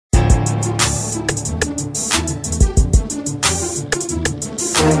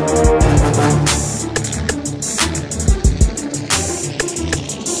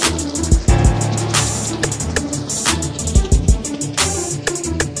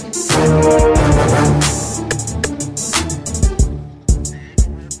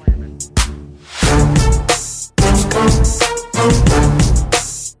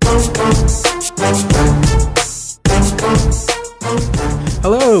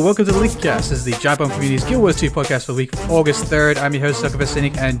Hello, welcome to the Lincolncast. This is the Giant Bomb Community's Guild Wars 2 podcast for the week of August 3rd. I'm your host,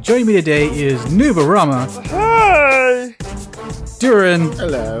 selfconfessedcynic, and joining me today is Noob. Hi! Dourin.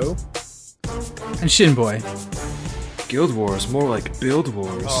 Hello. And Shinboy. Guild Wars, more like Build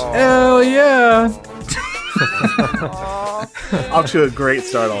Wars. Hell yeah! Off to a great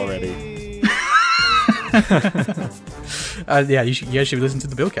start already. You guys should listen to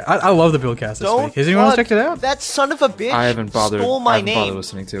the Buildcast. I love the Buildcast this week. Has anyone else checked it out? That son of a bitch I haven't bothered. stole my I haven't bothered name.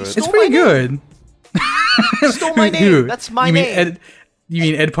 listening to it. It's pretty good. He stole my name. Who? That's my you mean name. You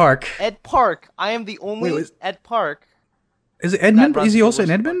mean Ed Park? Ed Park. I am the only Ed Park. Is it Edmund? That Is he runs also in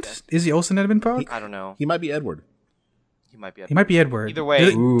the Edmund? podcast. Is he also in Edmund Park? I don't know. He might be Edward. He might be. He might be Edward. Either way,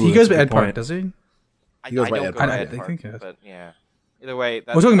 he goes by that's a Ed good Park, point. does he? I He goes by don't Ed go Park. by I Ed think Park, yes. but yeah. Either way,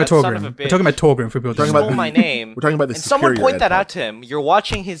 that, We're talking about that son of a Torgrim. We're bitch talking about Torgrim for people. talking about stole my name. We're talking about the And someone superior point that Ed out to him. You're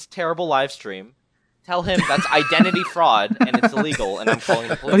watching his terrible live stream. Tell him that's identity fraud and it's illegal, and I'm calling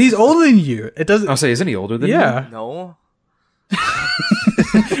the police. But he's older than you. It doesn't. I'll say, isn't he older than Yeah. No,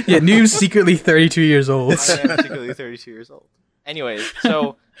 Yeah, Noob's secretly 32 years old. I am secretly 32 years old. Anyways,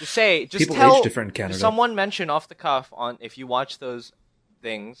 so just People tell age different in Canada. someone mention off the cuff on if you watch those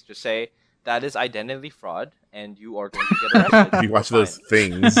things, just say that is identity fraud, and you are going to get arrested. If you watch Fine. those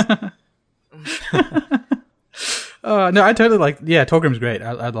things, No, I totally like. Yeah, Torgrim's great.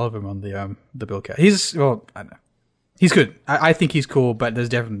 I love him on the Buildcast. I don't know. He's good. I think he's cool, but there's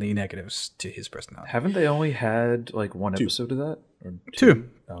definitely negatives to his personality. Haven't they only had like one episode of that? Or Two.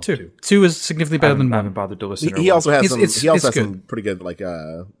 Oh, Two is significantly better than I haven't one. bothered to listen. he also has some. It's He also has good. some pretty good, like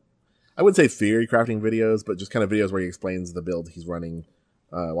I wouldn't say theory crafting videos, but just kind of videos where he explains the build he's running.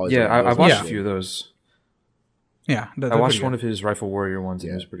 While he's Yeah, running I those. watched Yeah. a few of those. Yeah, I watched one of his Rifle Warrior ones,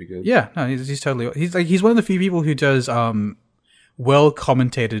 and it was pretty good. Yeah, no, he's totally. He's one of the few people who does well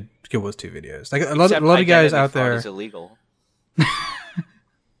commentated Guild Wars 2 videos. Like a lot Except of guys identity out fraud there. is illegal.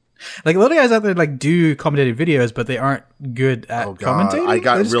 Like a lot of guys out there like do commentated videos, but they aren't good at Oh god, commentating. I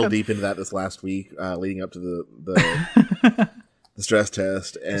got They just real got- deep into that this last week, leading up to the stress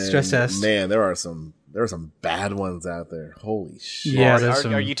test. And stress test. Man, there are some bad ones out there. Holy shit! Yeah, there's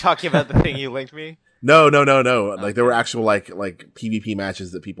some. Are you talking about the thing you linked me? No. Like there were actual like PvP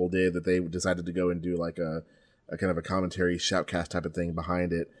matches that people did that they decided to go and do like a kind of a commentary shoutcast type of thing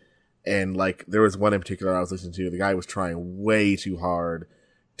behind it. And like there was one in particular I was listening to. The guy was trying way too hard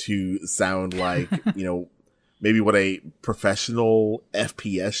to sound like maybe what a professional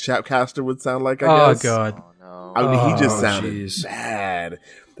FPS shoutcaster would sound like. I guess. God. Oh no. I mean, he just Oh, sounded jeez. bad.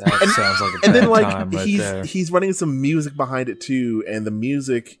 That sounds like a And bad then like time right he's there. he's running some music behind it too, and the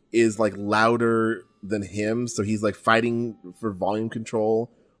music is like louder than him, so he's like fighting for volume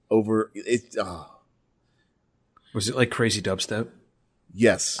control over it. Was it like crazy dubstep?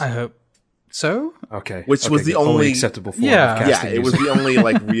 Yes, I hope so. Okay, Which was the good. only- acceptable form Yeah. of yeah, casting it was music. the only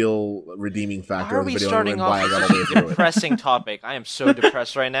like real redeeming Why factor are of the we video starting and off why I with got all such the way a through it. depressing topic? I am so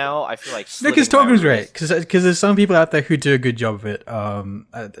depressed right now. I feel like Because slitting my Torgrim's wrist. great. Because there's some people out there who do a good job of it.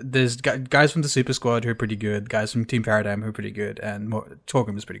 There's guys from the Super Squad who are pretty good. Guys from Team Paradigm who are pretty good, and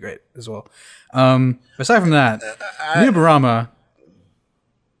Torgrim is pretty great as well. Aside from that, Noob.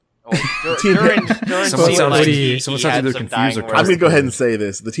 Oh, Team- Dourin Someone seemed sounds like like- he someone had sounds like they're some confused dying or I'm words. gonna go ahead and say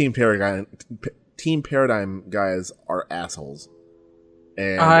this: the Team Paradigm guys are assholes,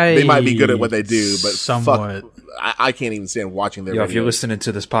 and they might be good at what they do, but somewhat. fuck, I can't even stand watching their. Yo, if you're videos. listening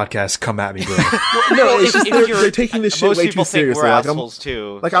to this podcast, come at me, bro. No, it's If- just if you're- they're taking this shit most way people too think seriously. we're Like, assholes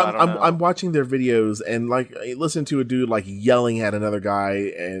too. Like so I don't know. I'm watching their videos and like I listen to a dude like yelling at another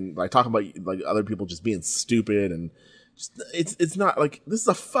guy and like talking about like other people just being stupid and just, it's not like this is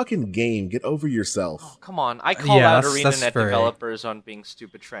a fucking game. Get over yourself. Come on, I call Yeah, out that's ArenaNet very- developers on being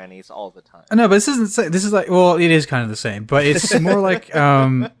stupid trannies all the time. No, but this isn't. This is like. Well, it is kind of the same, but it's more like.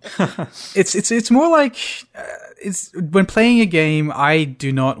 It's more like. It's when playing a game. I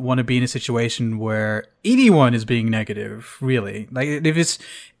do not want to be in a situation where anyone is being negative. Really, like if it's.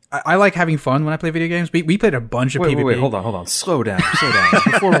 I like having fun when I play video games. We played a bunch of PvP. Wait, hold on. Slow down.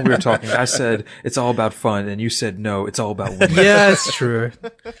 Before when we were talking, I said it's all about fun, and you said no, it's all about winning. Yeah, that's true.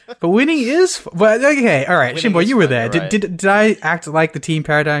 But winning is. Well, okay, all right, Winning Shinboy, is you were fun, there. you're right. Did I act like the Team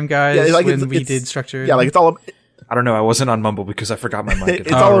Paradigm guys Yeah, like when we it's- did structure? Yeah, like it's all I don't know. I wasn't on Mumble because I forgot my mic.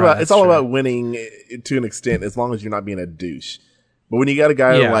 it's all right, about that's true. winning to an extent as long as you're not being a douche. But when you got a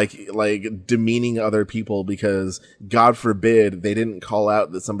guy Yeah. like demeaning other people because God forbid they didn't call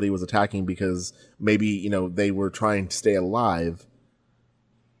out that somebody was attacking because maybe they were trying to stay alive.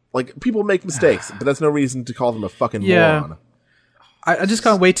 Like people make mistakes, but that's no reason to call them a fucking Yeah. moron. I just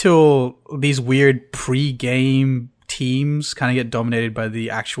can't wait till these weird pre-game teams kind of get dominated by the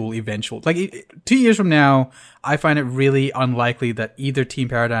actual eventual. Like 2 years from now, I find it really unlikely that either Team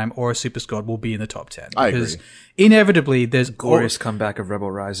Paradigm or Super Squad will be in the top 10. Because inevitably, there's glorious comeback of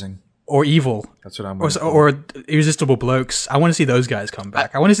Rebel Rising. Or Evil. That's what I'm or Irresistible Blokes. I want to see those guys come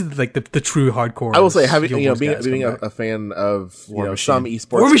back. I want to see like the true hardcore. I will say, being a fan of some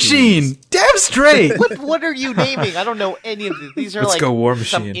esports War Machine, teams. damn straight. What are you naming? I don't know any of these. These are Let's like go War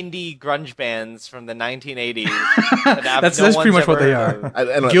some Machine. indie grunge bands from the 1980s. That's pretty much what they are.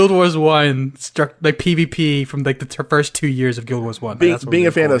 Guild Wars 1 struck like PvP from like the first 2 years of Guild Wars 1. Being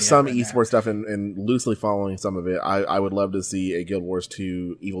a fan of some esports stuff and loosely following some of it, I would love to see a Guild Wars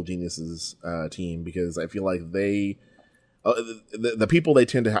 2 Evil Geniuses team, because I feel like they the people they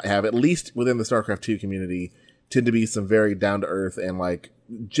tend to have, at least within the StarCraft 2 community, tend to be some very down to earth and like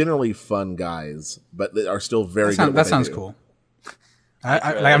generally fun guys, but they are still very good. That sounds cool.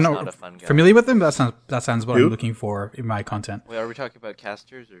 I'm not familiar with them, but that sounds what I'm looking for in my content. Wait, are we talking about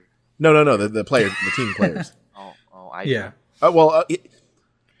casters or? No, the players, the team players.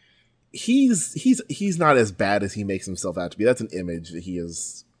 He's not as bad as he makes himself out to be. That's an image that he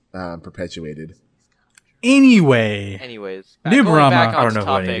has perpetuated. Anyways, Noob Rama. I don't know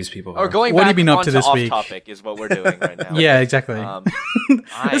who any of these people are. Or going what back have you been up to onto this off week? topic is what we're doing right now. Yeah, exactly.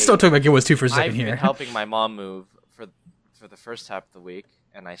 Let's still talk about Guild Wars 2 for a second I've here. been helping my mom move for the first half of the week,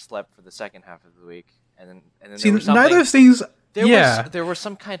 and I slept for the second half of the week, and then See, there was neither of those things. there was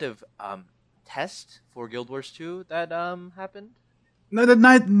some kind of test for Guild Wars 2 that happened. No,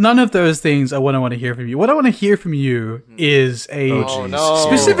 none of those things are what I want to hear from you. What I want to hear from you is a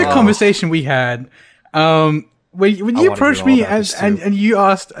specific conversation we had when you approached me and you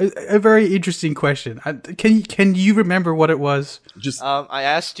asked a very interesting question. Can you remember what it was? I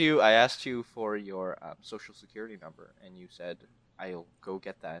asked you for your social security number, and you said I'll go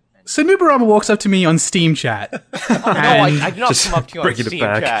get that. So Nubarama walks up to me on Steam Chat. I did not come up to you on Steam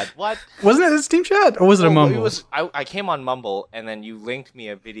Chat. What? Wasn't it a Steam Chat or was it a Mumble? I came on Mumble, and then you linked me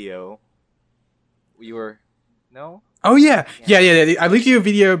a video. No? Oh yeah. I linked you a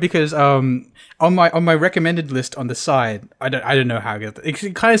video because on my recommended list on the side, I don't know how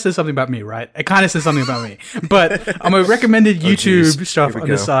it kind of says something about me, right? It kind of says something about me. But on my recommended YouTube stuff on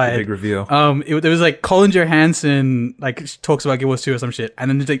the side, big reveal. There was like Colin Johansson like talks about Guild Wars 2 or some shit, and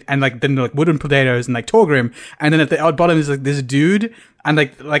then there's Wooden Potatoes and like Torgrim, and then at the bottom is like this dude. And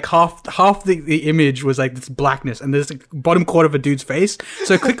like half the image was like this blackness, and there's like bottom quarter of a dude's face.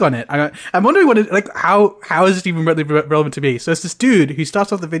 So I click on it. I'm wondering how is it even really relevant to me? So it's this dude who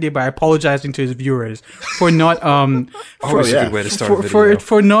starts off the video by apologizing to his viewers for not always a good way to start a video.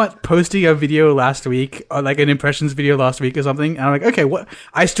 for not posting a video last week, or like an impressions video last week or something. And I'm like, okay, what?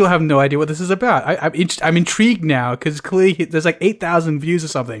 I still have no idea what this is about. I'm intrigued now because clearly there's like 8,000 views or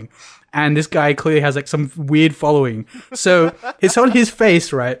something. And this guy clearly has like some weird following. So it's on his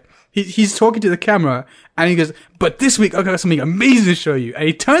face, right? He's talking to the camera and he goes, but this week I've got something amazing to show you. And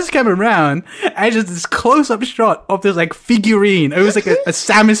he turns the camera around and just this close-up shot of this like figurine. It was like a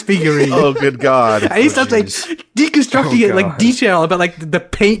Samus figurine. Oh, good God. And he starts like deconstructing it, like detail about like the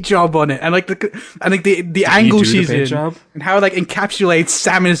paint job on it and like the angle she's in job? And how it like encapsulates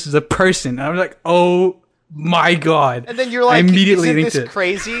Samus as a person. And I was like, oh my God. And then you're like, isn't this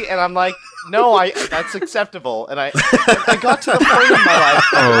crazy? And I'm like, no, that's acceptable. And I got to the point in my life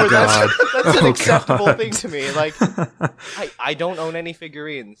where that's an acceptable thing to me. Like, I don't own any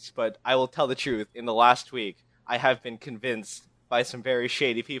figurines, but I will tell the truth. In the last week, I have been convinced by some very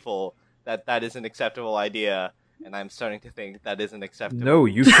shady people that is an acceptable idea. And I'm starting to think that isn't acceptable. No,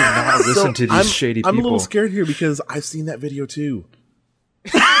 you should not listen to these shady people. I'm a little scared here because I've seen that video too.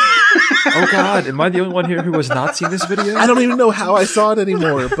 Oh God, am I the only one here who has not seen this video? I don't even know how I saw it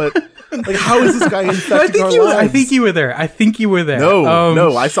anymore, but like, how is this guy infecting our lives? I think you were there.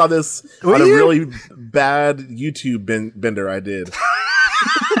 No, I saw this on a really bad YouTube bender I did.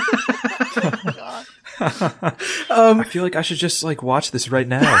 I feel like I should just like watch this right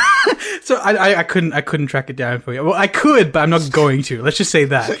now. So I couldn't track it down for you. Well, I could, but I'm not going to. Let's just say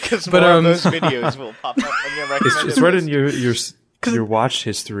that. Because more of those videos will pop up on your recommended. It's right in your watch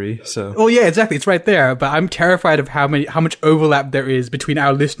history. So. Well, yeah, exactly. It's right there. But I'm terrified of how much overlap there is between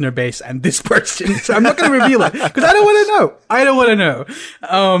our listener base and this person. So I'm not going to reveal it because I don't want to know.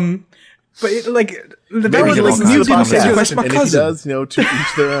 But it, like that was like new people say, "That's my cousin." And if he does, to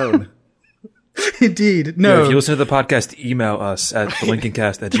each their own. Indeed. No. Yeah, if you listen to the podcast, email us at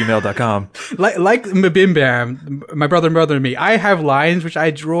Lincolncast@gmail.com. Like Mbim Bam, my brother and me, I have lines which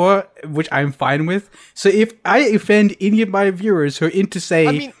I draw, which I'm fine with. So if I offend any of my viewers who are into,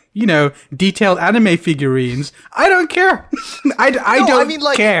 say, detailed anime figurines, I don't care. I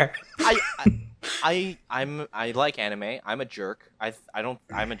don't care. I like anime. I'm a jerk.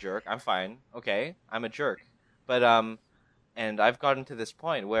 I'm a jerk. I'm fine. Okay, I'm a jerk. But and I've gotten to this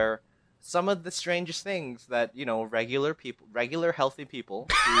point where some of the strangest things that regular healthy people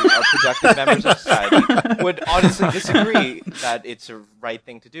who are productive members of society would honestly disagree that it's a right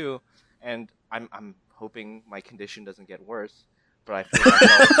thing to do, and I'm hoping my condition doesn't get worse. But I feel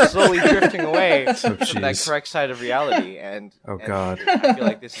like I'm slowly drifting away from that correct side of reality, and God, I feel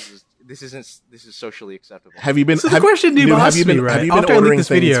like this is socially acceptable. Have you been? So the question Noob asked me, right? Have you been After I ordering leaked this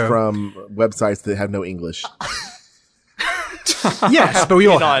things video from websites that have no English? Yes, but we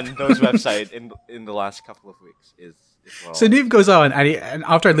all on those websites in the last couple of weeks is well. So Noob goes on, and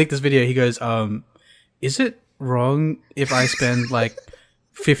after I leaked this video, he goes, is it wrong if I spend like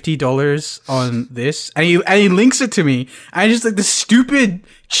 $50 on this? And he links it to me, and just like the stupid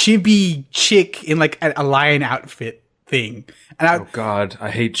chibi chick in like a lion outfit thing. And oh God,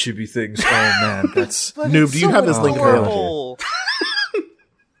 I hate chibi things. Oh man, that's Noob. Do you have this link available?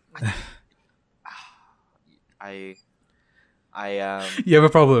 You have a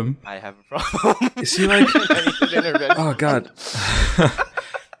problem. I have a problem. Is he like? Oh God.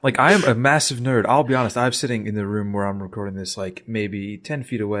 Like, I am a massive nerd. I'll be honest. I'm sitting in the room where I'm recording this, like, maybe 10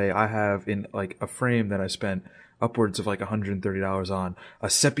 feet away. I have in, like, a frame that I spent upwards of, like, $130 on, a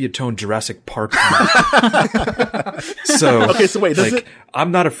sepia-toned Jurassic Park. So, okay, so wait,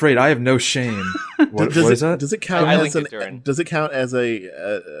 I'm not afraid. I have no shame. What is that? Does it count as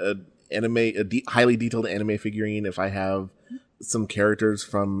a highly detailed anime figurine if I have some characters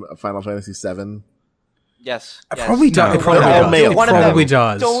from Final Fantasy VII? Yes. Probably does. They're all male. It probably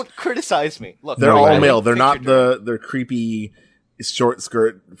does. Don't criticize me. Look, they're all male. They're not the creepy short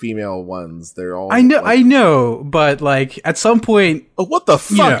skirt female ones. They're all. I know, but like at some point, oh, what the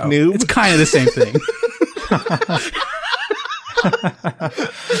fuck, Noob? It's kind of the same thing.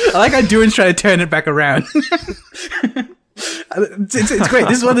 I like how Dourin's trying to turn it back around. It's great.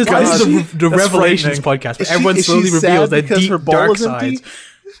 This is one of the Revelations podcast where everyone slowly reveals their deep dark sides.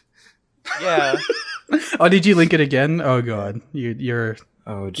 Yeah. Oh, did you link it again? Oh God, you're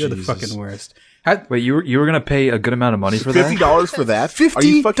the fucking worst. Wait, you were gonna pay a good amount of money for that? $50 for that? $50. Are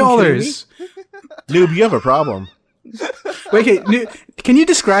you fucking kidding me? Noob, you have a problem. Wait, okay, Noob, can you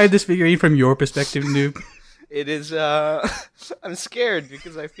describe this figurine from your perspective, Noob? It is, I'm scared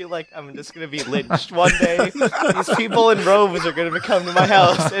because I feel like I'm just gonna be lynched one day. These people in robes are gonna come to my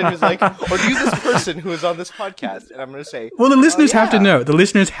house and it's like, or do this person who is on this podcast, and I'm gonna say, well, the listeners have to know. The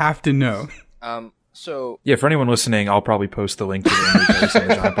listeners have to know. So yeah, for anyone listening, I'll probably post the link to the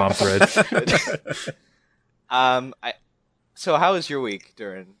Giant Bomb thread. So how was your week,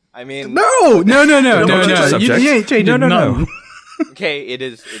 Dourin? I mean, no. You ain't changing. No. Okay, it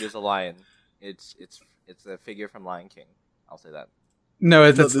is a lion. It's a figure from Lion King. I'll say that.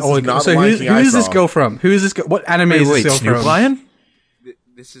 No, that's all. So who is this girl from? Who is this? What anime is this girl Snoop from? Lion?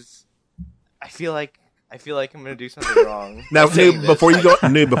 This is. I feel like I'm gonna do something wrong. Now, Noob, before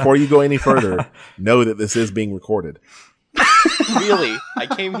you go any further, know that this is being recorded. Really? I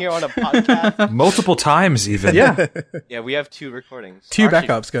came here on a podcast multiple times, even. Yeah. Yeah, we have 2 recordings. 2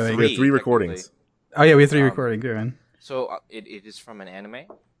 backups going. We have 3 recordings. Oh yeah, we have 3 recordings going. So it is from an anime,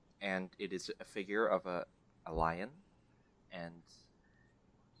 and it is a figure of a lion, and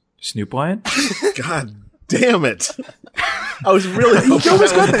Snoop Lion. God damn it! I was really. He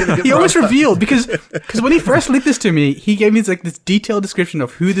almost got that. He almost revealed because when he first leaked this to me, he gave me like this detailed description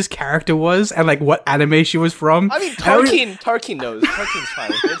of who this character was and like what anime she was from. I mean, Tarkin knows. Tarkin's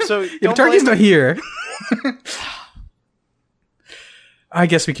fine with it. So if Tarkin's not here, I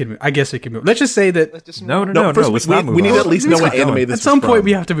guess we can move. Let's just say that. No. Let's not move. We need to at least know what anime this is from. At some point,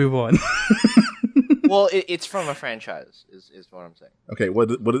 we have to move on. Well, it's from a franchise, is what I'm saying. Okay, what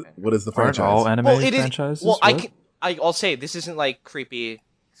is the franchise? Aren't all anime franchises? Well, I'll say this isn't like creepy.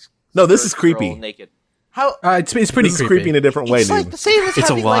 No, this is creepy. Naked. How? It's pretty this is creepy in a different way, it's dude. like the same as it's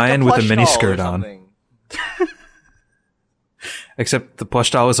a lion like with a mini plush skirt doll or on. something. Except the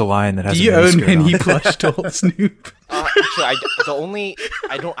plush doll is a lion that has Do you a mini own skirt many on. plush dolls, Snoop? Actually,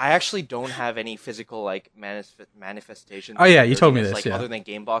 I actually don't have any physical like manifestations. Oh yeah, you told me this. Like yeah. other than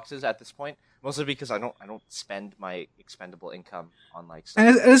game boxes at this point, mostly because I don't spend my expendable income on like. Stuff.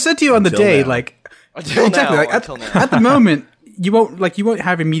 And I said to you on the day, like exactly, like at the moment, you won't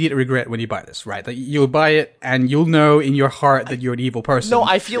have immediate regret when you buy this, right? Like you'll buy it and you'll know in your heart that you're an evil person. No,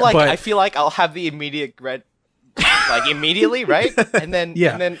 I feel like I'll have the immediate regret. Like immediately, right? And then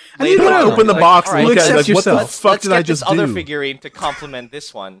later on, open the box and look at it. Like, what the fuck did I just do? Let's get this other figurine to complement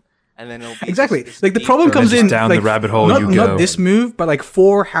this one, and then it'll be exactly this like the deep problem dark comes in down like, the rabbit hole not, you go. not this move, but like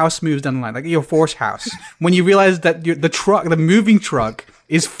 4 house moves down the line, like your 4th house, when you realize that the moving truck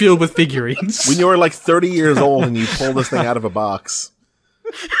is filled with figurines. When you were like 30 years old and you pull this thing out of a box.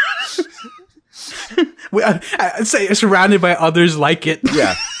 I'd say surrounded by others like it.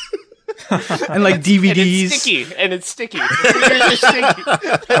 Yeah. And like DVDs. And it's sticky. It's sticky.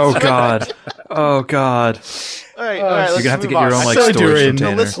 Oh God. Oh God. All right. You're Let's gonna have to move get your on. own like So, storage Dourin,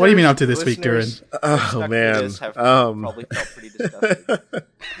 container. what have you been up to this week, Dourin? Oh man. Have probably felt pretty disgusted.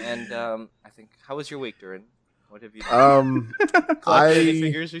 And I think, how was your week, Dourin? What have you done? Collected any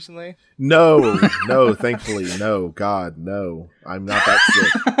figures recently? No, thankfully, no, God, no. I'm not that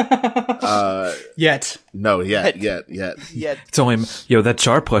sick. Yet. No, yet. It's only that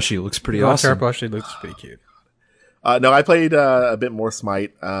Char plushie looks pretty awesome. Char plushie looks pretty cute. No, I played a bit more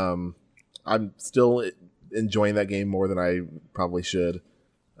Smite. I'm still enjoying that game more than I probably should.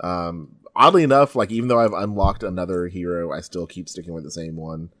 Oddly enough, like even though I've unlocked another hero, I still keep sticking with the same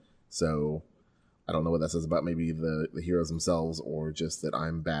one. So I don't know what that says about maybe the heroes themselves or just that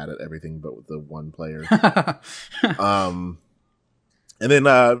I'm bad at everything but with the one player. And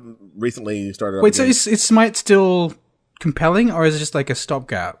then recently started. Wait, so is Smite still compelling, or is it just like a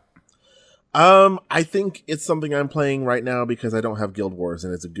stopgap? I think it's something I'm playing right now because I don't have Guild Wars,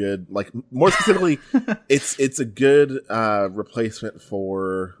 and it's a good, like, more specifically, it's a good replacement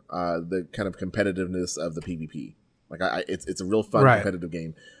for the kind of competitiveness of the PvP. Like, it's a real fun competitive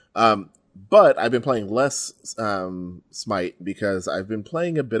game. But I've been playing less Smite because I've been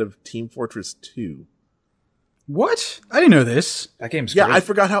playing a bit of Team Fortress 2. What? I didn't know this. That game's Yeah, great. I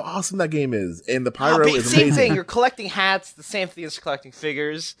forgot how awesome that game is, and the pyro is amazing. Same thing. You're collecting hats. The same thing as collecting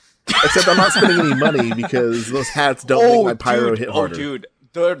figures. Except I'm not spending any money because those hats don't make my pyro hit harder. Oh, dude.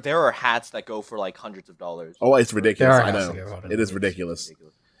 There are hats that go for like hundreds of dollars. Oh, it's ridiculous. There are I hats know. that go on. It is ridiculous.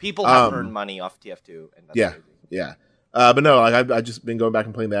 People have earned money off TF2. And that's crazy. Yeah. But no, like I've just been going back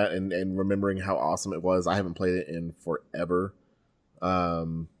and playing that and remembering how awesome it was. I haven't played it in forever.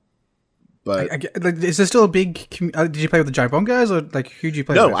 But like, is there still a big? Did you play with the Giant Bomb guys, or like who did you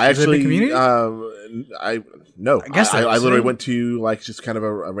play with? no, I Is there a actually, big community? I guess I that's literally it. went to like just kind of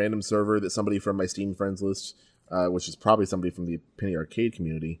a random server that somebody from my Steam friends list, which is probably somebody from the Penny Arcade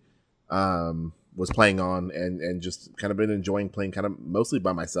community, was playing on and just kind of been enjoying playing kind of mostly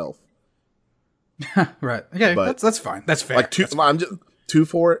by myself. Right. Okay. But That's fine. That's fair. Like I'm just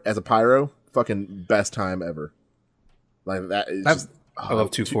 2-4 as a pyro, fucking best time ever. Like that is just. I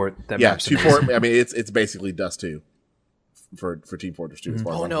love 2-4. That Yeah, map's 2-4. I mean, it's basically Dust 2 for Team Fortress 2. As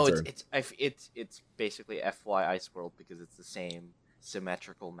far as Oh I'm no, concerned. it's basically FY Ice World because it's the same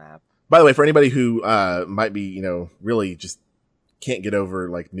symmetrical map. By the way, for anybody who might be, really just can't get over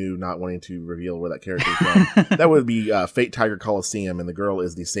like Noob not wanting to reveal where that character is from, that would be Fate Tiger Coliseum, and the girl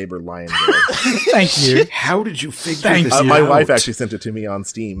is the Saber Lion Girl. Thank you. How did you figure Thank this you. My out? wife actually sent it to me on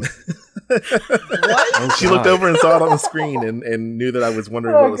Steam. What? Oh, She looked God. over and saw it on the screen and knew that I was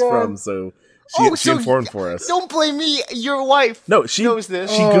wondering where it was from, so she informed for us. Don't blame me. Your wife. No, she knows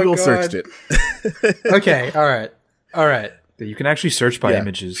this. She Oh, Google God. searched it. Okay. All right. You can actually search by Yeah.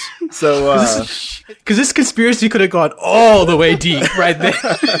 images. So Because this conspiracy could have gone all the way deep, right there,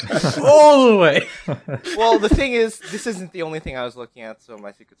 all the way. Well, the thing is, this isn't the only thing I was looking at, so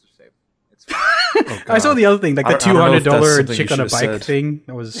my secrets are safe. It's fine. I saw the other thing, like the I don't know if that's $200 something chick you on a should have bike said. thing.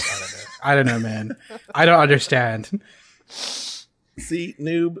 That was I don't know, man. I don't understand. see,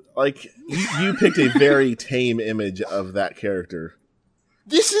 Noob, like you picked a very tame image of that character.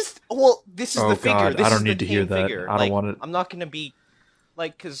 This is Oh, the figure. God, This I don't is need the to hear tame that. figure. I don't want it. I'm not gonna be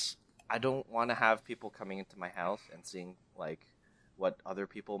like, because I don't want to have people coming into my house and seeing like what other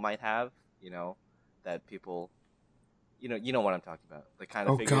people might have. That people, you know what I'm talking about. The kind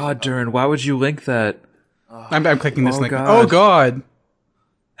of Oh figures God, that- Dourin, why would you link that? I'm clicking this Oh, link. God. Oh God,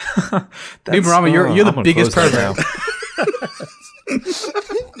 Nubarama, you're the I'm gonna biggest close that pervert. now.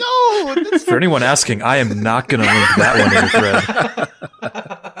 No, that's For anyone asking, I am not going to link that one in the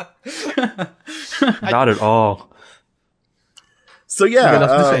thread. Not at all. So You got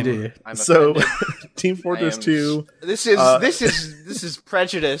nothing to say, yeah, do you? I'm so offended. Team Fortress 2. This is this is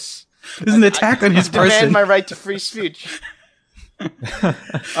prejudice. This is an attack on his Demand person. my right to free speech. And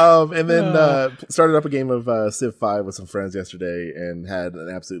then started up a game of Civ 5 with some friends yesterday and had an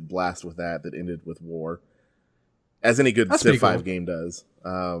absolute blast with that ended with war. As any good That's Civ pretty 5 cool. game does.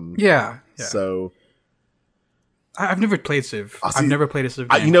 Yeah. So I've never played Civ. see, I've never played a Civ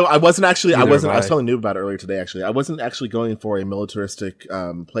game. I wasn't actually. I Neither wasn't. have I was I. telling Noob about it earlier today. Actually, I wasn't actually going for a militaristic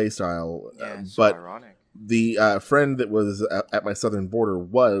play style. Yeah, it's but so ironic. the friend that was at my southern border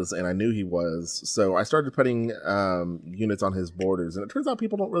was, and I knew he was, so I started putting units on his borders, and it turns out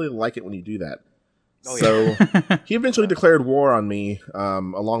people don't really like it when you do that. Oh, so yeah. He eventually declared war on me,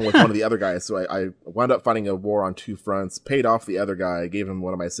 along with one of the other guys. So I wound up fighting a war on 2 fronts, paid off the other guy, gave him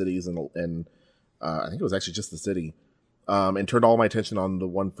one of my cities, and I think it was actually just the city, and turned all my attention on the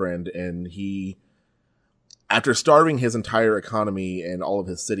one friend. And he, after starving his entire economy and all of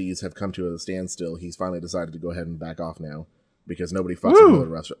his cities have come to a standstill, he's finally decided to go ahead and back off now because nobody fucks with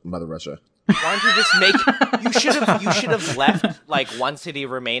Mother Russia. Why don't you just make? You should have left like one city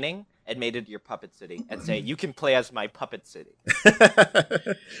remaining and made it your puppet city and say you can play as my puppet city.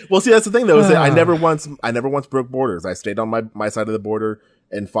 Well, see, that's the thing though, is that I never once broke borders. I stayed on my side of the border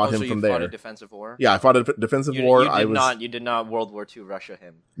and fought him from there. Fought a defensive war? Yeah, I fought a defensive war. You did not World War II Russia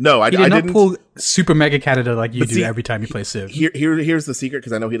him. No, I didn't. He did not pull Super Mega Canada like you do every time you play Civ. Here's the secret,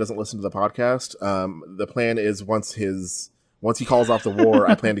 because I know he doesn't listen to the podcast. The plan is once he calls off the war,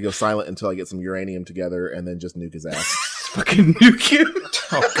 I plan to go silent until I get some uranium together and then just nuke his ass. Fucking nuke him.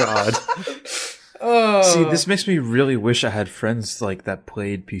 Oh god. See, this makes me really wish I had friends like that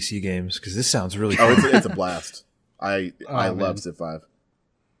played PC games, because this sounds really fun. It's a blast. I love Civ 5.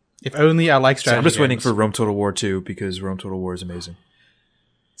 If only I like strategy. I'm just waiting for Rome Total War 2, because Rome Total War is amazing.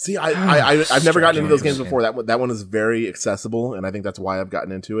 See, I've never gotten into those games before. That one is very accessible, and I think that's why I've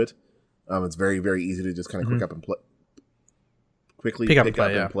gotten into it. It's very, very easy to just kind of quick up and play. Quickly pick up and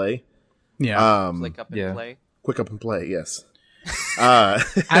play. Yeah. Click up and play. Quick up and play, yes.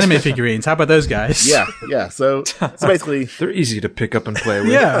 Anime figurines, how about those guys? Yeah. So basically, they're easy to pick up and play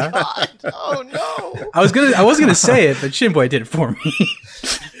with. Yeah. Oh no. I was gonna say it, but Shinboy did it for me.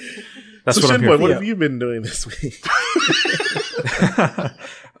 That's so what I'm here Shinboy, for. what have you been doing this week?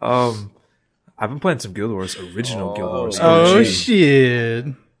 I've been playing some Guild Wars, original Guild Wars. Oh shit.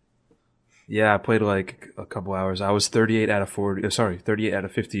 Yeah, I played like a couple hours. I was 38 out of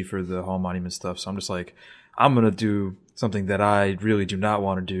 50 for the Hall Monument stuff. So I'm just like, I'm going to do something that I really do not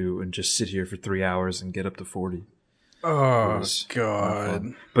want to do and just sit here for 3 hours and get up to 40. Oh,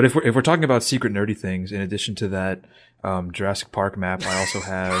 God. But if we're talking about secret nerdy things, in addition to that Jurassic Park map, I also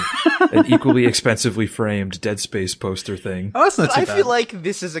have an equally expensively framed Dead Space poster thing. Oh, that's not too bad. I feel like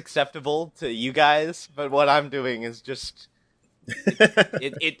this is acceptable to you guys, but what I'm doing is just...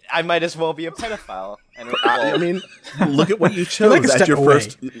 I might as well be a pedophile. I mean, look at what you chose as your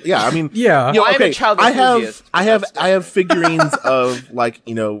first. Yeah, I mean, yeah. You know, I'm a child enthusiast. I have figurines of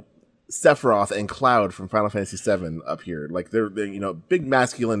Sephiroth and Cloud from Final Fantasy VII up here. Like they're big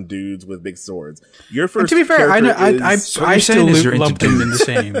masculine dudes with big swords. Your first. And to be fair, I know I still lumped them in the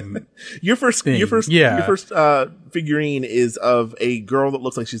same. Your first figurine is of a girl that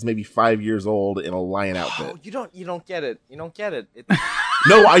looks like she's maybe 5 years old in a lion outfit. Oh, you don't get it. You don't get it.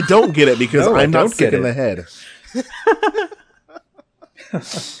 No, I don't get it because I'm not sick in the head. I'm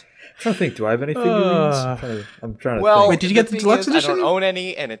trying to think. Do I have any figurines? I'm trying to think. Wait, did you get the deluxe edition? I don't own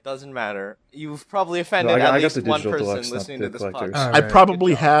any, and it doesn't matter. You've probably offended at least one person listening to this podcast. Right. I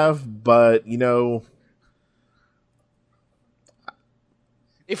probably have, but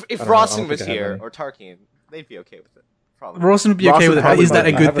if Rawson was here or Tarkin, they'd be okay with it. Probably. Rawson would be okay with it. Is that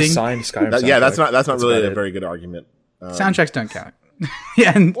a good thing? That's not really a very good argument. Soundtracks don't count.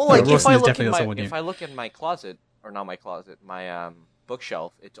 Yeah, and well, like if I look in my closet, or not my closet, my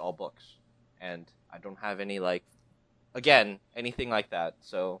bookshelf, it's all books, and I don't have any anything like that.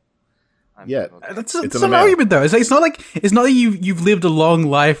 So that's an argument though. It's not like you've lived a long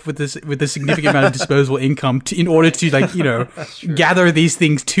life with a significant amount of disposable income in order to gather these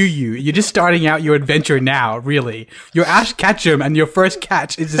things to you. You're just starting out your adventure now. Really, you're Ash Ketchum, and your first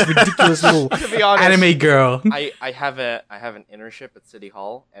catch is this ridiculous little anime girl. I have an internship at City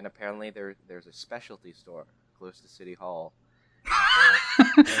Hall, and apparently there's a specialty store close to City Hall.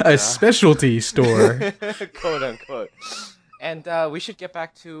 A specialty store, quote unquote. And we should get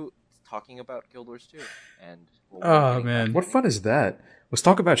back to talking about Guild Wars 2. And man, what fun is that? Let's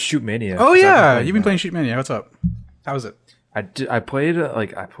talk about Shoot Mania. Oh yeah, you've been playing Shoot Mania. What's up? How was it? I played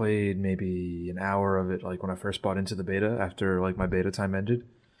maybe an hour of it when I first bought into the beta after my beta time ended,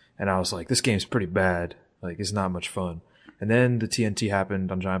 and I was like, this game's pretty bad. It's not much fun. And then the TNT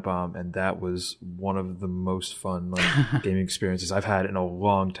happened on Giant Bomb, and that was one of the most fun gaming experiences I've had in a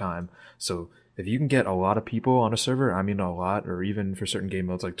long time. So if you can get a lot of people on a server, I mean a lot, or even for certain game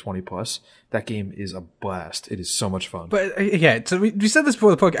modes 20 plus, that game is a blast. It is so much fun. But so we said this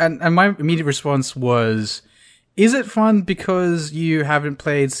before the podcast, and my immediate response was, is it fun because you haven't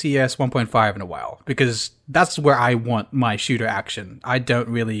played CS 1.5 in a while? Because that's where I want my shooter action. I don't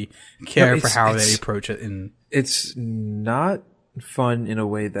really care for how they approach it. It's not fun in a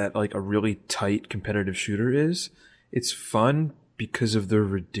way that like a really tight competitive shooter is. It's fun because of the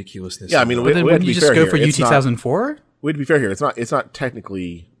ridiculousness. Yeah, I mean, But then wouldn't you just go for UT 2004? We'd be fair here. It's not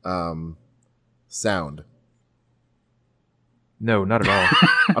technically sound. No, not at all.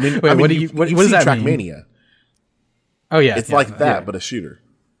 I mean, Wait, what does that mean? Trackmania. Oh yeah, It's like that, but a shooter.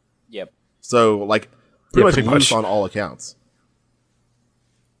 Yep. So like pretty much on all accounts.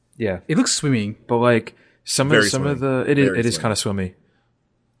 Yeah, it looks swimming, but like some of the it is kind of swimmy.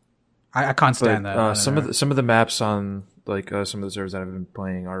 I can't stand that. Some of the maps on like some of the servers that I've been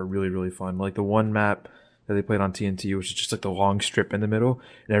playing are really, really fun. Like the one map that they played on TNT, which is just like the long strip in the middle,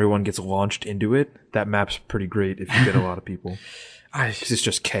 and everyone gets launched into it. That map's pretty great if you get a lot of people. Because it's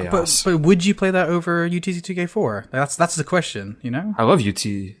just chaos. But would you play that over UTC 2K4? That's the question, you know? I love UT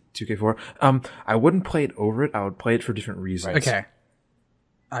 2K4. I wouldn't play it over it. I would play it for different reasons. Okay.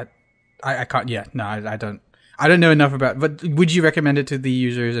 I can't. Yeah, no, I don't. I don't know enough about. But would you recommend it to the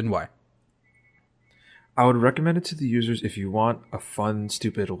users, and why? I would recommend it to the users if you want a fun,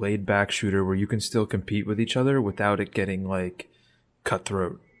 stupid, laid-back shooter where you can still compete with each other without it getting like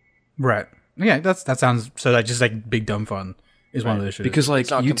cutthroat. Right. Yeah, that sounds so. Like just like big dumb fun is one of those shooters. Because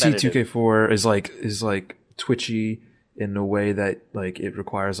like UT 2K4 is like twitchy in a way that like it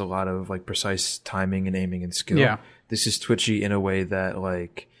requires a lot of like precise timing and aiming and skill. Yeah. This is twitchy in a way that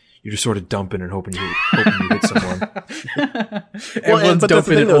like you're just sort of dumping and hoping you hit someone. Everyone's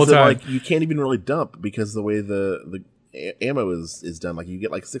dumping it all the time. Like, you can't even really dump because the way the ammo is done. Like you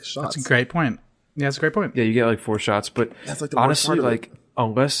get like 6 shots. That's a great point. Yeah, that's a great point. Yeah, you get like 4 shots, but that's like the honestly, like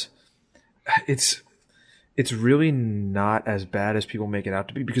unless it's really not as bad as people make it out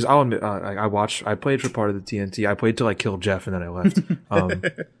to be. Because I'll admit, I played for part of the TNT. I played till I killed Jeff and then I left.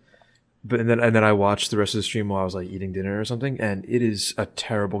 But and then I watched the rest of the stream while I was like eating dinner or something, and it is a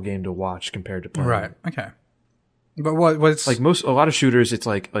terrible game to watch compared to playing. Right. Okay. But what's like a lot of shooters? It's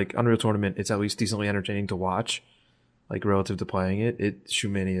like Unreal Tournament. It's at least decently entertaining to watch, like relative to playing it.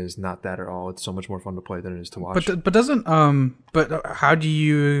 Shootmania is not that at all. It's so much more fun to play than it is to watch. But how do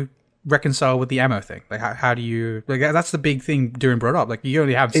you reconcile with the ammo thing? Like how do you like that's the big thing Dourin brought up. Like you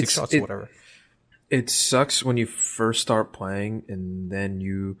only have 6 shots or whatever. It sucks when you first start playing and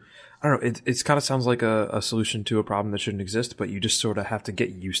then I don't know. It kind of sounds like a solution to a problem that shouldn't exist, but you just sort of have to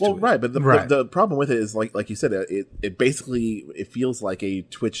get used to it. Right. But the problem with it is like you said, it basically feels like a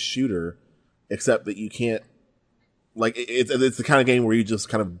Twitch shooter, except that you can't like it's the kind of game where you just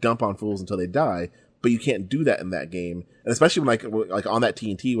kind of dump on fools until they die, but you can't do that in that game. And especially when like on that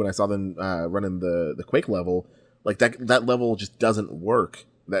TNT when I saw them running the Quake level, like that level just doesn't work.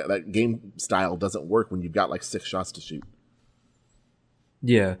 That game style doesn't work when you've got like 6 shots to shoot.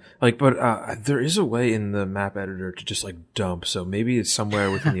 Yeah, like, but there is a way in the map editor to just like dump. So maybe it's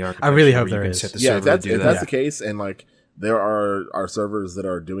somewhere within the architecture. I really hope there can is. set the server to do if that's the case, and like there are servers that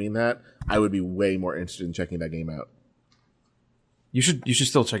are doing that, I would be way more interested in checking that game out. You should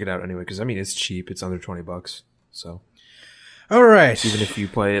still check it out anyway, because I mean it's cheap. It's under $20. So, all right. Even if you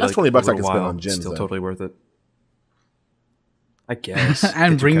play it, that's like, $20 I can spend on gyms. It's still though. totally worth it. I guess.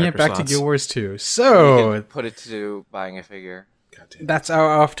 And bringing it back to Guild Wars 2. So put it to buying a figure. That's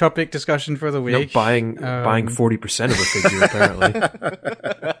our off-topic discussion for the week. Buying 40% of a figure, apparently.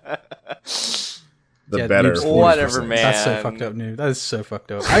 The better. Whatever, man. That's so fucked up, Noob. That is so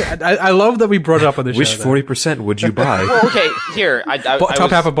fucked up. I love that we brought it up on the show. Which 40% would you buy? Well, okay, here. Top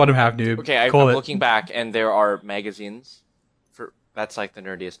half and bottom half, Noob. Okay, I'm looking back, and there are magazines. That's like the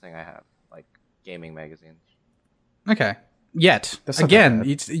nerdiest thing I have. Like, gaming magazines. Okay. Yet again,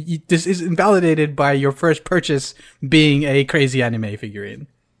 this is invalidated by your first purchase being a crazy anime figurine.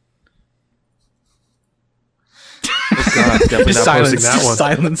 God, definitely not posting that one.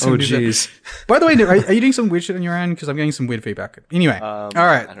 Silence. Oh jeez. By the way, are you doing some weird shit on your end? Because I'm getting some weird feedback. Anyway, all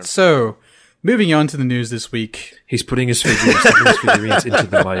right. So moving on to the news this week. He's putting his figurines into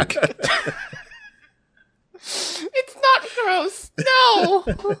the mic. It's not gross. No,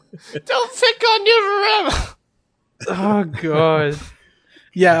 don't pick on you forever. Oh god.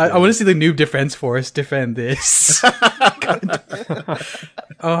 Yeah, I want to see the Noob Defense Force defend this. Oh god.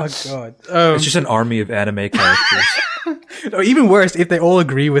 It's just an army of anime characters. No, even worse, if they all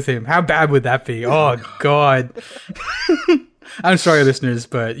agree with him, how bad would that be? Oh god. I'm sorry, listeners,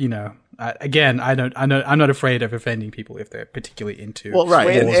 but you know, again, I'm not afraid of offending people if they're particularly into. Well,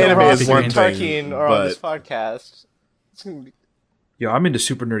 right, and anime is one thing, or on this podcast. It's gonna be... Yo, I'm into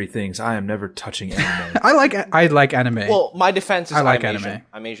super nerdy things. I am never touching anime. I like anime. Well, my defense is I like I'm Asian. anime.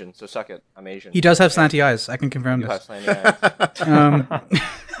 I'm Asian, so suck it. I'm Asian. He does have slanty eyes. I can confirm You this. have slanty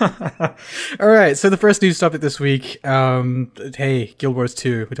eyes. All right. So the first news topic this week. Hey, Guild Wars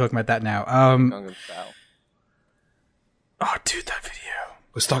 2. We're talking about that now. Gangnam Style. Oh, dude, that video.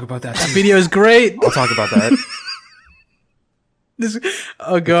 Let's talk about that. That video is great. I'll talk about that.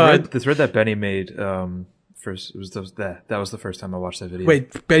 Oh god, the thread that Benny made. First, it was that was the first time I watched that video.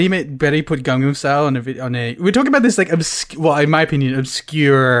 Wait, Betty put Gangnam Style on a. We're talking about this like well, in my opinion,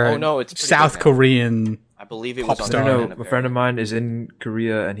 obscure. Oh no, it's South Korean. I believe it was on star. No, a friend of mine is in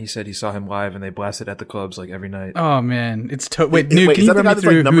Korea, and he said he saw him live, and they blasted at the clubs like every night. Oh man, it's wait, Noob, can you run me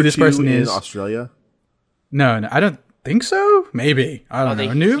through who this person is? In Australia? No, I don't think so. Maybe I don't know.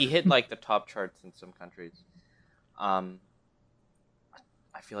 Noob? He hit like the top charts in some countries.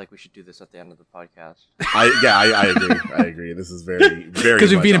 I feel like we should do this at the end of the podcast. I agree. This is very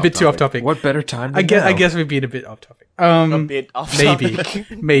because we've been a bit too off topic. What better time? I guess we've been a bit off topic. A bit off topic.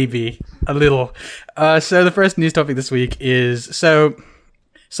 maybe a little. So the first news topic this week is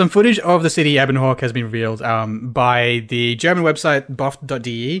some footage of the city Ebenhawk has been revealed by the German website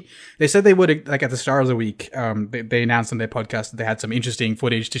buff.de. They said they would, like at the start of the week, they announced on their podcast that they had some interesting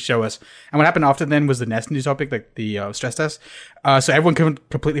footage to show us. And what happened after then was the next news topic, like the stress test. So everyone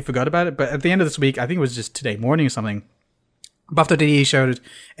completely forgot about it. But at the end of this week, I think it was just today morning or something, buff.de showed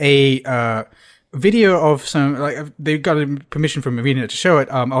a video of some, like, they got permission from Arena to show it,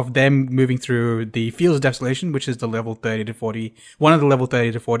 of them moving through the Fields of Desolation, which is the level 30 to 40, one of the level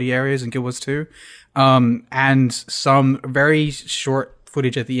 30 to 40 areas in Guild Wars 2, and some very short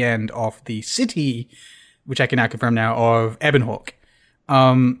footage at the end of the city, which I can now confirm now, of Ebenhawk.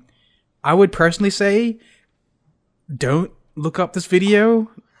 I would personally say, don't look up this video.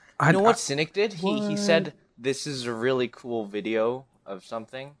 You know what Cynic did? He said, this is a really cool video of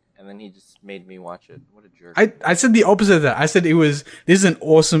something. And then he just made me watch it. What a jerk. I said the opposite of that. I said this is an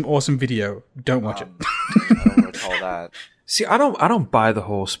awesome video. Don't watch it. I don't recall that. See, I don't buy the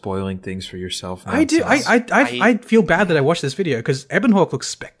whole spoiling things for yourself nonsense. I do. I feel bad that I watched this video because Ebenhawk looks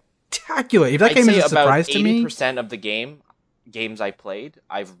spectacular. If that game is a surprise to me, 80% of the games I played,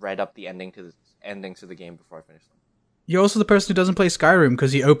 I've read up the endings to the game before I finish them. You're also the person who doesn't play Skyrim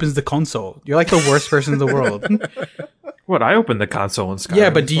because he opens the console. You're like the worst person in the world. What? I opened the console in Skyrim. Yeah,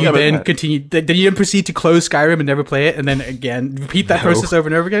 but do you then continue? Did you then proceed to close Skyrim and never play it, and then again repeat that process over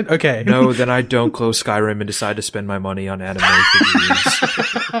and over again? Okay. No, then I don't close Skyrim and decide to spend my money on anime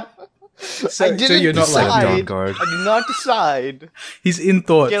figurines. So you're not like Dawnguard. I did not decide. He's in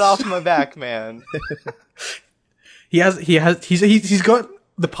thoughts. Get off my back, man. He's got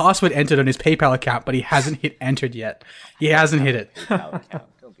the password entered on his PayPal account, but he hasn't hit entered yet. He hasn't hit it.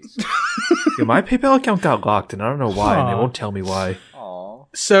 Yeah, my PayPal account got locked, and I don't know why, and they won't tell me why. Aww.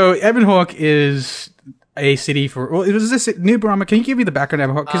 So Ebenhawk is a city for. Well, it was this New Brahma. Can you give me the background of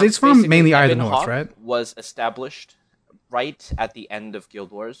Ebenhawk? Because it's from mainly Eye of the North, right? Was established right at the end of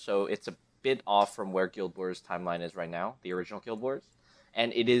Guild Wars, so it's a bit off from where Guild Wars timeline is right now, the original Guild Wars,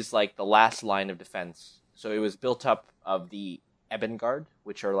 and it is like the last line of defense. So it was built up of the Eben Guard,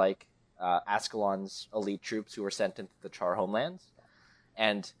 which are like Ascalon's elite troops who were sent into the Char homelands.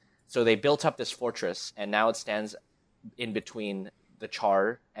 And so they built up this fortress, and now it stands in between the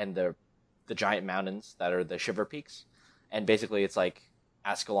Char and the giant mountains that are the Shiver Peaks. And basically it's like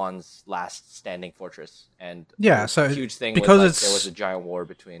Ascalon's last standing fortress. And yeah, so the huge thing because was like, there was a giant war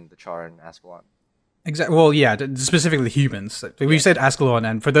between the Char and Ascalon. Exactly. Well, yeah, specifically the humans. We said Ascalon,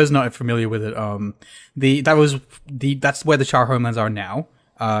 and for those not familiar with it, that's where the Char homelands are now.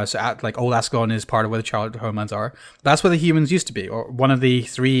 Like old Ascalon is part of where the Char homelands are. That's where the humans used to be, or one of the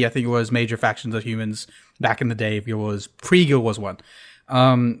three, I think it was, major factions of humans back in the day. It was pre-Guild Wars 1.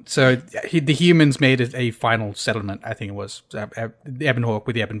 The humans made it a final settlement. I think it was the Ebenhawk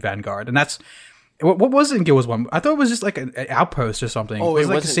with the Eben Vanguard, and that's. What was it in Guild Wars 1? I thought it was just like an outpost or something. Oh, was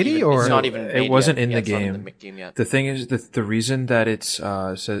it like a city? Even, or it's not even it wasn't yet. in the game. In the game yet. The thing is, the reason that it's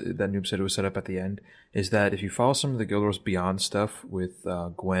that Noob said it was set up at the end is that if you follow some of the Guild Wars Beyond stuff with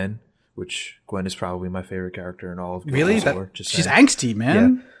Gwen, which Gwen is probably my favorite character in all of Guild Wars lore. She's angsty,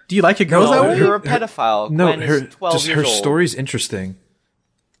 man. Yeah. Do you like your girls that way? You're a pedophile. Gwen is 12 years her old. story's interesting.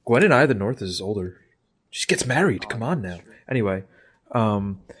 Gwen in Eye of the North is older. She gets married. Come on now. Anyway.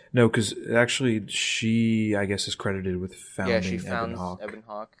 No, because actually she, I guess, is credited with founding Eben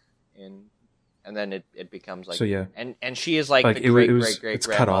Hawk. And then it becomes like... So, yeah. And she is like the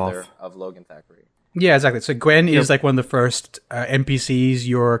great-great-great-grandmother of Logan Thackeray. Yeah, exactly. So Gwen is like one of the first NPCs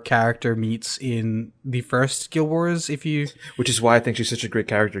your character meets in the first Guild Wars, Which is why I think she's such a great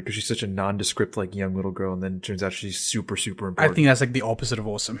character, because she's such a nondescript, like, young little girl, and then it turns out she's super, super important. I think that's like the opposite of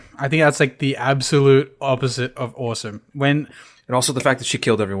awesome. I think that's like the absolute opposite of awesome. And also the fact that she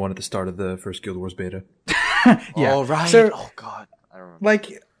killed everyone at the start of the first Guild Wars beta. Yeah. Oh, right. So, oh, God. I remember.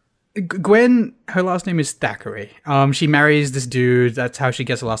 Like, Gwen, her last name is Thackeray. She marries this dude. That's how she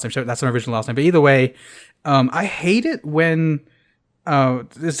gets her last name. So that's her original last name. But either way, I hate it when.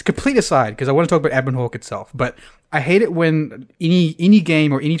 It's a complete aside because I want to talk about Ebon Hawk itself, but I hate it when any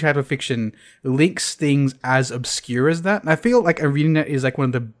game or any type of fiction links things as obscure as that. And I feel like ArenaNet is like one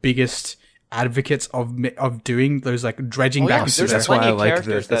of the biggest advocates of doing those like dredging back. That's why I like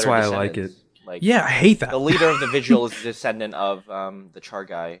this. That's why I like it. Like, yeah, I hate that. The leader of the Vigil is a descendant of the Char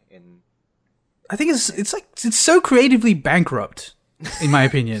guy in. I think it's so creatively bankrupt, in my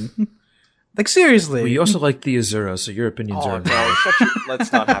opinion. Like, seriously. Well, you also like the Azura, so your opinions are... No,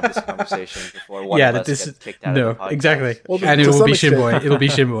 let's not have this conversation before one of us gets kicked out of the podcast. Exactly. Well, and it will be Shinboy. It'll be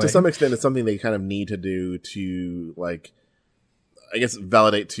Shinboy. To some extent, it's something they kind of need to do to, like, I guess,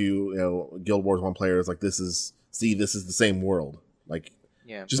 validate to, Guild Wars 1 players, like, this is the same world. Like,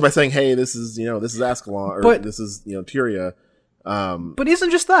 just by saying, hey, this is Ascalon, or this is, Tyria. But isn't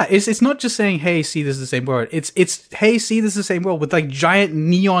just that? It's not just saying, "Hey, see, this is the same world." It's "Hey, see, this is the same world" with like giant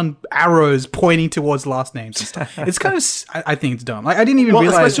neon arrows pointing towards last names and stuff. It's kind of, I think it's dumb. Like I didn't even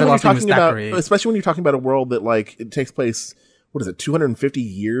realize the last name was Thackeray. Especially when you're talking about a world that like it takes place. What is it? 250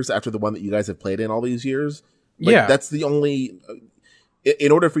 years after the one that you guys have played in all these years. Like, that's the only.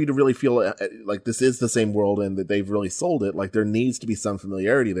 In order for you to really feel like this is the same world and that they've really sold it, like there needs to be some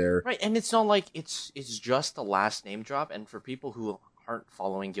familiarity there, right? And it's not like it's just the last name drop. And for people who aren't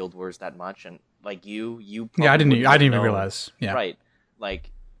following Guild Wars that much, and like you, I didn't even realize, right? Like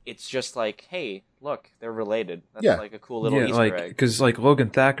it's just like, hey, look, they're related. That's like a cool little Easter egg. Because like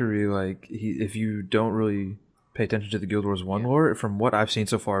Logan Thackeray, like if you don't really pay attention to the Guild Wars 1 lore, from what I've seen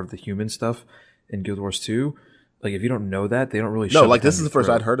so far of the human stuff in Guild Wars 2. Like, if you don't know that, they don't really show. No, like, this is the first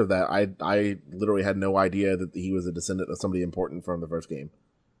I'd heard of that. I literally had no idea that he was a descendant of somebody important from the first game.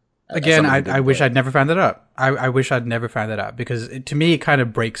 Again, I wish I'd never found that up. I wish I'd never found that out, because to me, it kind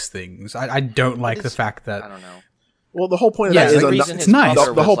of breaks things. I don't like the fact that... I don't know. Well, the whole point of that is... It's nice.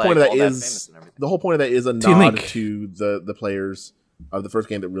 The whole point of that is... The whole point of that is a nod to the players of the first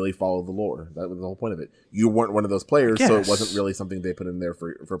game that really follow the lore. That was the whole point of it. You weren't one of those players, so it wasn't really something they put in there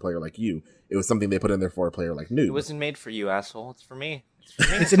for a player like you. It was something they put in there for a player like Noob. It wasn't made for you, asshole. It's for me.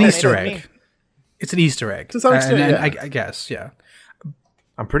 It's an Easter egg. It's an Easter egg. To some extent, I guess, yeah.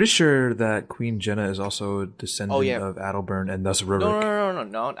 I'm pretty sure that Queen Jenna is also a descendant of Adalbern and thus Rurik. No,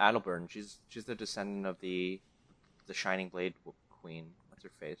 not Adalbern. She's the descendant of the Shining Blade Queen. What's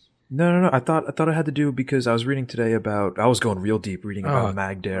her face? No. I thought it had to do because I was reading today about. I was going real deep reading about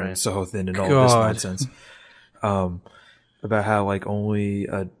Magdar and Sohothin and all this nonsense. About how like only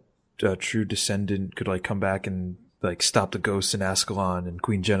a true descendant could like come back and like stop the ghosts in Ascalon, and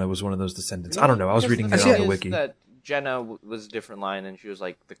Queen Jenna was one of those descendants. I don't know. I was reading it on the wiki. That Jenna was a different line, and she was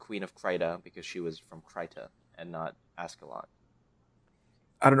like the Queen of Kryta because she was from Kryta and not Ascalon.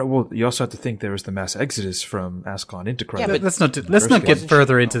 I don't know. Well, you also have to think there was the mass exodus from Ascalon into Kryta. Yeah, but let's not get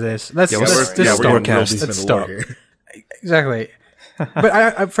further into this. Let's stop. Exactly. But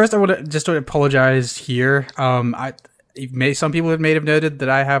I first I want to just apologize here. Some people may have noted that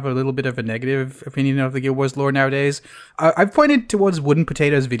I have a little bit of a negative opinion of the Guild Wars lore nowadays. I've pointed towards Wooden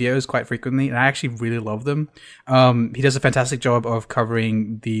Potatoes videos quite frequently, and I actually really love them. He does a fantastic job of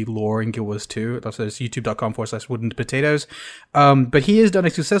covering the lore in Guild Wars 2. Also, it's youtube.com/Wooden Potatoes. But he has done a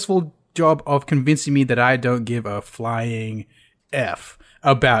successful job of convincing me that I don't give a flying F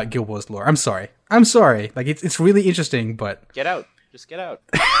about Guild Wars lore. I'm sorry. Like, it's really interesting, but... Get out. Just get out.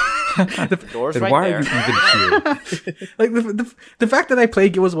 The door's right why there. Are you even here? Like the fact that I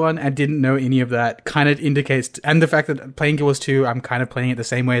played Guild Wars 1 and didn't know any of that kind of indicates, and the fact that playing Guild Wars 2, I'm kind of playing it the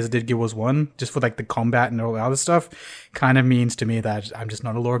same way as I did Guild Wars 1, just for like the combat and all the other stuff, kind of means to me that I'm just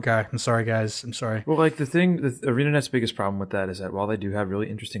not a lore guy. I'm sorry, guys. I'm sorry. Well, like the ArenaNet's biggest problem with that is that while they do have really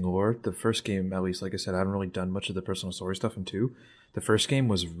interesting lore, the first game, at least, like I said, I haven't really done much of the personal story stuff in 2. The first game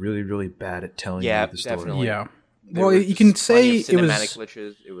was really, really bad at telling you the story. Definitely. Yeah. Well, you can say it was cinematic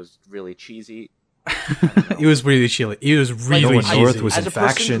glitches. It was really cheesy. It was really chilly. It was really cheesy. North was As a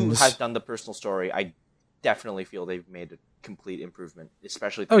factions. person who has done the personal story, I definitely feel they've made a complete improvement,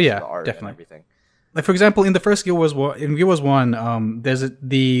 especially to the art and everything. Like, for example, in the first Guild Wars 1, there's in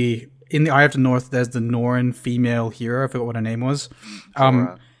the Eye of the North, there's the Norn female hero. I forgot what her name was.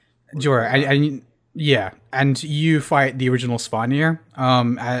 Jorah. Yeah, and you fight the original Svanir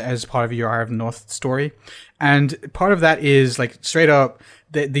as part of your Eye of the North story. And part of that is, like, straight up,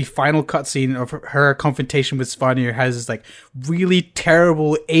 the final cutscene of her confrontation with Svanir has this, like, really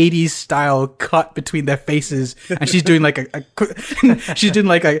terrible 80s style cut between their faces. And she's doing, like, she's doing,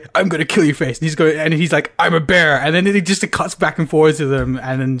 like, I'm gonna kill your face. And he's like, I'm a bear. And then it just cuts back and forth to them.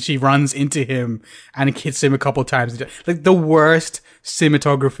 And then she runs into him and hits him a couple times. Like, the worst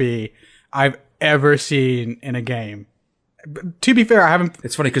cinematography I've ever seen in a game. But to be fair, I haven't.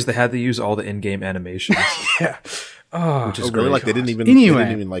 It's funny because they had to use all the in-game animations. Yeah. Oh, which is really like they didn't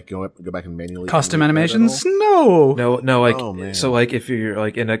even like go back and manually custom animations. No, like oh, so like if you're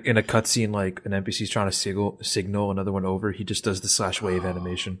like in a cutscene, like an NPC's trying to signal another one over, he just does the /wave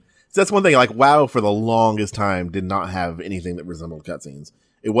animation. So that's one thing. Like WoW for the longest time did not have anything that resembled cutscenes.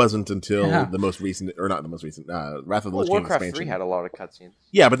 It wasn't until the most recent, or not the most recent, Wrath of the Lich King Warcraft expansion. 3 had a lot of cutscenes.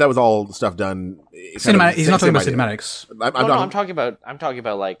 Yeah, but that was all stuff done. He's not talking about cinematics. I'm talking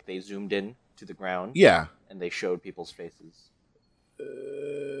about like they zoomed in to the ground. Yeah, and they showed people's faces.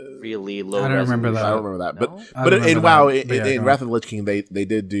 Really low. I don't remember that. I don't remember that. No? But in WoW, in Wrath of the Lich King, they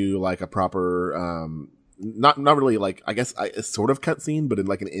did do like a proper, not really like, I guess a sort of cutscene, but in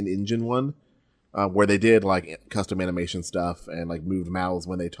like an in-engine one. Where they did like custom animation stuff and like moved mouths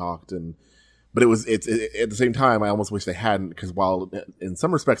when they talked, but it's at the same time I almost wish they hadn't, because while in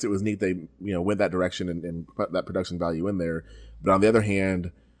some respects it was neat they went that direction and put that production value in there, but on the other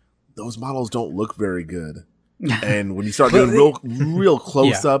hand those models don't look very good, and when you start doing real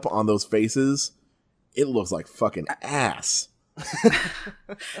close up on those faces, it looks like fucking ass.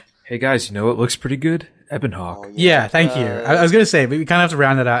 Hey guys, you know what looks pretty good? Ebonhawk. Oh, yeah, thank you. I was going to say, but we kind of have to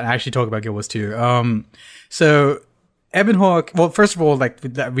round it out and actually talk about Guild Wars 2. So, Ebonhawk, well, first of all, like,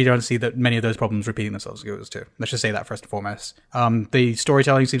 we don't see that many of those problems repeating themselves in Guild Wars 2. Let's just say that first and foremost. The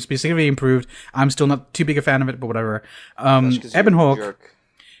storytelling seems to be significantly improved. I'm still not too big a fan of it, but whatever. Ebonhawk,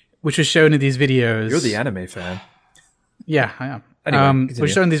 which was shown in these videos. You're the anime fan. Yeah, I am. Anyway,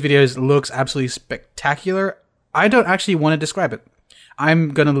 which shown in these videos looks absolutely spectacular. I don't actually want to describe it.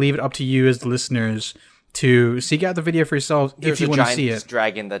 I'm going to leave it up to you as the listeners to seek out the video for yourselves if you want to see it. There's a giant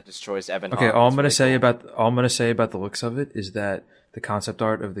dragon that destroys Ebonhawk. Okay, all I'm going to say about the looks of it is that the concept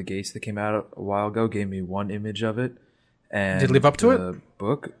art of the gates that came out a while ago gave me one image of it, and did it live up to the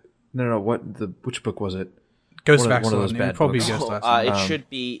book? No. Which book was it? Ghost one of those bad probably books.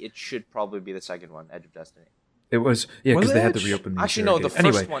 It should probably be the second one, Edge of Destiny. It was because they had to reopen. Actually, no, the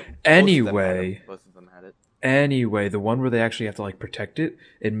first one. Both of them had it. Anyway, the one where they actually have to like protect it,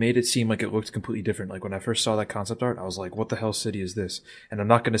 it made it seem like it looked completely different. Like when I first saw that concept art, I was like, what the hell city is this? And I'm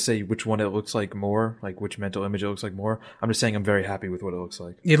not going to say which one it looks like more, like which mental image it looks like more. I'm just saying I'm very happy with what it looks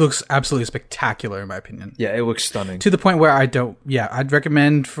like. It looks absolutely spectacular in my opinion. Yeah, it looks stunning. To the point where I'd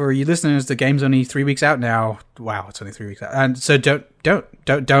recommend for you listeners, the game's only 3 weeks out now. Wow, it's only 3 weeks out. And so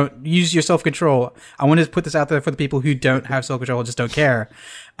don't use your self-control. I want to put this out there for the people who don't have self-control, just don't care.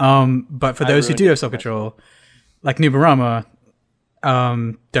 But for those who do have self-control, like Noob,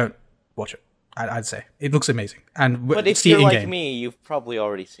 don't watch it. I'd say it looks amazing. But if you're like me, you've probably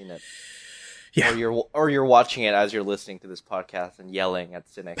already seen it. Yeah. Or you're watching it as you're listening to this podcast and yelling at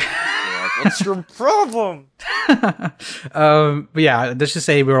Cynic. Like, what's your problem? But yeah, let's just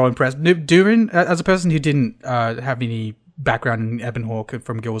say we're all impressed. Dourin, as a person who didn't have any background in Ebonhawk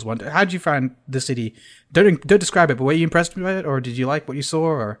from Guild Wars 1, how did you find the city? Don't describe it, but were you impressed by it, or did you like what you saw?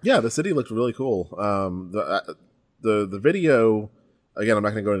 Or yeah, the city looked really cool. The video, again, I'm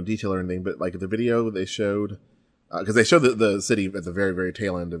not going to go into detail or anything, but like the video they showed, because they showed the city at the very, very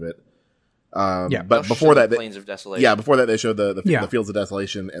tail end of it. But before that, Plains of Desolation. Yeah, before that they showed the Fields of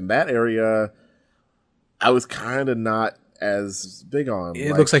Desolation, and that area I was kind of not as big on.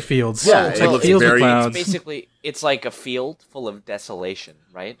 It looks like fields. Yeah, it looks fields very. It's basically, it's like a field full of desolation,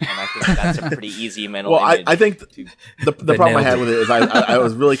 right? And I think that's a pretty easy mental image. I think the problem I had with it is I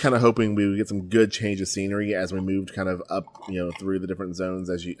was really kind of hoping we would get some good change of scenery as we moved kind of up, through the different zones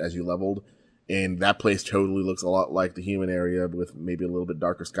as you leveled, and that place totally looks a lot like the human area with maybe a little bit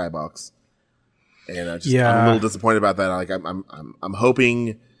darker skybox. And I'm a little disappointed about that. Like I'm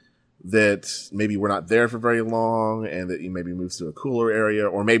hoping that maybe we're not there for very long, and that you maybe moves to a cooler area,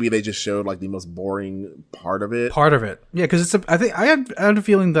 or maybe they just showed like the most boring part of it. Yeah, because I had a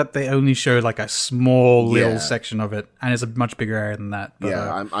feeling that they only showed like a small little section of it, and it's a much bigger area than that. But,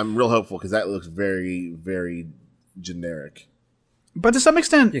 I'm real hopeful because that looks very, very generic. But to some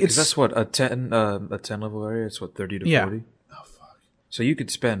extent, because that's what a 10 level area. It's what 30 to 40. Oh fuck! So you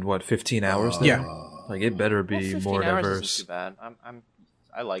could spend 15 hours there. Yeah, like it better be more diverse. Isn't too bad.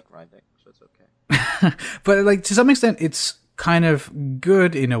 I like grinding, so it's okay. But like to some extent, it's kind of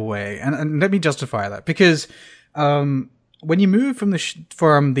good in a way, and let me justify that because when you move from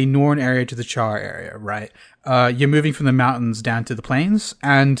the Norn area to the Char area, right? You're moving from the mountains down to the plains,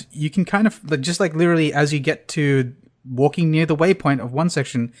 and you can kind of just like literally as you get to walking near the waypoint of one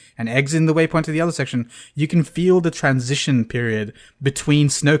section and exiting the waypoint to the other section, you can feel the transition period between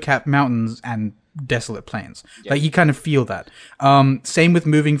snow-capped mountains and desolate plains. Yeah. Like you kind of feel that. Same with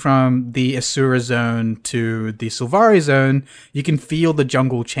moving from the Asura zone to the Sylvari zone, you can feel the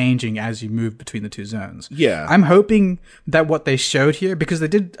jungle changing as you move between the two zones. Yeah. I'm hoping that what they showed here, because they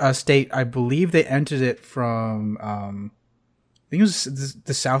did state, I believe they entered it from, I think it was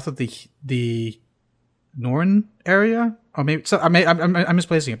the south of the Norn area, or maybe so. I'm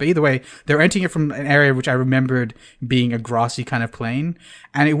misplacing it, but either way, they're entering it from an area which I remembered being a grassy kind of plain,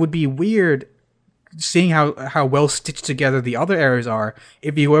 and it would be weird seeing how well stitched together the other areas are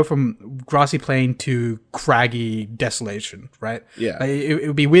if you go from grassy plain to craggy desolation, right? Yeah, like, it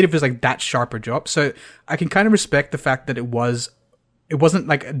would be weird if it was like that sharper drop. So I can kind of respect the fact that it wasn't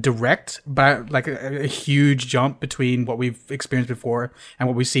like direct, but like a huge jump between what we've experienced before and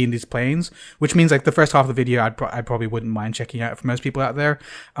what we see in these planes, which means like the first half of the video, I probably wouldn't mind checking out for most people out there.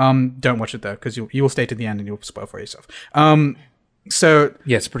 Don't watch it though, because you will stay to the end and you'll spoil for yourself. So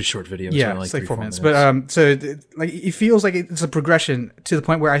yeah, it's a pretty short video. It's like 4 minutes. But so like it feels like it's a progression to the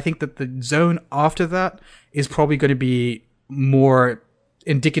point where I think that the zone after that is probably going to be more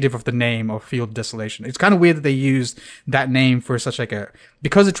indicative of the name of Field Desolation. It's kind of weird that they used that name for such like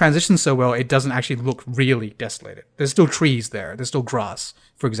because it transitions so well, it doesn't actually look really desolated. There's still trees there. There's still grass,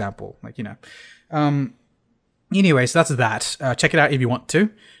 for example. Like, you know. Anyway, so that's that. Check it out if you want to.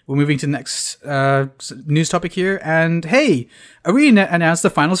 We're moving to the next news topic here. And hey, ArenaNet announced the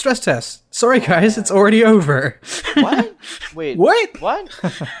final stress test. Sorry, guys, it's already over. What? Wait. What?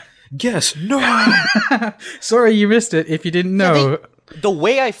 Guess no. Sorry, you missed it if you didn't know. The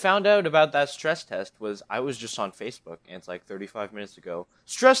way I found out about that stress test was I was just on Facebook, and it's like 35 minutes ago.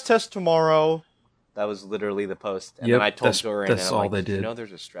 Stress test tomorrow. That was literally the post. And then I told Dourin, and I'm like, you know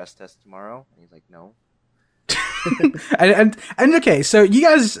there's a stress test tomorrow? And he's like, no. and okay, so you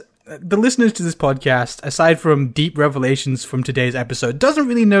guys, the listeners to this podcast, aside from deep revelations from today's episode, doesn't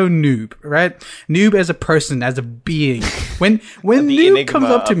really know Noob, right? Noob as a person, as a being. When Noob comes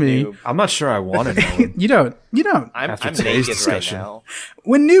up to me, Noob. I'm not sure I want to know him. You don't. I'm naked discussion. Right now.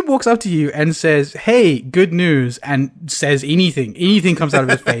 When Noob walks up to you and says, "Hey, good news," and says anything comes out of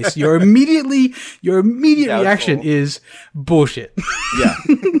his face, your immediate reaction is bullshit. Yeah.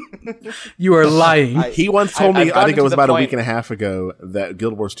 You are lying. He once told me, I think it was about a week and a half ago, that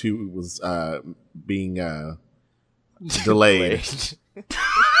Guild Wars 2 was being delayed.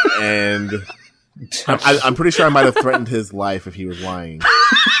 And I'm pretty sure I might have threatened his life if he was lying.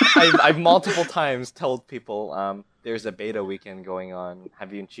 I've multiple times told people there's a beta weekend going on.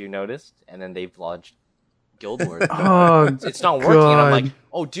 Haven't you noticed? And then they've launched Guild Wars. It's not working. And I'm like,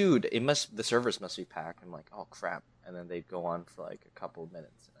 oh, dude, the servers must be packed. I'm like, oh crap. And then they go on for like a couple of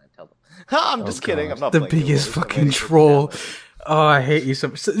minutes, and I tell them, I'm just kidding. I'm not the biggest fucking troll. Oh, I hate you so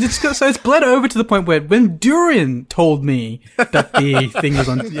much. So it's bled over to the point where when Dourin told me that the thing was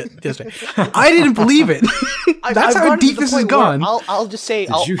on yesterday, I didn't believe it. That's how deep this has gone. I'll just say,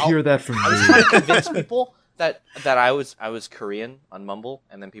 Did you hear that from me? I was trying to convince people that I was Korean on Mumble,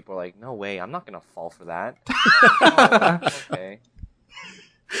 and then people are like, no way, I'm not gonna fall for that. Okay.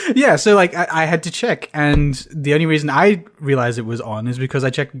 Yeah, so like I had to check, and the only reason I realized it was on is because I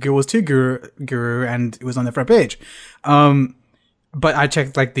checked Guild Wars 2 Guru, and it was on the front page. But I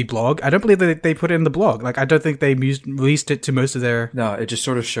checked like the blog. I don't believe that they put it in the blog. Like I don't think they released it to most of their. No, it just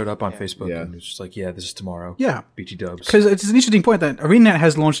sort of showed up on Facebook, and it's just like, yeah, this is tomorrow. Yeah, BT Dubs. Because it's an interesting point that ArenaNet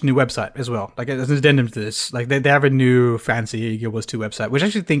has launched a new website as well. Like as an addendum to this, like they have a new fancy Guild Wars 2 website, which I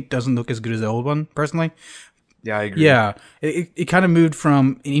actually think doesn't look as good as the old one, personally. Yeah, I agree. Yeah, it kind of moved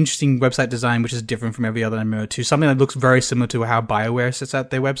from an interesting website design, which is different from every other MMO, to something that looks very similar to how BioWare sets out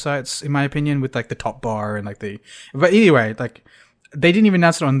their websites, in my opinion, with like the top bar and like But anyway, like they didn't even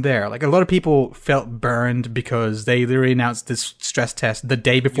announce it on there. Like a lot of people felt burned because they literally announced this stress test the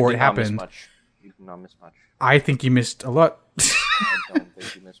day before it happened. You did not miss much. I think you missed a lot. I don't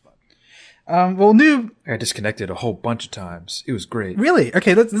think you missed much. Well, Noob, I disconnected a whole bunch of times. It was great. Really?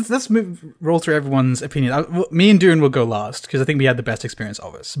 Okay, let's roll through everyone's opinion. Me and Dourin will go last because I think we had the best experience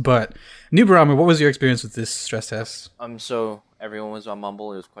of us. But Noob, what was your experience with this stress test? So everyone was on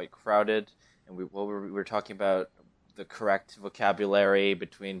Mumble. It was quite crowded, and we were talking about the correct vocabulary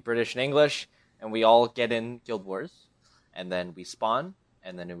between British and English, and we all get in Guild Wars, and then we spawn,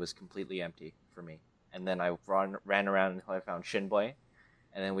 and then it was completely empty for me. And then I ran around until I found Shinboy.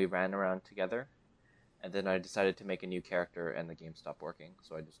 And then we ran around together, and then I decided to make a new character, and the game stopped working,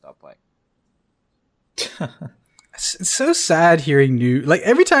 so I just stopped playing. It's so sad hearing Noob. Like,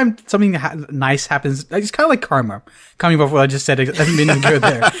 every time something nice happens, like, it's kind of like karma. Coming off what I just said, it doesn't mean to go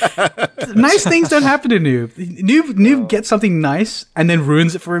there. Nice things don't happen to Noob. Noob gets something nice and then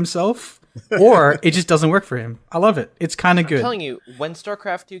ruins it for himself, or it just doesn't work for him. I love it. It's kind of good. I'm telling you, when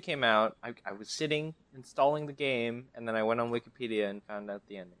StarCraft 2 came out, I was sitting, installing the game, and then I went on Wikipedia and found out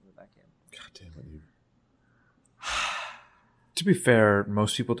the ending of that game. God damn it, Noob. To be fair,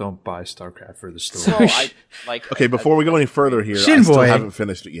 most people don't buy StarCraft for the story. Well, Okay, before we go any further here, Shin I still Boy. haven't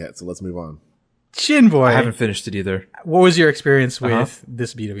finished it yet, so let's move on. Shin Boy, I haven't finished it either. what was your experience with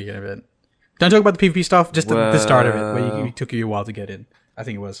this beta weekend event? Don't talk about the PvP stuff, just the start of it, where it took you a while to get in. I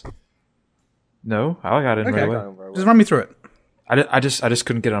think it was. No, I got in right away. Just run me through it. I just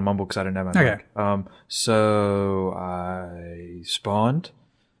couldn't get on Mumble because I didn't have my Okay. mic. So I spawned.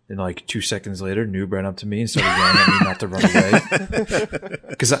 And like 2 seconds later, Noob ran up to me and started yelling at me not to run away.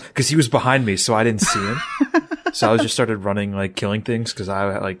 Because he was behind me, so I didn't see him. So I just started running, like killing things, because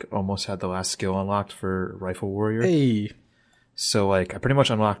I like almost had the last skill unlocked for Rifle Warrior. Hey. So like I pretty much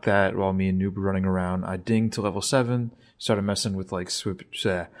unlocked that while me and Noob were running around. I dinged to level 7, started messing with like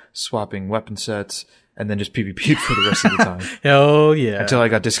swapping weapon sets, and then just PvP'd for the rest of the time. Hell yeah. Until I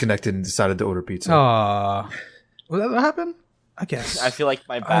got disconnected and decided to order pizza. Aww. Was that what happened? I guess. I feel like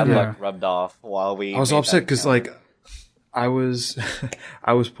my bad luck rubbed off while we. I was made upset that because encounter. like I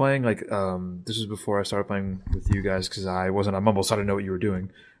was playing like this was before I started playing with you guys because I wasn't on Mumble, so I didn't know what you were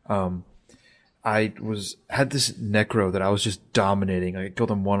doing. I had this Necro that I was just dominating. I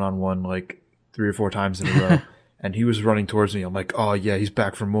killed him 1-on-1 like 3 or 4 times in a row, and he was running towards me. I'm like, oh yeah, he's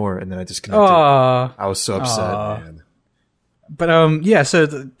back for more, and then I disconnected. Aww. I was so upset. Man. But yeah, so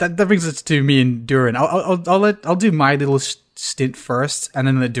that brings us to me and Dourin. I'll do my little stint first, and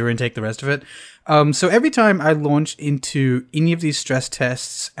then let Dourin take the rest of it. So every time I launch into any of these stress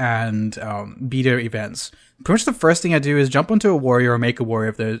tests and beta events, pretty much the first thing I do is jump onto a warrior or make a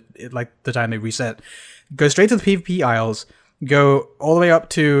warrior if like the time they reset. Go straight to the PvP aisles, go all the way up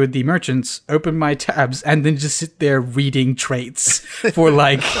to the merchants, open my tabs, and then just sit there reading traits for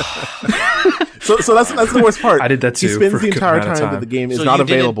like. So that's the worst part. I did that too. He spends for the a entire good amount of time that the game is So not you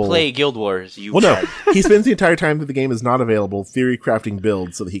available. didn't play Guild Wars. No. He spends the entire time that the game is not available theory crafting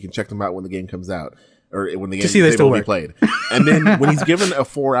builds so that he can check them out when the game comes out. Or when the game is able to be played. And then when he's given a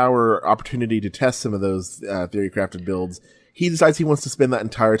 4-hour opportunity to test some of those theory crafted builds, he decides he wants to spend that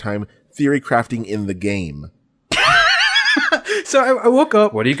entire time theory crafting in the game. So I woke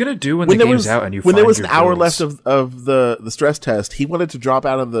up. What are you gonna do when the game's out and you when find there was your an hour builds? left of the stress test, he wanted to drop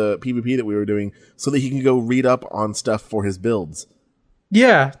out of the PvP that we were doing so that he can go read up on stuff for his builds.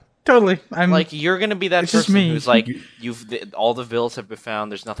 Yeah, totally. I'm Like, you're gonna be that It's just person me. who's like, all the builds have been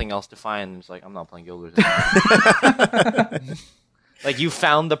found. There's nothing else to find. And it's like, I'm not playing Guild Wars anymore. Like, you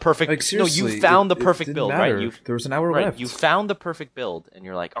found the perfect. Like, seriously, you found the it perfect didn't build, matter. right? There was an hour Right, left. you found the perfect build, and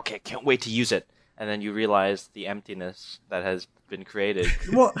you're like, okay, can't wait to use it. And then you realize the emptiness that has been created.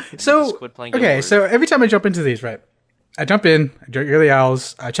 well. You So just quit playing Guild okay, Wars. so every time I jump into these, right? I jump in, I go to the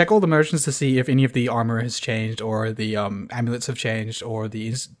owls, I check all the merchants to see if any of the armor has changed, or the amulets have changed, or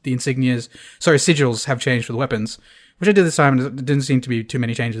the insignias, sigils have changed for the weapons, which I did this time. There didn't seem to be too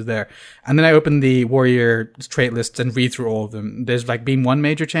many changes there. And then I open the warrior trait lists and read through all of them. There's like been one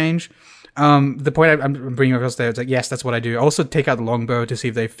major change. The point I'm bringing across there is like, yes, that's what I do. I also take out the longbow to see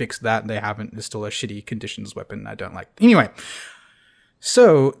if they fixed that. They haven't. It's still a shitty conditions weapon I don't like. Anyway.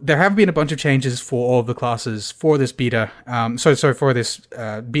 So there have been a bunch of changes for all of the classes for this beta. For this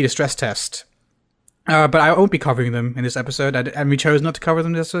beta stress test. But I won't be covering them in this episode, and we chose not to cover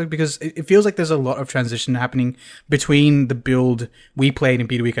them this episode because it feels like there's a lot of transition happening between the build we played in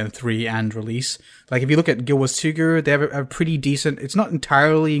Beta Weekend 3 and release. Like, if you look at Guild Wars 2 Guru, they have a pretty decent, it's not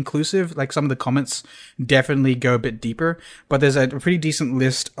entirely inclusive, like some of the comments definitely go a bit deeper, but there's a pretty decent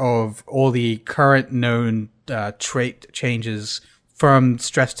list of all the current known trait changes from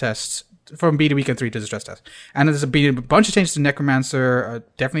stress tests, from Beta Weekend 3 to the stress test. And there's been a bunch of changes to Necromancer,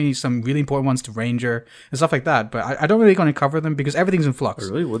 definitely some really important ones to Ranger, and stuff like that. But I don't really going to cover them because everything's in flux.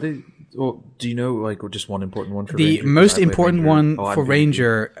 Really? Well, do you know, like, just one important one for The Ranger? most I play important Ranger one a lot for in PvP.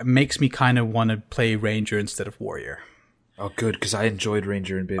 Ranger makes me kind of want to play Ranger instead of Warrior. Oh, good, because I enjoyed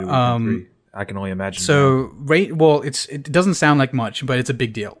Ranger in Beta Weekend 3. I can only imagine. So, it doesn't sound like much, but it's a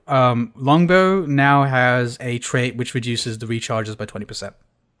big deal. Longbow now has a trait which reduces the recharges by 20%.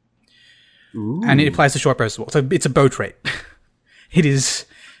 Ooh. And it applies to short bows as well. So it's a bow trait. It is.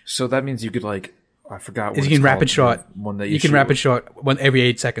 So that means you could, like, I forgot what You it's can rapid called, shot. the one that You can shoot rapid with. shot every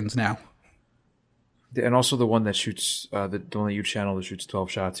 8 seconds now. And also the one that shoots the one that you channel that shoots 12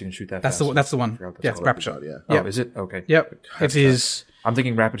 shots. You can shoot that. That's fast. That's the one. Yeah, it's rapid shot. Yeah. Oh, is it? Okay. Yep. It is. I'm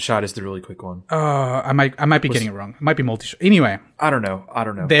thinking rapid shot is the really quick one. I might be getting it wrong. It might be multi-shot. Anyway, I don't know.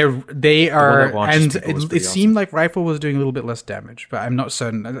 They are, and it seemed awesome. like rifle was doing a little bit less damage, but I'm not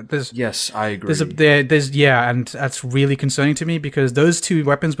certain. Yes, I agree. And that's really concerning to me because those two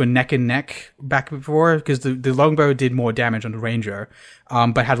weapons were neck and neck back before, because the longbow did more damage on the ranger,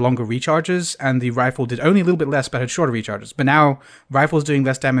 but had longer recharges, and the rifle did only a little bit less, but had shorter recharges. But now rifle's doing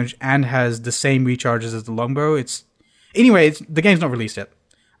less damage and has the same recharges as the longbow. The game's not released yet,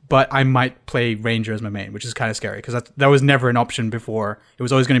 but I might play Ranger as my main, which is kind of scary because that was never an option before. It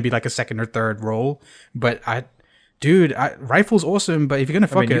was always going to be like a second or third roll. But rifle's awesome. But if you're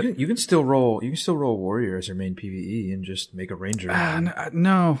going to you can still roll warrior as your main PvE and just make a ranger.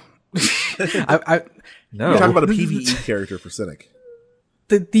 No, No, you're talking about a PvE character for Cynic.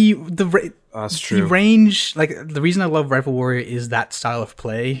 That's true. The range, like the reason I love Rifle Warrior is that style of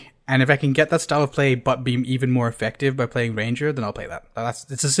play. And if I can get that style of play, but be even more effective by playing Ranger, then I'll play that.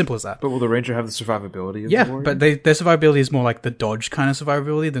 It's as simple as that. But will the Ranger have the survivability of the Warrior? But their survivability is more like the dodge kind of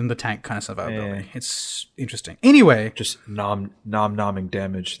survivability than the tank kind of survivability. It's interesting. Anyway. Just nom-nomming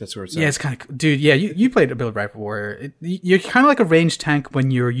damage. That's where it's at. Yeah, it's kind of... Dude, yeah, you played a bit of Rifle Warrior. You're kind of like a ranged tank when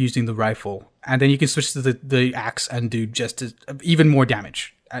you're using the rifle. And then you can switch to the axe and do even more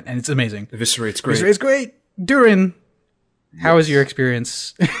damage. And it's amazing. Eviscerate's great. Eviscerate's great. Dourin. How was your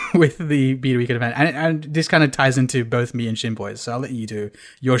experience with the Beta Weekend event? And this kind of ties into both me and Shinboy's, so I'll let you do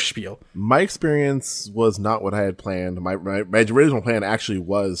your spiel. My experience was not what I had planned. My original plan actually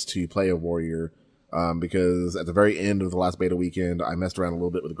was to play a warrior, because at the very end of the last Beta Weekend, I messed around a little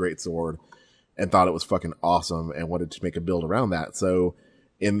bit with a greatsword and thought it was fucking awesome and wanted to make a build around that. So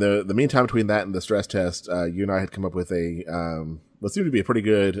in the meantime between that and the stress test, you and I had come up with what seemed to be a pretty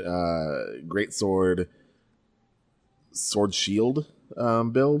good greatsword sword shield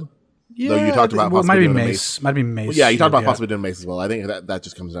build. Yeah, though you talked about possibly doing mace. Might be mace. Well, yeah, you talked about possibly doing mace as well. I think that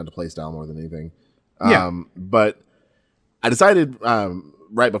just comes down to play style more than anything. But I decided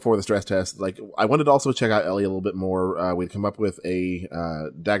right before the stress test, like I wanted to also check out Ellie a little bit more. We'd come up with a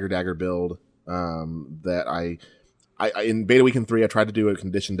dagger build that I in Beta Weekend 3 I tried to do a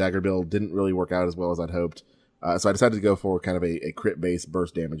conditioned dagger build, didn't really work out as well as I'd hoped. So I decided to go for kind of a crit based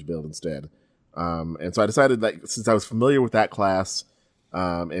burst damage build instead. And so I decided that since I was familiar with that class,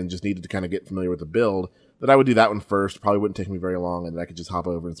 and just needed to kind of get familiar with the build, that I would do that one first. Probably wouldn't take me very long, and then I could just hop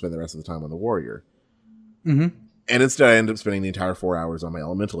over and spend the rest of the time on the warrior. Mm-hmm. And instead I ended up spending the entire 4 hours on my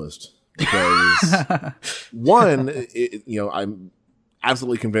elementalist. Because I'm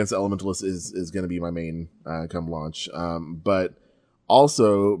absolutely convinced elementalist is going to be my main, come launch. But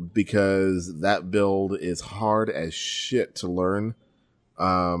also because that build is hard as shit to learn.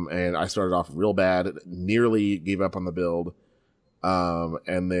 And I started off real bad, nearly gave up on the build.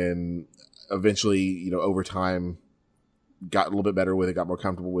 And then eventually, over time got a little bit better with it, got more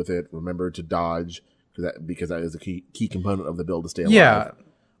comfortable with it, remembered to dodge because that is a key component of the build to stay alive. Yeah.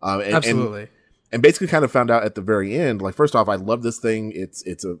 Absolutely. And basically kind of found out at the very end, like, first off, I love this thing.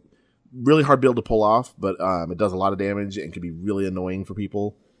 It's a really hard build to pull off, but, it does a lot of damage and can be really annoying for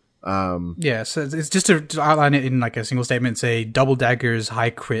people. So it's just to outline it in like a single statement, say double daggers, high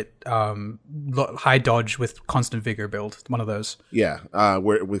crit, high dodge with constant vigor build, one of those. Yeah.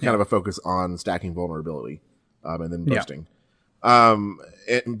 With kind of a focus on stacking vulnerability, and then bursting. But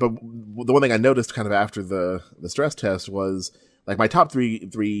the one thing I noticed kind of after the stress test was like my top three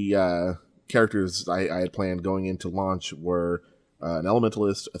characters I had planned going into launch were an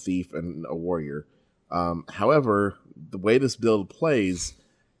elementalist, a thief, and a warrior. However, the way this build plays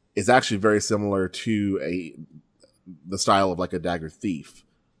is actually very similar to the style of like a dagger thief.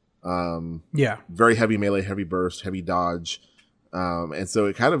 Very heavy melee, heavy burst, heavy dodge. And so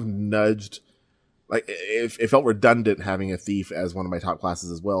it kind of nudged, like it felt redundant having a thief as one of my top classes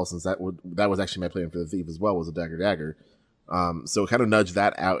as well, since that was actually my plan for the thief as well, was a dagger. So it kind of nudged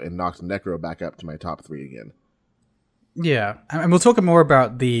that out and knocked Necro back up to my top 3 again. Yeah, and we'll talk more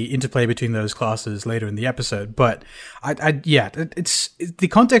about the interplay between those classes later in the episode. But it's the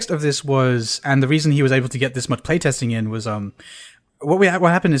context of this was, and the reason he was able to get this much playtesting in was what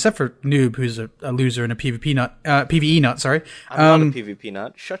happened. Except for Noob, who's a loser and a PvP nut, PvE nut. Sorry, I'm not a PvP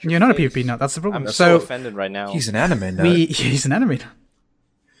nut. Shut your You're face. not a PvP nut. That's the problem. I'm so offended right now. He's an anime nut. He's an anime nut.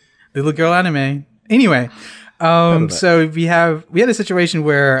 Little girl anime. Anyway. So we had a situation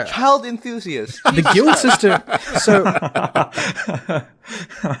where child enthusiast, the guild system. So,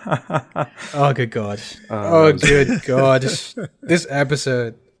 oh good god, good god, this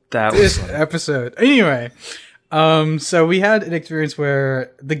episode. Anyway, So we had an experience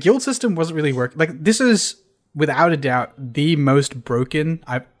where the guild system wasn't really working. Like, this is without a doubt the most broken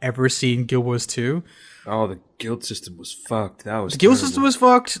I've ever seen Guild Wars 2. Oh, the guild system was fucked. That was the guild terrible. system was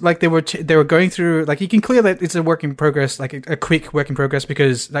fucked. Like, they were going through, like, you can clear that it's a work in progress, like a quick work in progress,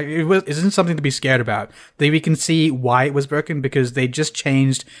 because like it isn't something to be scared about. We can see why it was broken because they just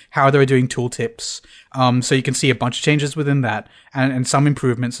changed how they were doing tooltips. So you can see a bunch of changes within that, and some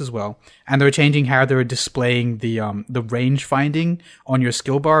improvements as well. And they were changing how they were displaying the range finding on your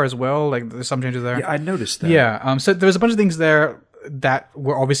skill bar as well. Like, there's some changes there. Yeah, I noticed that. Yeah. So there was a bunch of things there that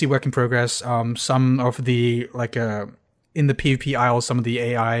were obviously work in progress. Some of the, like, in the PvP aisles, some of the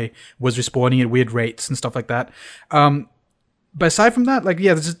AI was respawning at weird rates and stuff like that. But aside from that, like,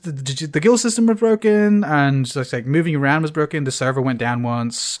 yeah, the guild system was broken, and just, like, moving around was broken. The server went down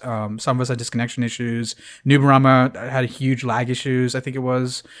once. Some of us had disconnection issues. Noob had huge lag issues, I think it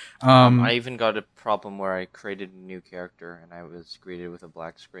was. I even got a problem where I created a new character, and I was greeted with a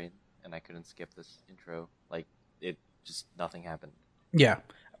black screen, and I couldn't skip this intro. Like, it just, nothing happened. Yeah.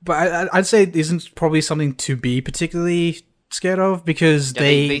 But I'd say it isn't probably something to be particularly scared of, because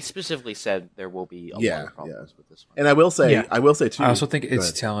they specifically said there will be a lot of problems with this one. And I will say too. I also think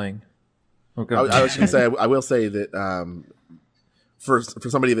it's telling. Okay. I was going to say, I will say that for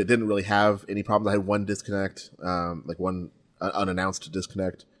somebody that didn't really have any problems, I had one disconnect, like one unannounced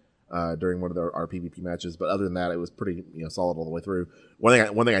disconnect during one of our PvP matches. But other than that, it was pretty solid all the way through.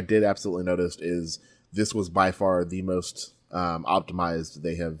 One thing I did absolutely notice is this was by far the most optimized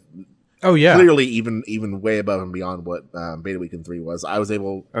they have. Oh yeah, clearly even way above and beyond what Beta Weekend 3 was. I was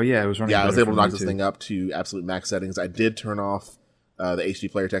able. Oh yeah, it was running. Yeah, I was able to knock this thing up to absolute max settings. I did turn off the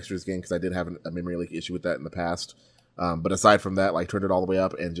HD player textures again because I did have a memory leak issue with that in the past. But aside from that, like, turned it all the way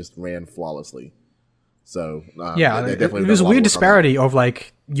up and just ran flawlessly. So it was a weird disparity of,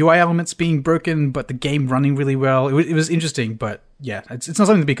 like, UI elements being broken, but the game running really well. It was interesting, but yeah, it's not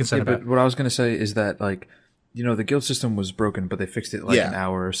something to be concerned about. But what I was going to say is that, like, the guild system was broken, but they fixed it like an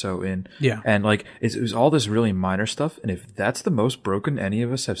hour or so in. Yeah. And, like, it was all this really minor stuff. And if that's the most broken any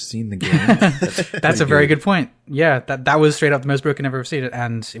of us have seen the game, that's a very good point. Yeah, that was straight up the most broken I've ever seen it.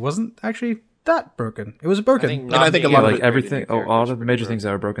 And it wasn't actually that broken. It was broken. I think a lot of everything, all of the major things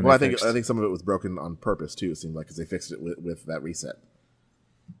that were broken. Well, I think some of it was broken on purpose too. It seemed like, because they fixed it with that reset.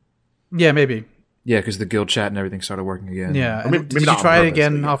 Yeah, maybe. Yeah, because the guild chat and everything started working again. Yeah. Did you try it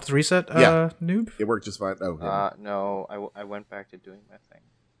again after the reset, Noob? It worked just fine. Oh, yeah. No, I went back to doing my thing.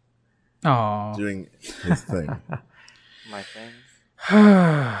 Oh, doing his thing. My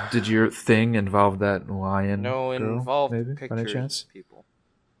thing. Did your thing involve that lion? No, it involved maybe, pictures by any chance? of people.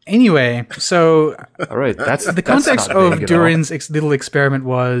 Anyway, so all right, that's the context of Dourin's little experiment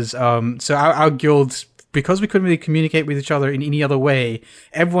was so our guild, because we couldn't really communicate with each other in any other way,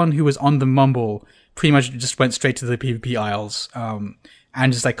 everyone who was on the Mumble pretty much just went straight to the PvP aisles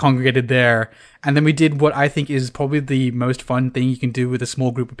and just, like, congregated there. And then we did what I think is probably the most fun thing you can do with a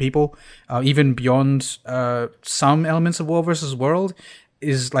small group of people, even beyond some elements of World versus World,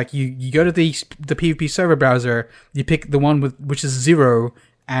 is, like, you go to the PvP server browser, you pick the one which is 0,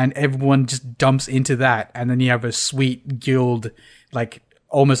 and everyone just dumps into that, and then you have a sweet guild, like,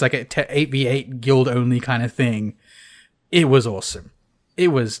 almost like a 8v8 guild only kind of thing. It was awesome. It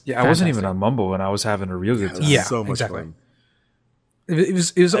was I wasn't even on Mumble when I was having a real good time. Yeah, so much exactly. fun. It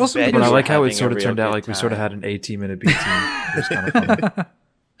was awesome. But I like how it sort of turned out like we sort of had an A team and a B team. It was kind of fun.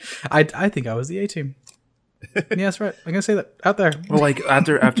 I think I was the A team. Yeah, that's right. I'm gonna say that out there. Well, like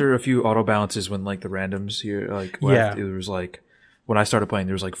after a few auto balances, when, like, the randoms here, like, left, it was like, when I started playing,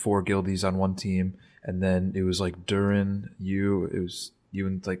 there was like 4 guildies on one team, and then it was like Dourin, it was you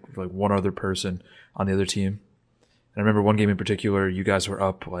and like one other person on the other team. And I remember one game in particular, you guys were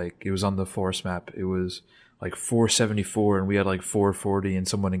up, like, it was on the forest map. It was like 474 and we had like 440, and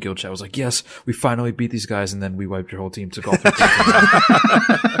someone in guild chat was like, yes, we finally beat these guys, and then we wiped your whole team, took all 3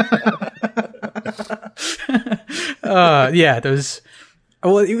 yeah, there was.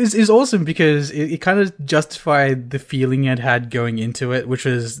 Well, it was awesome because it kind of justified the feeling I'd had going into it, which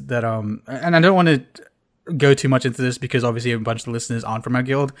was that and I don't want to go too much into this because obviously a bunch of the listeners aren't from our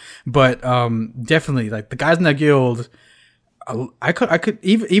guild, but definitely, like, the guys in that guild, I could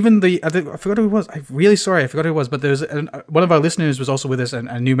even I forgot who it was. I'm really sorry, I forgot who it was, but there's one of our listeners was also with us, and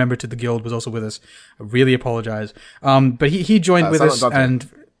a new member to the guild was also with us. I really apologize. But he joined with us, and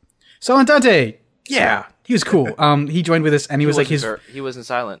Silent Dante, yeah, he was cool. He joined with us, and he was like he wasn't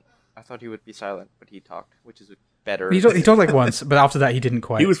silent. I thought he would be silent, but he talked, which is better. He talked like once, but after that he didn't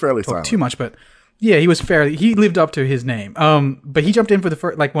quite. He was fairly talk silent. Too much, but yeah, he lived up to his name. But he jumped in for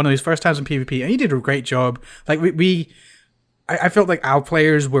the one of his first times in PvP, and he did a great job. Like I felt like our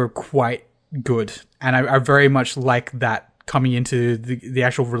players were quite good and I very much like that coming into the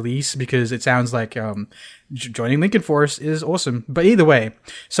actual release, because it sounds like joining Lincoln Force is awesome. But either way,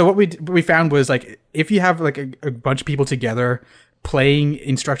 so what we found was like if you have like a bunch of people together playing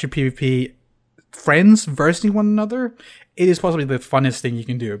in structured PvP, friends versing one another, it is possibly the funnest thing you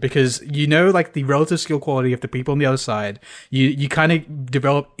can do, because you know like the relative skill quality of the people on the other side. You kind of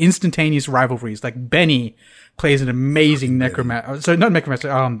develop instantaneous rivalries. Like Benny plays an amazing necromancer. So not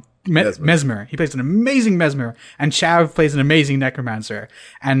necromancer. Mesmer. He plays an amazing Mesmer, and Chav plays an amazing necromancer.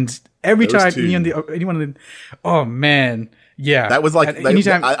 And every time oh man, yeah, that was like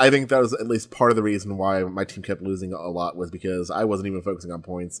I think that was at least part of the reason why my team kept losing a lot, was because I wasn't even focusing on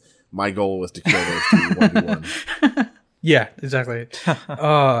points. My goal was to kill those two 1v1. Yeah, exactly.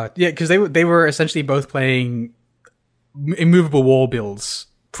 Yeah, because they were essentially both playing immovable wall builds.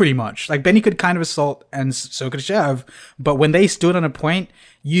 Pretty much. Like, Benny could kind of assault, and so could Shav, but when they stood on a point,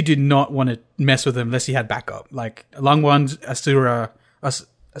 you did not want to mess with them unless you had backup. Like, Long One, Asari,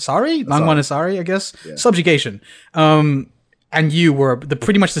 I guess? Yeah. Subjugation. And you were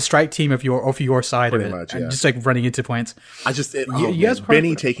pretty much the strike team of your side pretty of it. Much, yeah. And just, like, running into points.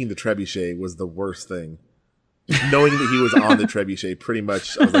 Benny taking the trebuchet was the worst thing. Knowing that he was on the trebuchet, pretty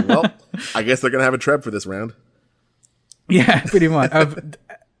much, I was like, well, I guess they're going to have a treb for this round. Yeah, pretty much.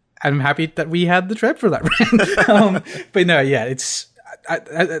 I'm happy that we had the treb for that round. But no, yeah, it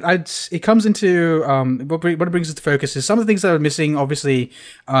comes into what it brings us to focus is some of the things that are missing. Obviously,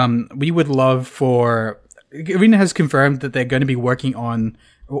 we would love for Arena has confirmed that they're going to be working on.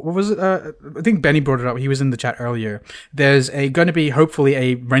 What was it? I think Benny brought it up. He was in the chat earlier. There's going to be hopefully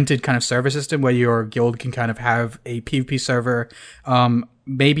a rented kind of server system where your guild can kind of have a PvP server,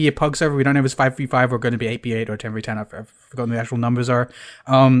 maybe a pug server. We don't know if it's 5v5 or going to be 8v8 or 10v10. I've forgotten the actual numbers are.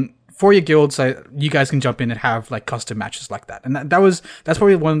 For your guild, so you guys can jump in and have like custom matches like that. And that's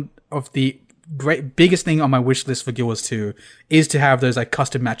probably one of the biggest thing on my wish list for Guild Wars 2 is to have those like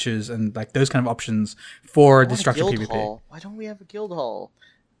custom matches and like those kind of options for destructive PvP. Hall. Why don't we have a guild hall?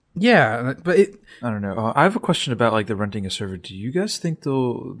 Yeah, but I don't know. I have a question about like the renting a server. Do you guys think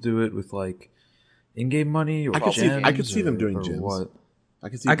they'll do it with like in-game money or gems? I could see them doing gems. What? I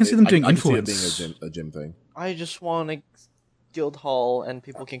can see them doing influence. I can see it being a gym thing. I just want a guild hall and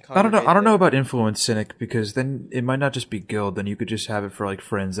people can come. I don't know about influence, Cynic, because then it might not just be guild. Then you could just have it for like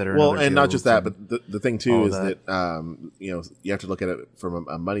friends that are and not just that, but the thing too is that you have to look at it from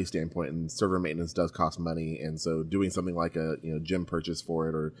a money standpoint, and server maintenance does cost money, and so doing something like a gym purchase for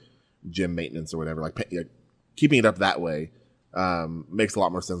it or gym maintenance or whatever, like keeping it up that way makes a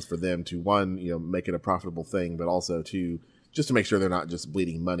lot more sense for them to make it a profitable thing, but also just to make sure they're not just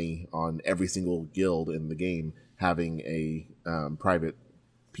bleeding money on every single guild in the game having a private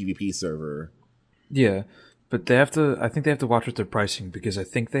PvP server. Yeah, but I think they have to watch with their pricing, because I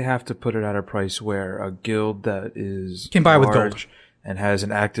think they have to put it at a price where a guild that is can buy with gold and has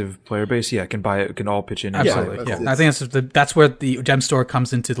an active player base, can buy it, can all pitch in. Absolutely, yeah. I think that's where the gem store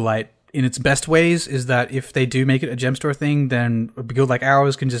comes into the light in its best ways, is that if they do make it a gem store thing, then a guild like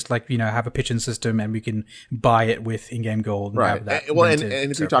ours can just have a pitch-in system, and we can buy it with in-game gold. Right.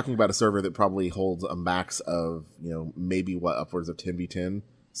 And if you're talking about a server that probably holds a max of maybe upwards of 10v10,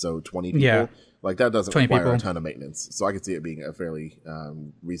 so 20 people, like that doesn't require a ton of maintenance. So I could see it being a fairly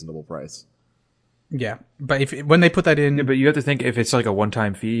reasonable price. Yeah, but when they put that in, but you have to think if it's like a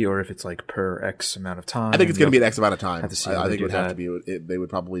one-time fee or if it's like per X amount of time. I think it's going to be an X amount of time. I think it would have to be. They would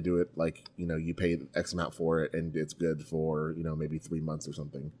probably do it like you pay X amount for it and it's good for maybe 3 months or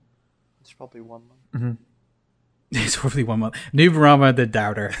something. It's probably 1 month. Mm-hmm. It's probably 1 month. Noob Rama the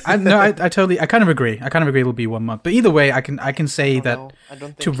doubter. I kind of agree. It'll be 1 month. But either way, I can say that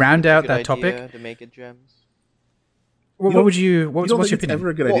to round out that topic, to make it gems. What's your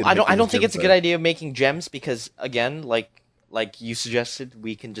opinion? I don't think it's a good idea making gems, because again, like you suggested,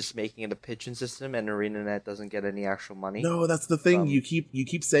 we can just making it a pitch-in system, and ArenaNet doesn't get any actual money. No, that's the thing. You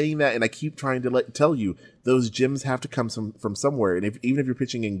keep saying that, and I keep trying to tell you those gems have to come from somewhere. And even if you're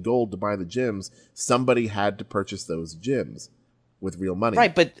pitching in gold to buy the gems, somebody had to purchase those gems with real money.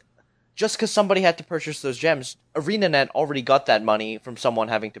 Right, but just because somebody had to purchase those gems, ArenaNet already got that money from someone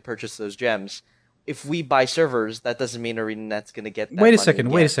having to purchase those gems. If we buy servers, that doesn't mean ArenaNet's going to get that money. Wait a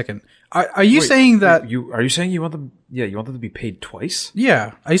second. Are you saying that... Are you saying you want them... Yeah, you want them to be paid twice?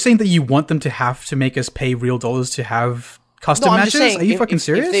 Yeah. Are you saying that you want them to have to make us pay real dollars to have custom matches? Are you fucking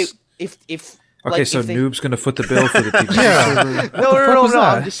serious? Okay, so Noob's going to foot the bill for the people.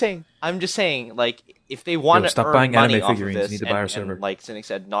 No. I'm just saying, like, if they want to earn buying money anime off figurines, of this, you need to buy our server. And like Cynic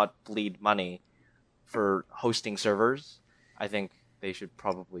said, not bleed money for hosting servers, I think they should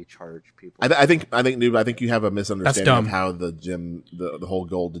probably charge people. I think Noob, I think you have a misunderstanding dumb. of how the gym, the whole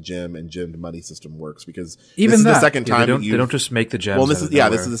gold to gym and gym to money system works, because Even this is that. the second time they don't just make the gems. well, this is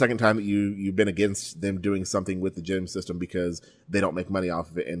the second time that you've been against them doing something with the gym system because they don't make money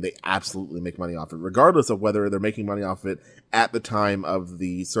off of it, and they absolutely make money off of it, regardless of whether they're making money off of it at the time of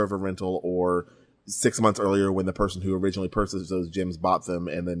the server rental or 6 months earlier when the person who originally purchased those gems bought them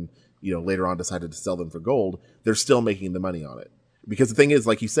and then later on decided to sell them for gold. They're still making the money on it. Because the thing is,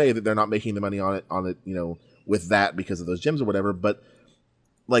 like you say, that they're not making the money on it, with that because of those gems or whatever. But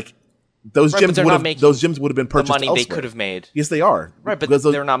like those gems would have been purchased the money elsewhere. they could have made. Yes, they are. Right, but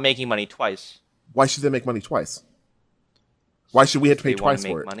they're not making money twice. Why should they make money twice? Why should we have to pay twice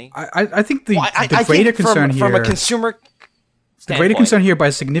for it? Money? I think the I greater think concern here from a consumer. The greater concern here by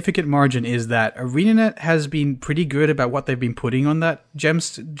a significant margin is that ArenaNet has been pretty good about what they've been putting on that gem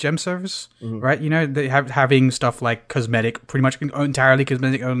service, right? They have having stuff like cosmetic, pretty much entirely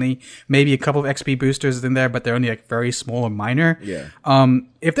cosmetic only, maybe a couple of XP boosters in there, but they're only like very small or minor. Yeah.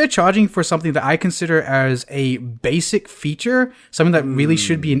 If they're charging for something that I consider as a basic feature, something that really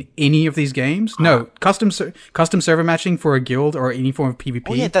should be in any of these games, custom server matching for a guild or any form of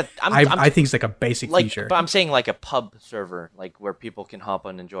PvP, I think it's like a basic feature. But I'm saying like a pub server, like where people can hop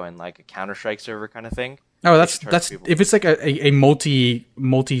on and join, like a Counter-Strike server kind of thing. Oh, that's if it's like a multi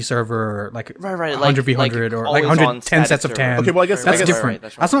server, like right, 100v100 or like 10 sets of 10. Okay, well I guess that's different.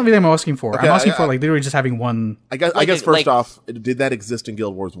 That's not really what I'm asking for. Okay, I'm asking for like literally just having one. I guess first off, did that exist in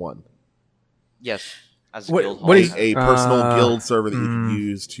Guild Wars 1? Yes. As a guild hall. What is a personal guild server that you can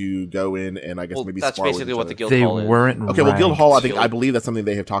use to go in and I guess maybe that's spar with basically each what other? the guild hall is. They weren't Okay, well Guild Hall, ranked. I believe that's something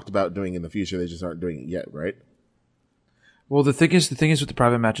they have talked about doing in the future. They just aren't doing it yet, right? Well, the thing is with the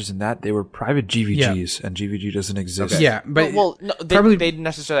private matches in that, they were private GVGs, and GVG doesn't exist. Okay. Yeah, but no, they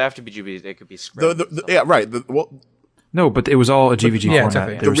necessarily have to be GVGs. They could be scripted. Yeah, right. No, but it was all a GVG yeah, format.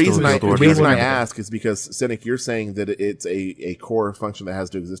 exactly. The reason I ask is because, Cynic, you're saying that it's a core function that has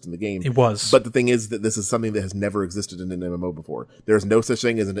to exist in the game. It was. But the thing is that this is something that has never existed in an MMO before. There's no such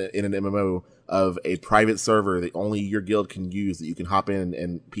thing as in an MMO of a private server that only your guild can use that you can hop in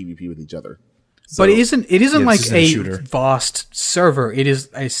and PvP with each other. So, but it isn't like this a isn't a shooter. vast server. It is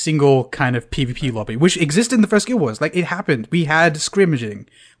a single kind of PvP lobby, which existed in the first Guild Wars. Like, it happened. We had scrimmaging.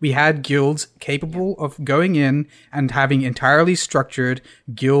 We had guilds capable of going in and having entirely structured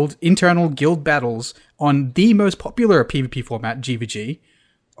internal guild battles on the most popular PvP format, GVG,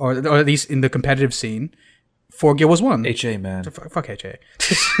 or at least in the competitive scene, for Guild Wars 1. HA, man. Fuck HA.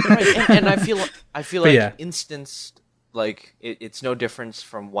 Right, and I feel like yeah. instanced. Like, it's no difference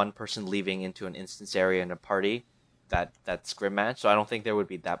from one person leaving into an instance area in a party that scrim match. So I don't think there would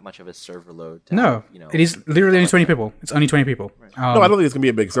be that much of a server load. No, it is literally only 20 people. It's only 20 people. Right. No, I don't think it's gonna be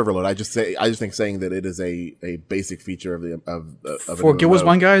a big server load. I just think saying that it is a basic feature of for Guild Wars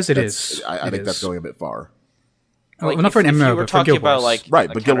 1 guys, it that's- is. I think that's going a bit far. Like, not for an if MMO, you were but for talking Guild about Wars. like Right,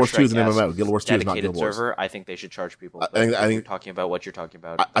 a but Guild Wars 2 is an Counter-Strike MMO. Guild Wars 2 is not dedicated Guild Wars. server, I think they should charge people. I think you're talking about what you're talking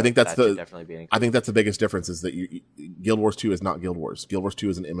about. I think that's that should definitely be I think that's the biggest difference is that Guild Wars 2 is not Guild Wars. Guild Wars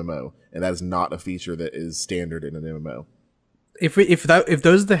 2 is an MMO, and that is not a feature that is standard in an MMO. If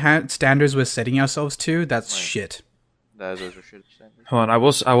those are the standards we're setting ourselves to, that's shit. Those are shit standards. Hold on, I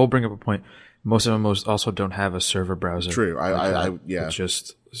will bring up a point. Most MMOs also don't have a server browser. True. Yeah. It's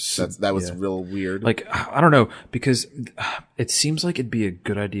just that was real weird. Like, I don't know, because it seems like it'd be a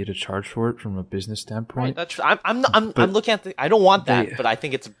good idea to charge for it from a business standpoint. Right, I'm looking at I don't want that, but I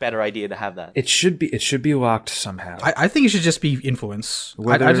think it's a better idea to have that. It should be locked somehow. I think it should just be influence.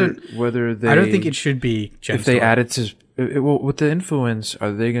 I don't think it should be gem if they store. added to with the influence,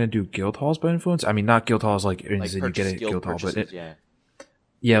 are they going to do guild halls by influence? I mean, not guild halls like you get a guild hall, but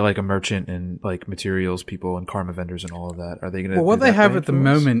yeah, like a merchant and like materials people and karma vendors and all of that. Are they going to? Well, what they have at the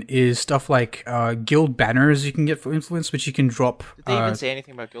moment is stuff like guild banners you can get for influence, which you can drop. Did they even say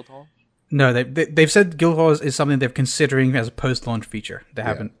anything about guild hall? No, they've said guild hall is something they're considering as a post-launch feature. They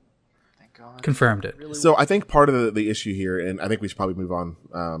haven't confirmed it. Really? So I think part of the issue here, and I think we should probably move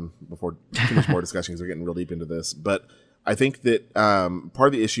on before too much more discussion because we're getting real deep into this, but I think that part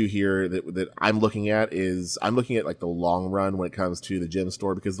of the issue here that I'm looking at is like the long run when it comes to the gem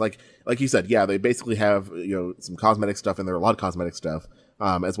store, because like you said, yeah, they basically have some cosmetic stuff in there, a lot of cosmetic stuff,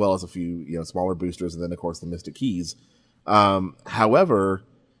 as well as a few smaller boosters, and then of course the Mystic Keys. However,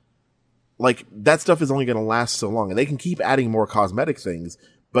 like that stuff is only going to last so long, and they can keep adding more cosmetic things,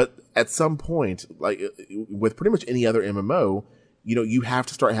 but at some point, like with pretty much any other MMO, you have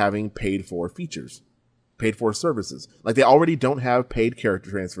to start having paid for features. Paid for services. Like they already don't have paid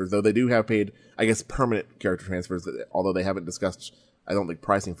character transfers, though they do have paid, I guess, permanent character transfers, although they haven't discussed, I don't think,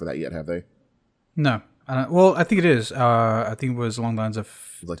 pricing for that yet, have they? No. Well, I think it is. I think it was along the lines of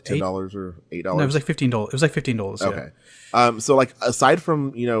It was like $10 or $8. No, it was like $15. It was like $15. Okay. Yeah. So like aside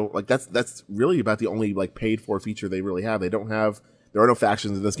from like that's really about the only like paid for feature they really have. There are no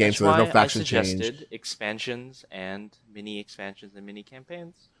factions in this game, so there's no faction change. I suggested expansions and mini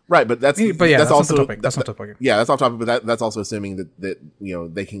campaigns. Right, but that's also off topic. That's not topic. Yeah, that's off topic. But that's also assuming that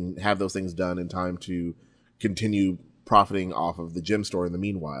they can have those things done in time to continue profiting off of the gem store in the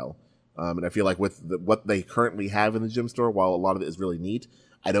meanwhile. And I feel like with what they currently have in the gem store, while a lot of it is really neat,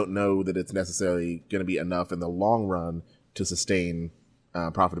 I don't know that it's necessarily going to be enough in the long run to sustain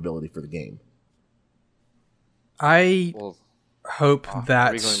profitability for the game. I hope that...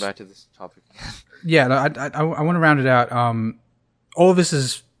 Are we going back to this topic? Yeah, I want to round it out. All of this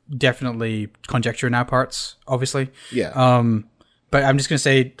is definitely conjecture in our parts, obviously. Yeah. But I'm just going to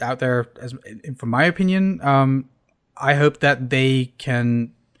say out there, from my opinion, I hope that they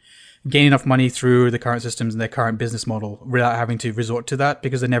can gain enough money through the current systems and their current business model without having to resort to that,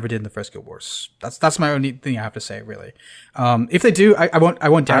 because they never did in the first Guild Wars. That's my only thing I have to say, really. If they do, I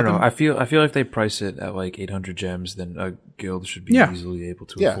won't doubt them. I feel like if they price it at like 800 gems, then a guild should be easily able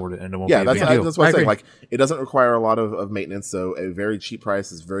to afford it, and it won't be a big deal. That's what I'm saying. Like, it doesn't require a lot of maintenance, so a very cheap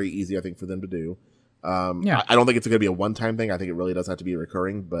price is very easy, I think, for them to do. I don't think it's going to be a one-time thing. I think it really does have to be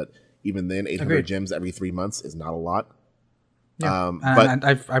recurring, but even then, 800 gems every 3 months is not a lot. Yeah, but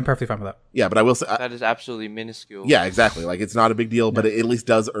I'm perfectly fine with that. Yeah, but I will say that is absolutely minuscule. Yeah, exactly. Like, it's not a big deal, but it at least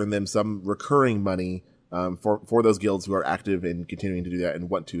does earn them some recurring money for those guilds who are active and continuing to do that and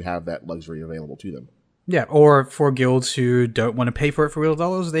want to have that luxury available to them. Yeah, or for guilds who don't want to pay for it for real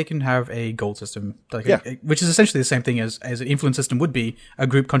dollars, they can have a gold system, which is essentially the same thing as an influence system would be, a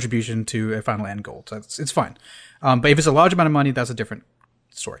group contribution to a final end goal. So it's fine. But if it's a large amount of money, that's a different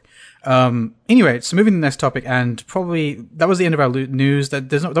story. Anyway, so moving to the next topic, and probably that was the end of our news.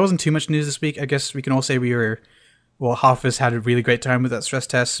 There wasn't too much news this week. I guess we can all say half of us had a really great time with that stress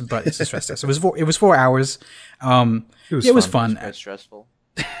test, but it's a stress test. It was 4 hours. It was fun. It was quite stressful.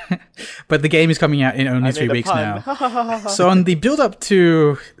 But the game is coming out in only 3 weeks now. So on the build up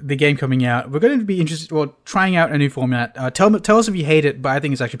to the game coming out, we're going to be interested, trying out a new format. Tell us if you hate it, but I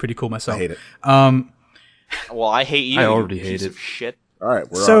think it's actually pretty cool myself. I hate it. Well, I hate you. I already you hate piece it. Of shit. All right,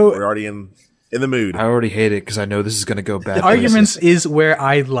 we're already in the mood. I already hate it because I know this is going to go bad. The arguments is where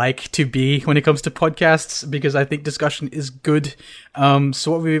I like to be when it comes to podcasts, because I think discussion is good.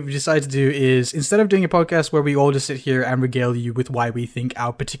 So what we've decided to do is, instead of doing a podcast where we all just sit here and regale you with why we think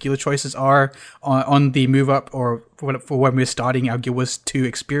our particular choices are on the move up, or for when we're starting our Guild Wars 2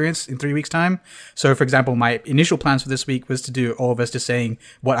 experience in 3 weeks' time. So, for example, my initial plans for this week was to do all of us just saying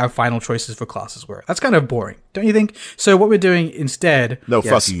what our final choices for classes were. That's kind of boring, don't you think? So what we're doing instead... No,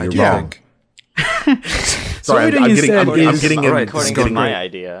 fuck you, you're wrong. Sorry, I'm getting my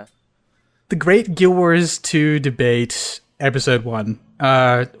idea. The Great Guild Wars 2 Debate, Episode 1.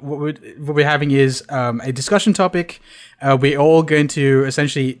 What we're having is a discussion topic. We're all going to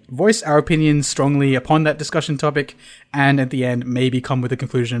essentially voice our opinions strongly upon that discussion topic, and at the end, maybe come with a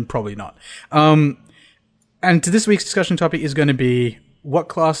conclusion, probably not. And to this week's discussion topic is going to be, what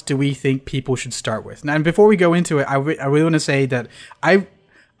class do we think people should start with? Now, and before we go into it, I really want to say that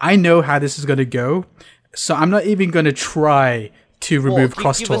I know how this is going to go, so I'm not even going to try to remove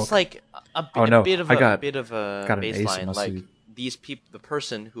crosstalk. Give us like a bit of a baseline, like these people, the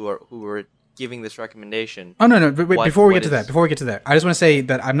person who were giving this recommendation. Oh no! But wait, before we get to that, I just want to say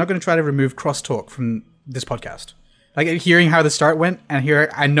that I'm not going to try to remove crosstalk from this podcast. Like, hearing how the start went and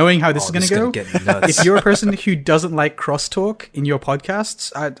knowing how this is going to go. If you're a person who doesn't like crosstalk in your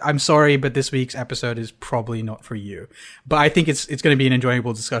podcasts, I'm sorry, but this week's episode is probably not for you. But I think it's going to be an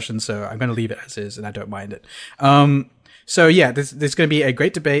enjoyable discussion, so I'm going to leave it as is, and I don't mind it. So yeah, this is going to be a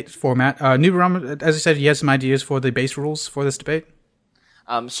great debate format. Noob, as I said, you have some ideas for the base rules for this debate.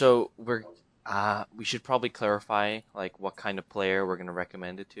 So we should probably clarify like what kind of player we're going to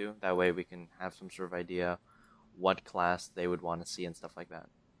recommend it to. That way we can have some sort of idea what class they would want to see and stuff like that.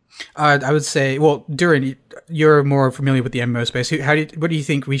 I would say, Dourin, you're more familiar with the MMO space. What do you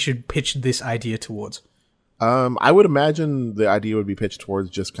think we should pitch this idea towards? I would imagine the idea would be pitched towards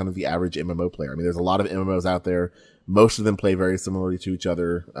just kind of the average MMO player. I mean, there's a lot of MMOs out there. Most of them play very similarly to each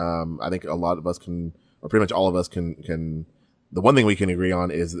other. I think a lot of us can, or pretty much all of us can. The one thing we can agree on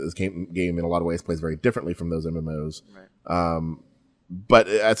is this game in a lot of ways plays very differently from those MMOs. Right. But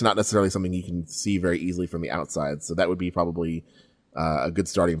that's not necessarily something you can see very easily from the outside. So that would be probably a good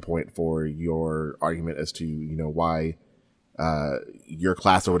starting point for your argument as to, why your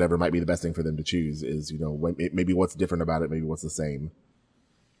class or whatever might be the best thing for them to choose is, maybe what's different about it, maybe what's the same.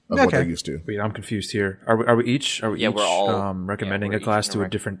 of what they're used to. Wait, I'm confused here. Are we each we're all recommending a class to a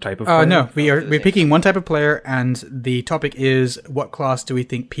different type of player? player? No, we're picking one type of player, and the topic is what class do we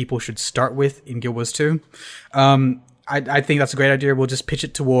think people should start with in Guild Wars 2. I think that's a great idea. We'll just pitch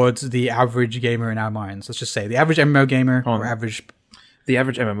it towards the average gamer in our minds. Let's just say the average MMO gamer or average... The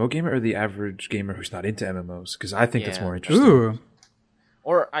average MMO gamer or the average gamer who's not into MMOs? Because I think that's more interesting. Ooh.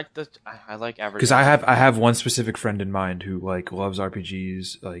 Or I like average... Because I have one specific friend in mind who like loves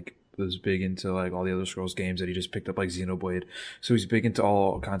RPGs, like was big into like all the other Scrolls games that he just picked up, like Xenoblade. So he's big into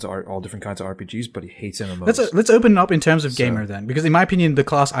all different kinds of RPGs, but he hates MMOs. Let's open it up in terms of gamer then, because in my opinion, the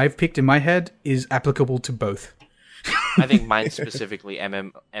class I've picked in my head is applicable to both. I think mine's specifically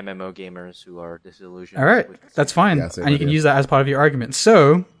MMO gamers who are disillusioned. All right, that's fine, and you can use that as part of your argument.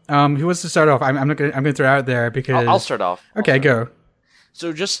 So, who wants to start off? I'm gonna throw it out there because I'll start off. Okay, go.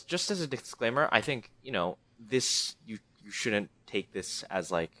 So just as a disclaimer, I think this you shouldn't take this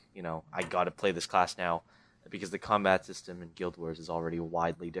as like I got to play this class now, because the combat system in Guild Wars is already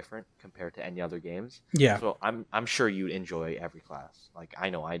widely different compared to any other games. Yeah. So I'm sure you'd enjoy every class. Like I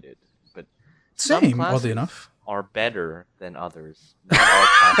know I did, but same, oddly enough, are better than others. Not all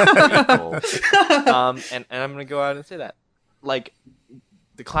classes are equal. And I'm gonna go out and say that. Like,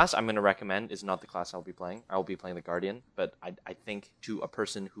 the class I'm gonna recommend is not the class I'll be playing. I will be playing the Guardian, but I think to a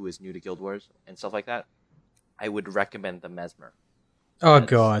person who is new to Guild Wars and stuff like that, I would recommend the Mesmer. Oh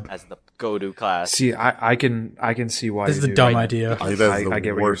God! As the go-to class. See, I can see why this is a dumb idea. I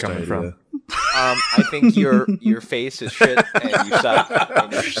get where you're coming from. I think your face is shit and you suck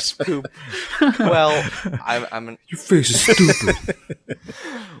and you're poop. Well, your face is stupid.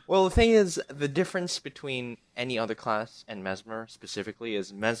 Well, the thing is, the difference between any other class and Mesmer specifically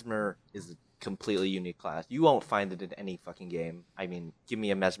is Mesmer is a completely unique class. You won't find it in any fucking game. I mean, give me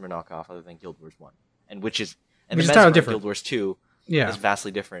a Mesmer knockoff other than Guild Wars 1, and the Mesmer in Guild Wars 2 is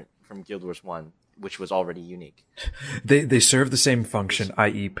vastly different from Guild Wars 1. Which was already unique. They serve the same function,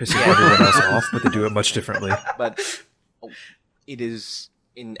 i.e. pissing everyone else off, but they do it much differently. But it is,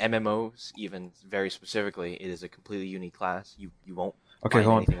 in MMOs, even very specifically, it is a completely unique class. You won't find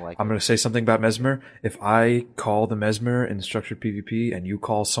anything like it. I'm going to say something about Mesmer. If I call the Mesmer in structured PvP and you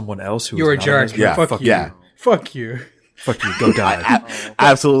call someone else who you're is a jerk. Fuck you. Fuck you, go die.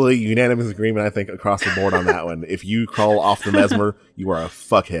 Absolutely unanimous agreement, I think, across the board on that one. If you call off the Mesmer, you are a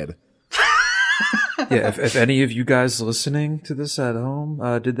fuckhead. Yeah, if any of you guys listening to this at home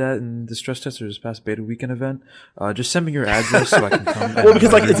did that in the Stress Testers past beta weekend event, just send me your address so I can come. Well,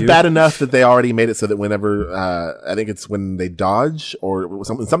 because like it's bad enough that they already made it so that whenever I think it's when they dodge or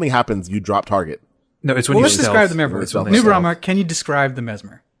something happens, you drop target. No, it's when let's describe the Mesmer. Noob, can you describe the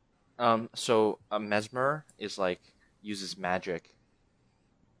Mesmer? So a Mesmer is like uses magic.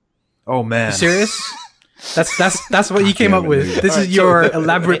 Oh man, you serious? That's what you came up with. This is your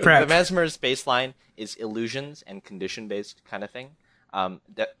elaborate prep. The Mesmer's baseline is illusions and condition based kind of thing,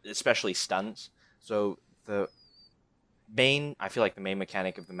 especially stuns. So I feel like the main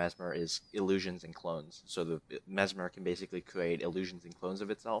mechanic of the Mesmer is illusions and clones. So the Mesmer can basically create illusions and clones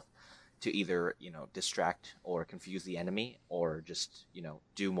of itself to either distract or confuse the enemy, or just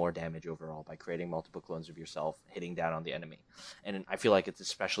do more damage overall by creating multiple clones of yourself hitting down on the enemy. And I feel like it's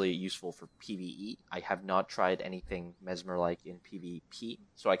especially useful for PvE. I have not tried anything Mesmer like in PvP,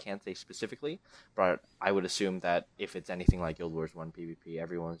 so I can't say specifically, but I would assume that if it's anything like Guild Wars 1 PvP,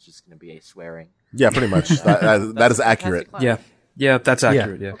 everyone's just going to be swearing. Yeah, pretty much. that is accurate. Yeah, that's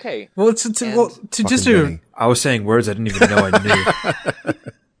accurate. Yeah. Okay. Well, I was saying words I didn't even know I knew.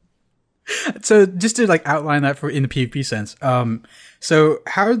 So just to like outline that in the PvP sense, so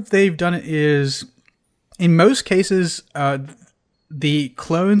how they've done it is, in most cases, the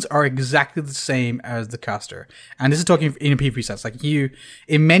clones are exactly the same as the caster. And this is talking in a PvP sense. Like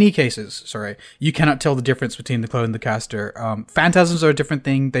in many cases, you cannot tell the difference between the clone and the caster. Phantasms are a different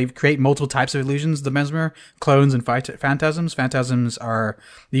thing. They create multiple types of illusions, the Mesmer, clones and phantasms. Phantasms are,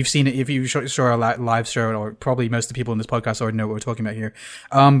 you've seen it if you saw a live show, or probably most of the people in this podcast already know what we're talking about here.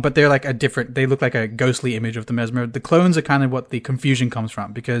 But they're like they look like a ghostly image of the Mesmer. The clones are kind of what the confusion comes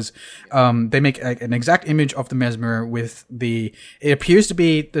from, because they make an exact image of the Mesmer with it appears to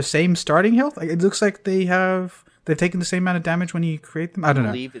be the same starting health. Like, it looks like they've taken the same amount of damage when you create them. I don't know.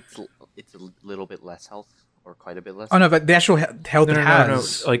 I believe it's a little bit less health, or quite a bit less. Oh no, but the actual health it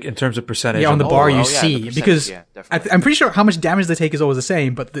has, like in terms of percentage. Yeah, on the bar you see, because I'm pretty sure how much damage they take is always the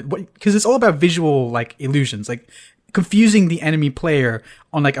same, but because it's all about visual like illusions, like confusing the enemy player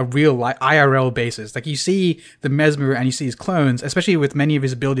on like a real IRL basis. Like, you see the Mesmer and you see his clones, especially with many of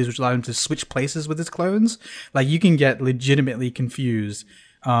his abilities which allow him to switch places with his clones. Like, you can get legitimately confused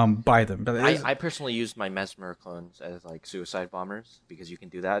buy them. But I personally use my Mesmer clones as like suicide bombers because you can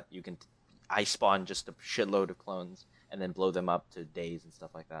do that. I spawn just a shitload of clones and then blow them up to days and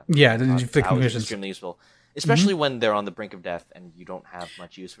stuff like that. Yeah, then you flick that was missions. extremely useful, especially when they're on the brink of death and you don't have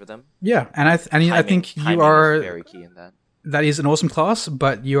much use for them. Yeah, and I think timing you are is very key in that. That is an awesome class,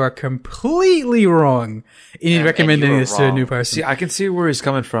 but you are completely wrong in recommending this to a new person. See, I can see where he's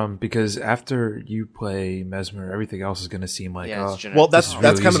coming from because after you play Mesmer, everything else is going to seem like well, that's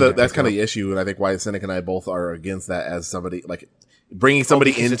really kind of the issue, and I think why Cynic and I both are against that as somebody like bringing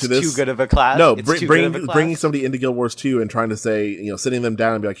somebody into this. Too good of a class. No, bringing somebody into Guild Wars 2 and trying to say, sitting them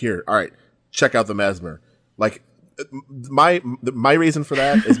down and be like, here, all right, check out the Mesmer. Like, my reason for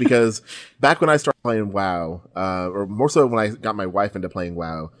that is because back when I started playing WoW, or more so when I got my wife into playing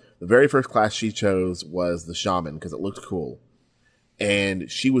WoW, the very first class she chose was the Shaman because it looked cool. And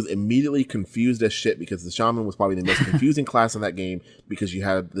she was immediately confused as shit because the Shaman was probably the most confusing class in that game because you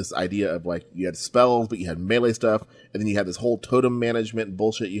had this idea of like, you had spells, but you had melee stuff, and then you had this whole totem management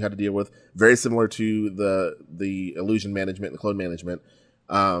bullshit you had to deal with, very similar to the illusion management and clone management.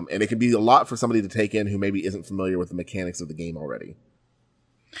 And it can be a lot for somebody to take in who maybe isn't familiar with the mechanics of the game already.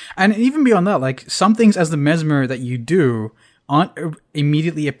 And even beyond that, like, some things as the Mesmer that you do aren't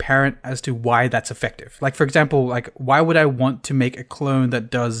immediately apparent as to why that's effective. Like, for example, like, why would I want to make a clone that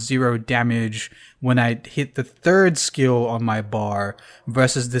does 0 damage when I hit the 3rd skill on my bar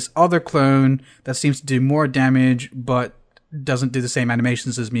versus this other clone that seems to do more damage but doesn't do the same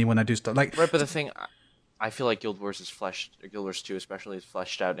animations as me when I do stuff? Like, right, but the thing, I feel like Guild Wars 2 especially is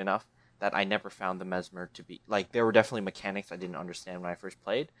fleshed out enough that I never found the Mesmer to be like, there were definitely mechanics I didn't understand when I first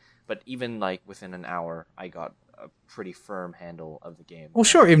played, but even like within an hour I got a pretty firm handle of the game. Well,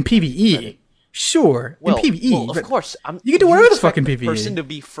 sure, in PvE. Sure, well, in PvE. Well, of course. You can do whatever the fuck in PvE. The person to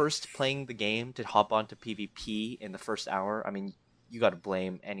be first playing the game to hop onto PvP in the first hour, I mean, you got to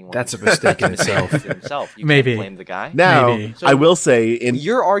blame anyone. That's a mistake in itself. You Maybe. can't blame the guy. Now, So I will say...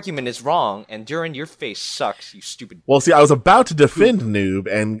 your argument is wrong, and Dourin, your face sucks, you stupid... Well, see, I was about to defend Noob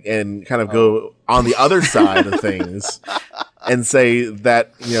and kind of go on the other side of things and say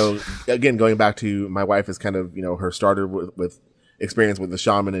that, again, going back to my wife is kind of, her starter with experience with the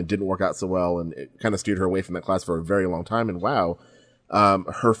Shaman and didn't work out so well, and it kind of steered her away from that class for a very long time. And WoW,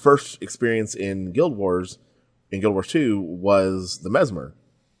 her first experience in Guild Wars 2 was the Mesmer.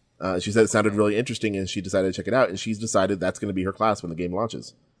 She said it sounded really interesting and she decided to check it out, and she's decided that's going to be her class when the game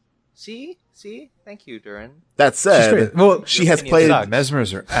launches. See? Thank you, Dourin. That said, she has played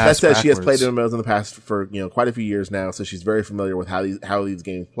Mesmers are that said, backwards. she has played MMOs in the past for quite a few years now, so she's very familiar with how these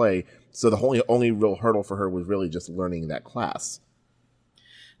games play. So the only real hurdle for her was really just learning that class.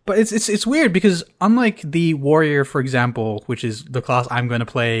 But it's weird because unlike the Warrior, for example, which is the class I'm going to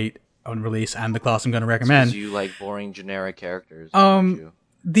play on release and the class I'm going to recommend, you like boring generic characters. The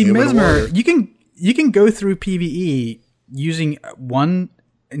Mesmer, you can go through PvE using one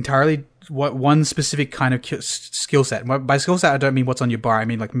specific kind of skill set. By skill set, I don't mean what's on your bar. I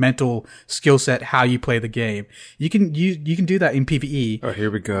mean like mental skill set, how you play the game. You can do that in PvE. Oh, here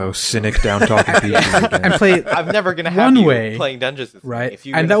we go, Cynic down talking PvE again. And play. I'm never gonna have you playing dungeons with right? me. If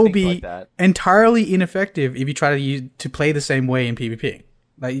you and that will be like that. entirely ineffective if you try to play the same way in PvP.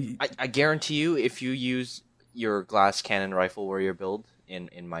 Like I guarantee you, if you use your glass cannon rifle warrior build in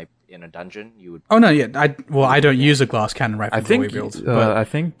a dungeon, you would. Oh no, yeah. I don't use a glass cannon rifle. I think build, but I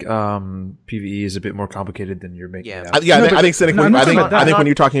think PvE is a bit more complicated than you're making it out. I think Cynic. I think when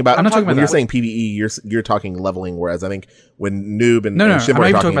you're talking about when you're that. saying PvE, you're talking leveling. Whereas I think when Noob and No, Shimmer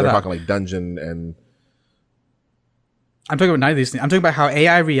are talking, they're talking like dungeon and. I'm talking about neither of these things. I'm talking about how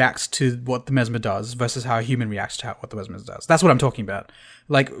AI reacts to what the Mesmer does versus how a human reacts to what the Mesmer does. That's what I'm talking about.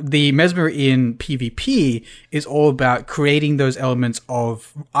 Like, the Mesmer in PvP is all about creating those elements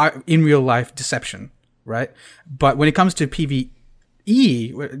of in real life deception, right? But when it comes to PvE,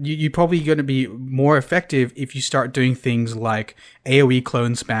 you're probably going to be more effective if you start doing things like AoE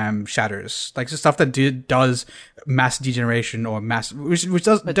clone spam shatters, like stuff that does mass degeneration or which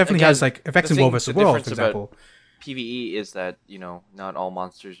does definitely again, has like effects in World vs. World, for example. PvE is that, not all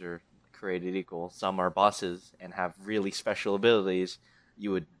monsters are created equal. Some are bosses and have really special abilities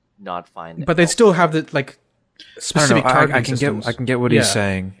you would not find. But they still have the, like, specific targeting I can get what he's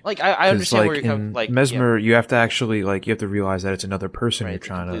saying. Like, I understand where you're coming from. Like, Mesmer, you have to actually, you have to realize that it's another person you're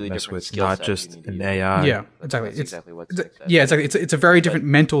trying to mess with, not just an AI. Yeah, exactly. That's exactly what exactly. It's a very different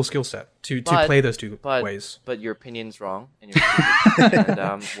mental skill set to play those two ways. But your opinion's wrong, and you're stupid.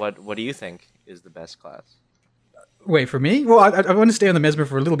 And what do you think is the best class? Wait, for me? Well, I want to stay on the Mesmer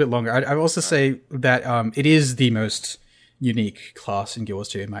for a little bit longer. I also say that it is the most unique class in Guild Wars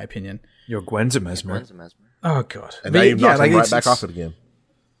 2, in my opinion. Gwen's a Mesmer. Oh, God. And now you've knocked him right back off it again.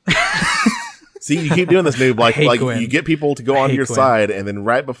 See, you keep doing this, Noob. Like Gwen. you get people to go onto your Gwen. side, and then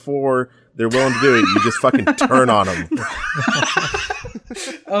right before they're willing to do it, you just fucking turn on them.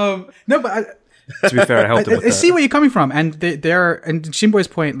 No, but To be fair, I helped him with I that. see where you're coming from, and they're and Shinboy's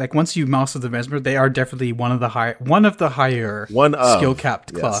point. Like once you master the mesmer, they are definitely one of the higher skill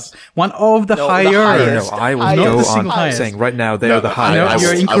capped class. One of the higher. No, I will go on saying right now they are the highest.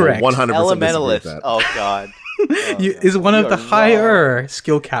 You're incorrect. 100% Elementalist. that. Oh god. Is one of the wrong. higher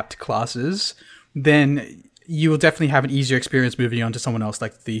skill capped classes. Then you will definitely have an easier experience moving on to someone else,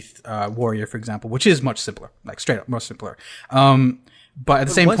 like the warrior, for example, which is much simpler, like straight up much simpler. But at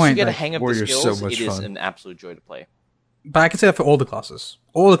the same once point, you get a like, hang of the Warrior's skills, so much it is fun. an absolute joy to play. but I can say that for all the classes.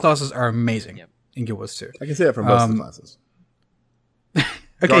 All the classes are amazing in Guild Wars 2. I can say that for most of the classes. Okay,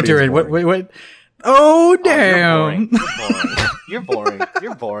 Guardian's Dourin, boring. what? Oh, damn! You're boring.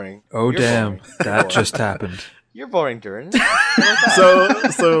 You're boring. Oh You're damn, boring. that just happened. You're boring, Dourin.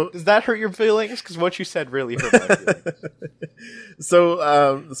 So Does that hurt your feelings? Because what you said really hurt my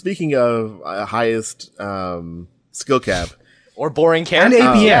feelings. speaking of highest skill cap Or boring And character.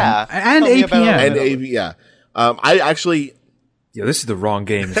 APM. Yeah. And Tell me about APM. and Elemental. yeah, I actually Yeah, this is the wrong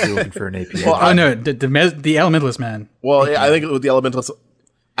game if you're looking for an APM. Well, Oh no, the Elementalist man. I think with the elementalists,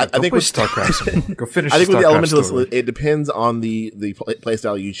 I Go think play with StarCraft. Some- Go finish. I think the with the StarCraft elementalists, story. it depends on the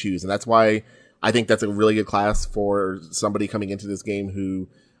playstyle you choose, and that's why I think that's a really good class for somebody coming into this game who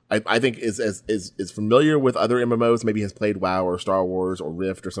I think is familiar with other MMOs, maybe has played WoW or Star Wars or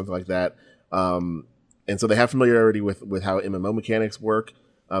Rift or something like that, and so they have familiarity with how MMO mechanics work,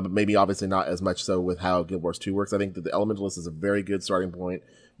 but maybe obviously not as much so with how Guild Wars 2 works. I think that the Elementalist is a very good starting point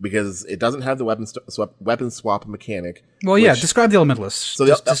because it doesn't have the weapon swap mechanic. Well, yeah, describe the Elementalist. So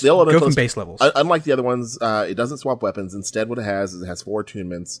Just the Elementalist, go from base levels. Unlike the other ones, it doesn't swap weapons. Instead, what it has is it has 4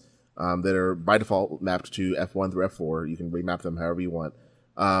 attunements that are by default mapped to F1 through F4. You can remap them however you want.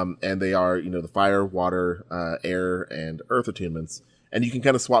 And they are, the fire, water, air, and earth attunements. And you can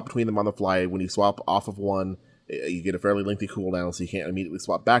kind of swap between them on the fly. When you swap off of one, you get a fairly lengthy cooldown, so you can't immediately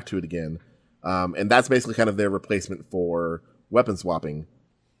swap back to it again. And that's basically kind of their replacement for weapon swapping.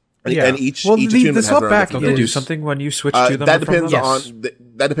 Yeah. And each Well, attunement the has swap their own back different Don't they do is- something when you switch to them? that or from depends them? on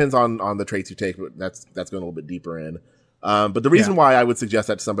that depends on the traits you take, but that's going a little bit deeper in. But the reason why I would suggest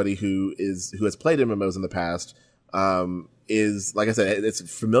that to somebody who has played MMOs in the past is, like I said, it's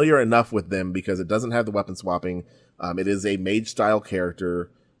familiar enough with them because it doesn't have the weapon swapping. It is a mage style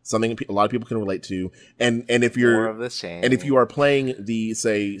character, something a lot of people can relate to. And if More you're of the same. and if you are playing the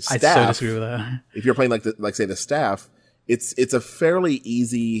say I so staff, disagree with that. if you're playing like say the staff, it's a fairly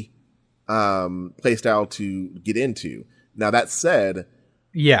easy play style to get into. Now that said,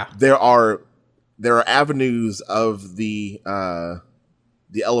 Yeah. there are avenues of the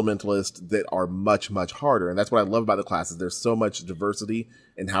Elementalist that are much harder, and that's what I love about the classes. There's so much diversity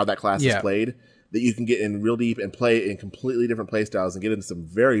in how that class is played that you can get in real deep and play in completely different play styles and get into some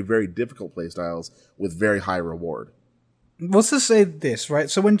very, very difficult play styles with very high reward. Let's just say this, right?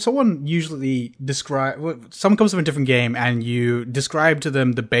 So when someone someone comes from a different game and you describe to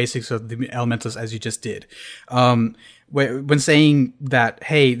them the basics of the Elementalist as you just did, when saying that,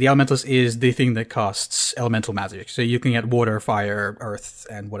 hey, the Elementalist is the thing that casts elemental magic, so you can get water, fire, earth,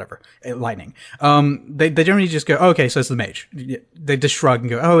 and whatever, lightning. They generally just go, oh, okay, so it's the mage. They just shrug and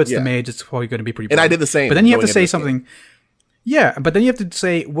go, oh, it's the mage. It's probably going to be pretty. And boring. I did the same. But then you have to going say into this something. game. Yeah, but then you have to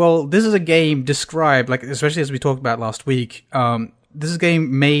say, well, this is a game described, like, especially as we talked about last week, this is a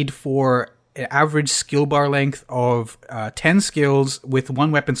game made for an average skill bar length of 10 skills with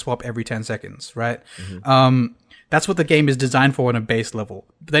one weapon swap every 10 seconds, right? Mm-hmm. That's what the game is designed for on a base level.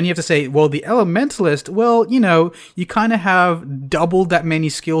 But then you have to say, well, the Elementalist, well, you kind of have double that many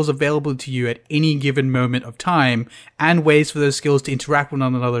skills available to you at any given moment of time and ways for those skills to interact with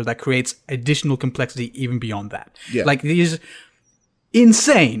one another that creates additional complexity even beyond that. Yeah. Like, these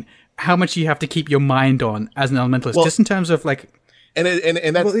insane how much you have to keep your mind on as an Elementalist, Well, just in terms of, like, And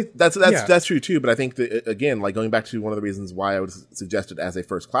that's Well, that's true too. But I think that, again, like going back to one of the reasons why I would suggest it as a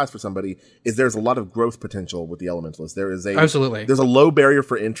first class for somebody is there's a lot of growth potential with the Elementalist. There is Absolutely. there's a low barrier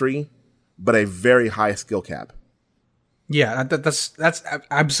for entry, but a very high skill cap. yeah, that's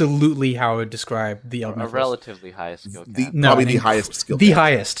absolutely how I would describe the a Elementalist. relatively high skill cap. Probably the highest skill The cap.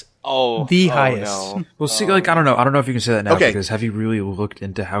 highest. The highest. No. Well, see, like I don't know if you can say that now Okay. because have you really looked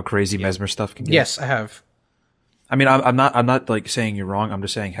into how crazy mesmer stuff can get? Yes, I have. I mean, I'm not like saying you're wrong. I'm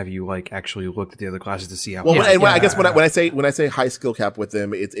just saying, have you like actually looked at the other classes to see how? Well, Yeah, I guess when I say high skill cap with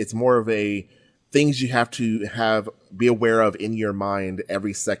them, it's more of a things you have to be aware of in your mind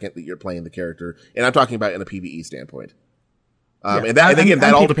every second that you're playing the character, and I'm talking about in a PvE standpoint. And again,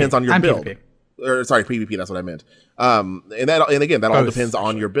 that all PvP. depends on your And build. PvP. or sorry, PvP. That's what I meant. And again, that all depends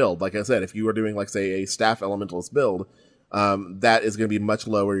on your build. Like I said, if you are doing like say a staff elementalist build, that is going to be much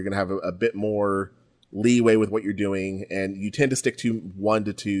lower. You're going to have a bit more leeway with what you're doing, and you tend to stick to 1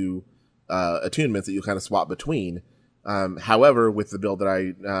 to 2 attunements that you kind of swap between. However, with the build that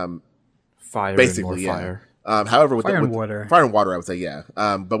I fire, basically and more fire. However, with fire and water, I would say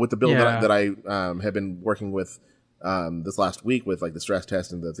but with the build that I have been working with this last week with like the stress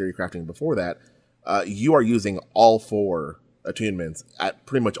test and the theory crafting before that, you are using all 4 attunements at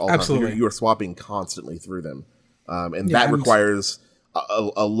pretty much all times. You are swapping constantly through them, and that requires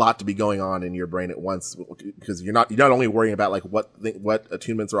a lot to be going on in your brain at once, because you're not only worrying about like what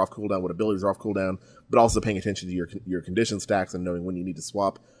attunements are off cooldown, what abilities are off cooldown, but also paying attention to your condition stacks and knowing when you need to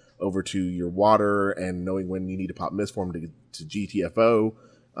swap over to your water, and knowing when you need to pop Mistform to GTFO,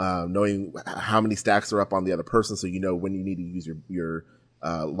 knowing how many stacks are up on the other person, so you know when you need to use your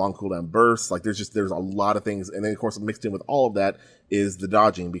long cooldown bursts. Like there's a lot of things, and then of course mixed in with all of that is the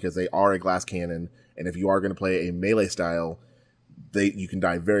dodging, because they are a glass cannon, and if you are going to play a melee style, you can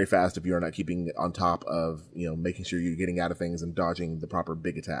die very fast if you are not keeping on top of making sure you're getting out of things and dodging the proper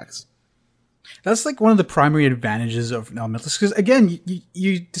big attacks. That's like one of the primary advantages of elementalists, because again,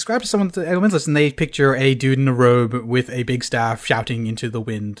 you describe to someone the elementalist and they picture a dude in a robe with a big staff shouting into the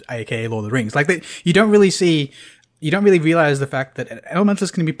wind, aka Lord of the Rings. Like you don't really realize the fact that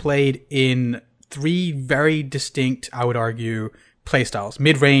elementalist can be played in 3 very distinct, I would argue, playstyles: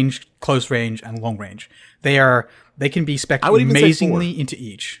 mid-range, close range, and long range. They can be spec'd amazingly into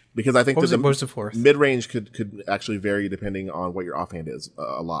each. Because I think that the mid-range could actually vary depending on what your offhand is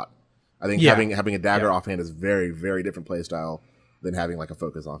a lot. I think having a dagger offhand is very, very different playstyle than having like a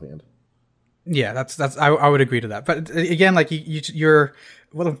focus offhand. Yeah, that's I would agree to that. But again, like the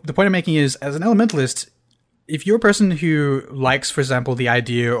point I'm making is, as an elementalist, if you're a person who likes, for example, the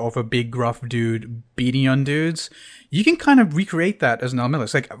idea of a big gruff dude beating on dudes, you can kind of recreate that as an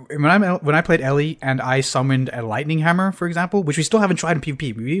elementalist. Like when I played Ellie and I summoned a lightning hammer, for example, which we still haven't tried in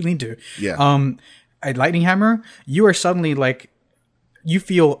PvP, we really need to. Yeah. A lightning hammer, you are suddenly like, you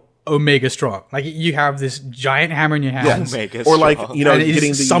feel omega strong. Like you have this giant hammer in your hands. Omega or like, strong.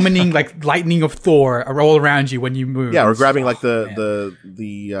 getting summoning like lightning of Thor all around you when you move. Yeah, or grabbing like the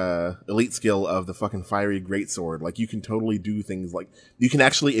elite skill of the fucking fiery greatsword. Like you can totally do things like, you can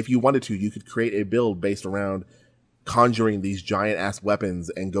actually, if you wanted to, you could create a build based around conjuring these giant ass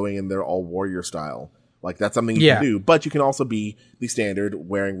weapons and going in there all warrior style. Like that's something you can do, but you can also be the standard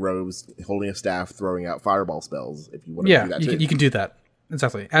wearing robes, holding a staff, throwing out fireball spells if you want to do that too. You can do that.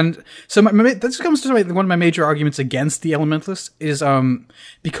 Exactly. And so this comes to one of my major arguments against the elementalists is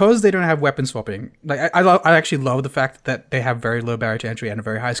because they don't have weapon swapping. Like I actually love the fact that they have very low barrier to entry and a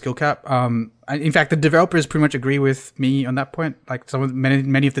very high skill cap. In fact, the developers pretty much agree with me on that point. Like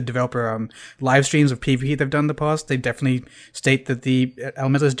many of the developer live streams of PvP they've done in the past, they definitely state that the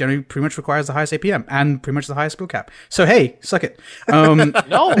elementalist generally pretty much requires the highest APM and pretty much the highest skill cap. So hey, suck it. No,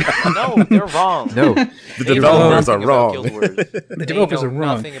 they're wrong. No, the developers are wrong. The developers are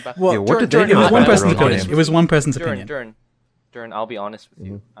wrong. Well, what did they it was one person's opinion? opinion. It was one person's opinion. Durin, I'll be honest with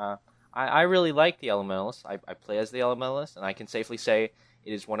you. I really like the elementalist. I play as the elementalist, and I can safely say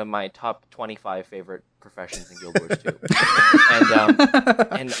it is one of my top 25 favorite professions in Guild Wars 2.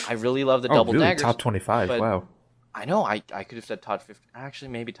 and I really love the double really? daggers. Top 25, wow. I know, I could have said top 50. Actually,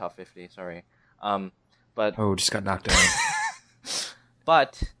 maybe top 50, sorry. But just got knocked down.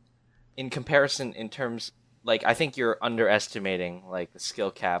 But in comparison, in terms, like, I think you're underestimating, like, the skill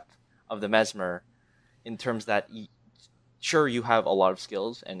cap of the Mesmer in terms that, sure, you have a lot of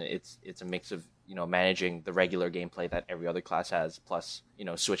skills, and it's a mix of, managing the regular gameplay that every other class has, plus,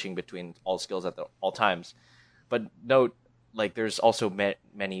 switching between all skills at all times. But note, like, there's also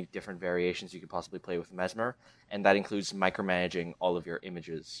many different variations you could possibly play with Mesmer, and that includes micromanaging all of your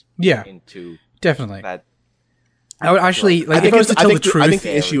images. Yeah, into definitely. That. I would actually like. If I was to tell the truth, I think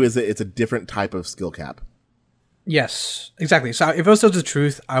the issue is that it's a different type of skill cap. Yes, exactly. So if I was to tell the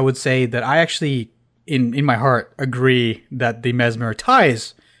truth, I would say that I actually, in my heart, agree that the Mesmer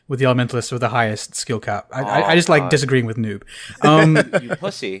ties with the elementalist with the highest skill cap. I just like disagreeing with Noob. You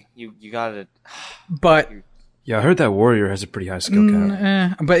pussy. You got it. But yeah, I heard that warrior has a pretty high skill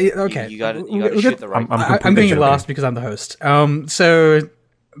cap. But okay, you got to shoot the right. I'm getting lost because I'm the host.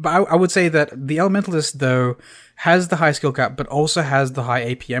 But I would say that the elementalist though has the high skill cap, but also has the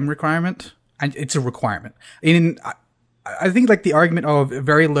high APM requirement, and it's a requirement. I think like the argument of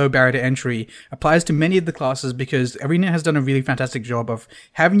very low barrier to entry applies to many of the classes because Arena has done a really fantastic job of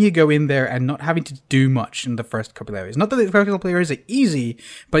having you go in there and not having to do much in the first couple of areas. Not that the first couple of areas are easy,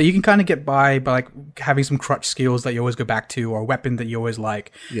 but you can kind of get by like having some crutch skills that you always go back to or a weapon that you always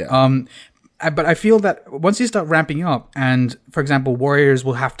like. Yeah. But I feel that once you start ramping up, and for example, warriors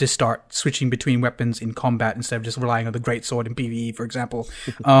will have to start switching between weapons in combat instead of just relying on the greatsword in PvE, for example.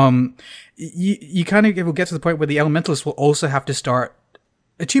 You kind of will get to the point where the elementalists will also have to start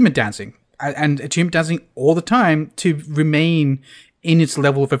achievement dancing and achievement dancing all the time to remain in its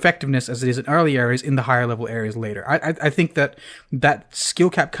level of effectiveness as it is in early areas, in the higher level areas later. I think that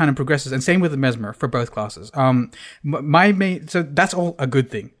skill cap kind of progresses, and same with the Mesmer for both classes. So that's all a good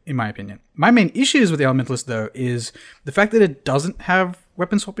thing, in my opinion. My main issues with the Elementalist, though, is the fact that it doesn't have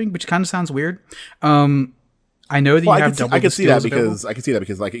weapon swapping, which kind of sounds weird. I know that you have double. I can see that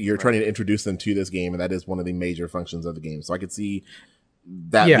because like you're trying to introduce them to this game, and that is one of the major functions of the game. So I could see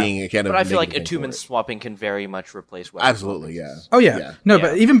that being a kind of. But I feel like attunement swapping can very much replace weapons. Absolutely, yeah. Oh yeah. No,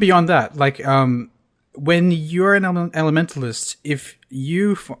 but even beyond that, like when you're an elementalist, if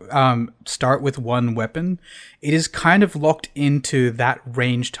you start with one weapon, it is kind of locked into that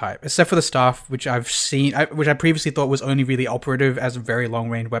range type, except for the staff, which I've seen, which I previously thought was only really operative as a very long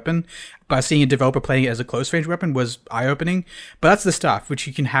range weapon. But seeing a developer playing it as a close range weapon was eye opening. But that's the staff, which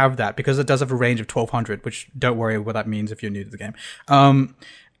you can have that because it does have a range of 1200, which don't worry what that means if you're new to the game.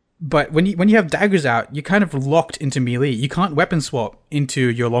 But when you have daggers out, you're kind of locked into melee. You can't weapon swap into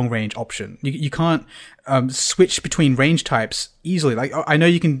your long range option. You can't switch between range types easily. Like I know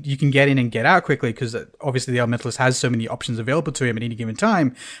you can get in and get out quickly because obviously the Elementalist has so many options available to him at any given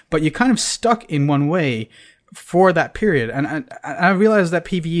time. But you're kind of stuck in one way for that period. And I realize that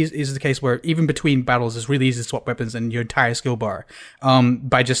PvE is the case where even between battles, it's really easy to swap weapons and your entire skill bar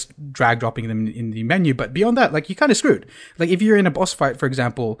by just drag dropping them in the menu. But beyond that, like, you're kind of screwed. Like, if you're in a boss fight, for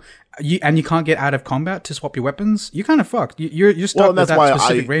example, you can't get out of combat to swap your weapons, you're kind of fucked. You're stuck with that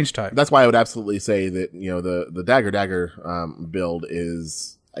specific range type. That's why I would absolutely say that, the dagger build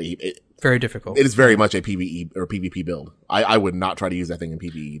is very difficult. It is very much a PvE or PvP build. I would not try to use that thing in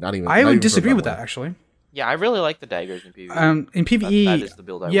PvE. I would disagree with that, actually. Yeah, I really like the daggers in PvE. In PvE, that is the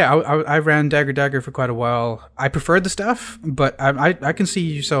build I want. I ran dagger for quite a while. I preferred the staff, but I can see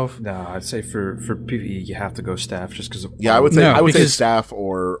yourself. No, I'd say for PvE you have to go staff just because. Yeah, I would say staff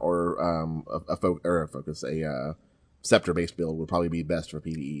or a focus, a scepter based build would probably be best for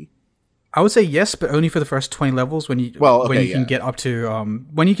PvE. I would say yes, but only for the first 20 levels when you can get up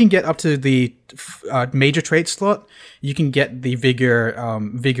to the major trait slot, you can get the vigor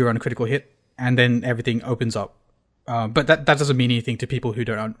on a critical hit. And then everything opens up. But that doesn't mean anything to people who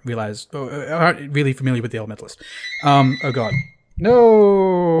don't realize or aren't really familiar with the Elementalist. Oh god.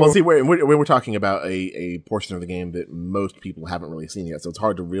 No! Well, see, we're talking about a portion of the game that most people haven't really seen yet, so it's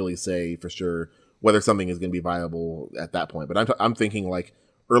hard to really say for sure whether something is going to be viable at that point. But I'm thinking like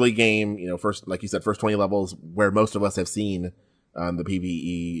early game, first, like you said, first 20 levels where most of us have seen the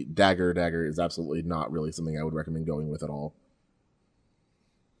PvE dagger is absolutely not really something I would recommend going with at all.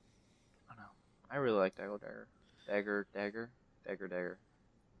 I really like dagger.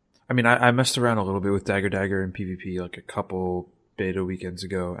 I mean, I messed around a little bit with dagger in PvP like a couple beta weekends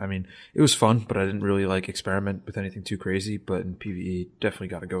ago. I mean, it was fun, but I didn't really experiment with anything too crazy. But in PvE, definitely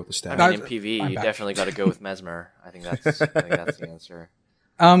got to go with the staff. I mean, in PvE, you definitely got to go with Mesmer. I think that's the answer.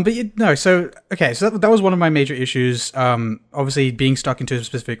 So that was one of my major issues. Obviously being stuck into a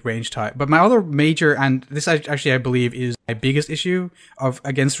specific range type. But my other major, and this actually I believe is my biggest issue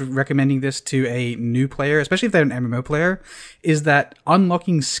against recommending this to a new player, especially if they're an MMO player, is that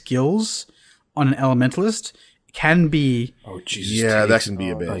unlocking skills on an Elementalist can be that can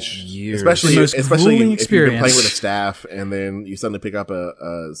be a bitch. Especially if you've been playing with a staff and then you suddenly pick up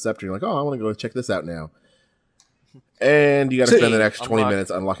a scepter and you're like, oh, I want to go check this out now. And you got to spend the next 20 minutes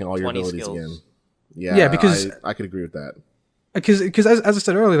unlocking all your abilities again. Yeah, because I could agree with that. Because as I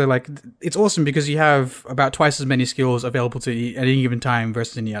said earlier, it's awesome because you have about twice as many skills available to you at any given time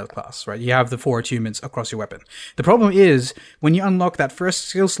versus any other class, right? You have the 4 attunements across your weapon. The problem is when you unlock that first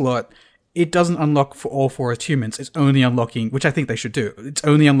skill slot, it doesn't unlock for all 4 attunements. It's only unlocking, which I think they should do. It's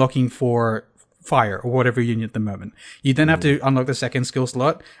only unlocking for fire or whatever you need at the moment. You then have to unlock the second skill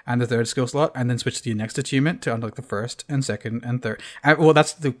slot and the third skill slot and then switch to your next attunement to unlock the first and second and third. Well,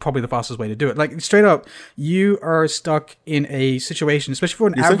 that's probably the fastest way to do it. Like, straight up, you are stuck in a situation, especially for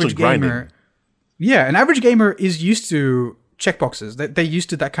an average gamer. Yeah, an average gamer is used to checkboxes. They're used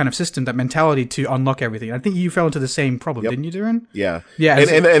to that kind of system, that mentality to unlock everything. I think you fell into the same problem, didn't you, Dourin? Yeah.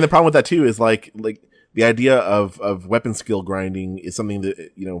 And the problem with that too is like the idea of weapon skill grinding is something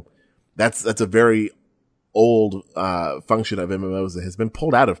that, that's a very old function of MMOs that has been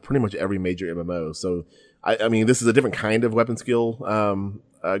pulled out of pretty much every major MMO. So, I mean, this is a different kind of weapon skill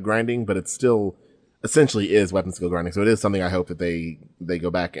grinding, but it still essentially is weapon skill grinding. So it is something I hope that they go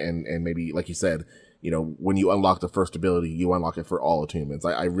back and maybe, like you said, when you unlock the first ability, you unlock it for all attunements.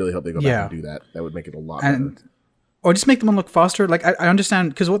 I really hope they go back and do that. That would make it a lot better. Or just make them unlock faster. Like, I understand,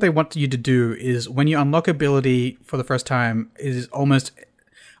 because what they want you to do is when you unlock ability for the first time is almost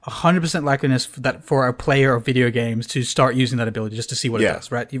 100% likeliness for a player of video games to start using that ability just to see what it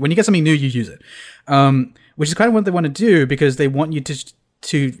does, right? When you get something new, you use it. Which is kind of what they want to do, because they want you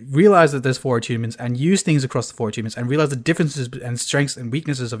to realize that there's 4 attunements and use things across the 4 attunements and realize the differences and strengths and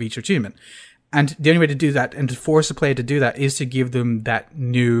weaknesses of each attunement. And the only way to do that and to force a player to do that is to give them that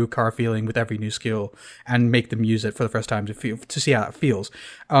new car feeling with every new skill and make them use it for the first time to see how it feels.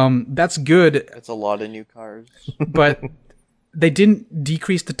 That's good. It's a lot of new cars. But they didn't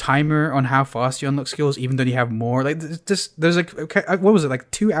decrease the timer on how fast you unlock skills, even though you have more. Like, there's like, what was it, like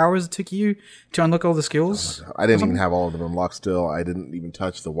 2 hours it took you to unlock all the skills? I didn't even have all of them unlocked still. I didn't even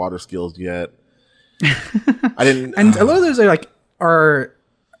touch the water skills yet. I didn't. And a lot of those are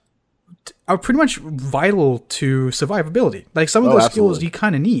pretty much vital to survivability. Like, some of those skills you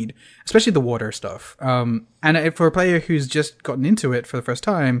kind of need, especially the water stuff. And for a player who's just gotten into it for the first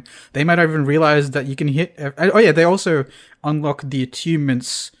time, they might not even realize that you can hit. They also unlock the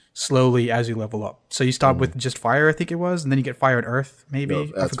attunements slowly as you level up. So you start with just fire, I think it was, and then you get fire and earth, maybe.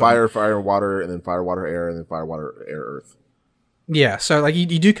 No, it's fire, water, and then fire, water, air, and then fire, water, air, earth. Yeah, so like you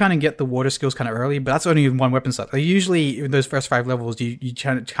do kind of get the water skills kind of early, but that's only in one weapon set. Like, usually in those first 5 levels, you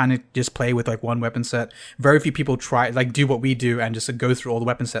kind of just play with like one weapon set. Very few people do what we do and just go through all the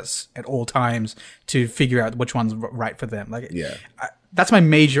weapon sets at all times to figure out which one's right for them. Like, that's my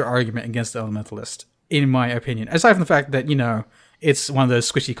major argument against the Elementalist, in my opinion. Aside from the fact that it's one of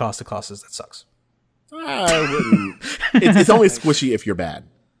those squishy classes that sucks. I wouldn't. It's only squishy if you're bad.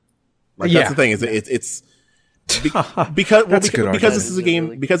 Like, that's the thing. It's because this is a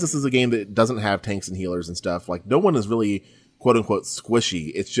game that doesn't have tanks and healers and stuff. Like, no one is really quote unquote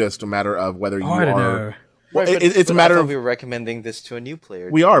squishy. It's just a matter of whether you are. Know. Well, it's a matter of we were recommending this to a new player.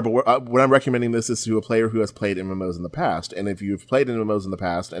 We are, but what I'm recommending this is to a player who has played MMOs in the past. And if you've played MMOs in the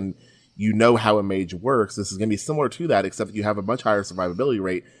past and you know how a mage works, this is going to be similar to that, except that you have a much higher survivability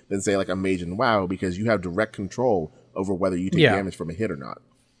rate than, say, like a mage in WoW, because you have direct control over whether you take damage from a hit or not.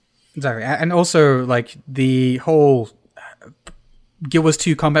 Exactly. And also, like, the whole Guild Wars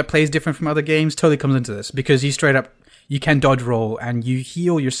 2 combat plays different from other games totally comes into this, because you can dodge roll and you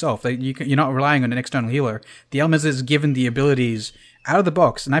heal yourself. Like, you're not relying on an external healer. The Elementalist is given the abilities out of the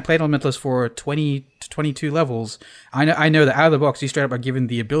box, and I played Elementalist for 20 to 22 levels. I know that out of the box, you straight up are given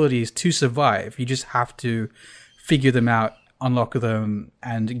the abilities to survive. You just have to figure them out, unlock them,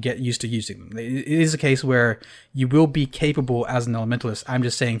 and get used to using them. It is a case where you will be capable as an Elementalist. I'm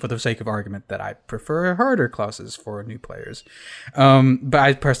just saying, for the sake of argument, that I prefer harder classes for new players. But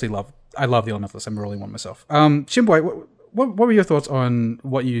I personally love the Elementalist. I'm rolling one myself. Shimboy, what were your thoughts on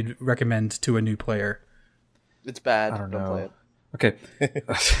what you'd recommend to a new player? It's bad. I don't know. Play it. Okay.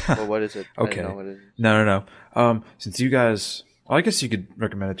 Well, what is it? Okay. I don't know what it is. No. Since you guys, well, I guess you could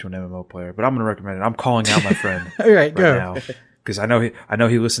recommend it to an MMO player, but I'm going to recommend it. I'm calling out my friend right go. now, because I know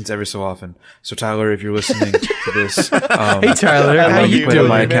he listens every so often. So Tyler, if you're listening to this, hey Tyler, how you doing?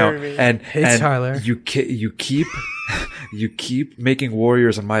 My account, and Tyler, you keep making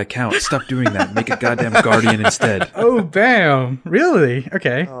warriors on my account. Stop doing that. Make a goddamn guardian instead. Oh, bam! Really?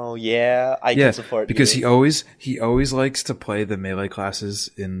 Okay. Oh yeah, I can support because you. he always likes to play the melee classes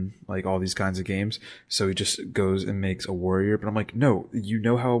in like all these kinds of games. So he just goes and makes a warrior. But I'm like, no, you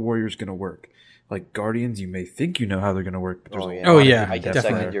know how a warrior is gonna work. Like guardians, you may think you know how they're gonna work, but there's a lot of I can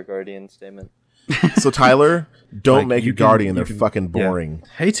second your guardian statement. So Tyler, don't make a guardian. They're fucking boring. Yeah.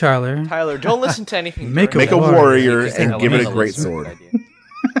 Hey Tyler, don't listen to anything. Make a warrior and give it a great sword.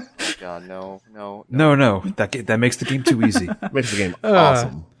 God, no. That makes the game too easy. Makes the game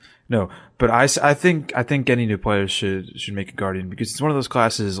awesome. No, but I think any new players should make a guardian, because it's one of those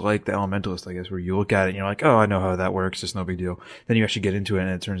classes like the Elementalist, I guess, where you look at it and you're like, oh, I know how that works. It's no big deal. Then you actually get into it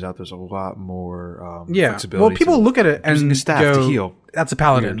and it turns out there's a lot more flexibility. Well, people look at it and using a staff go, to heal. That's a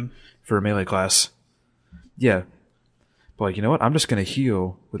paladin for a melee class. Yeah, but like, you know what? I'm just gonna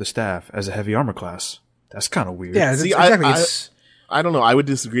heal with a staff as a heavy armor class. That's kind of weird. Yeah, see, exactly. I don't know. I would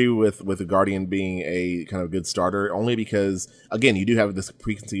disagree with the Guardian being a kind of good starter, only because, again, you do have this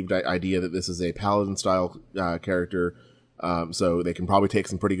preconceived idea that this is a paladin style character, so they can probably take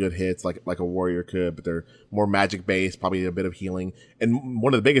some pretty good hits like a warrior could, but they're more magic based, probably a bit of healing. And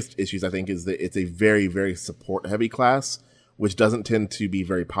one of the biggest issues, I think, is that it's a very, very support heavy class, which doesn't tend to be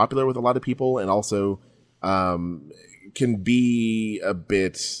very popular with a lot of people, and also can be a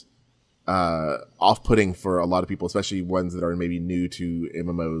bit off-putting for a lot of people, especially ones that are maybe new to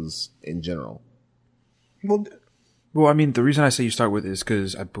MMOs in general. Well, Well, I mean, the reason I say you start with is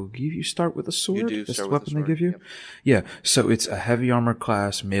because I believe you start with a sword. You do That's start the with weapon a sword, they give you. yep. Yeah, so it's a heavy armor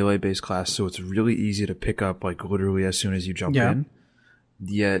class, melee based class, so it's really easy to pick up like literally as soon as you jump in.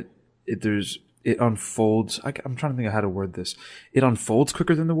 Yet it unfolds. I'm trying to think of how to word this. It unfolds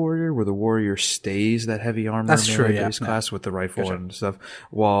quicker than the warrior, where the warrior stays that heavy armor melee based class with the rifle and stuff.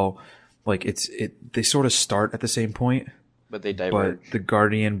 While like they sort of start at the same point. But they diverge. But the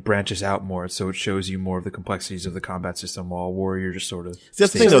Guardian branches out more, so it shows you more of the complexities of the combat system, while Warrior just sort of... See,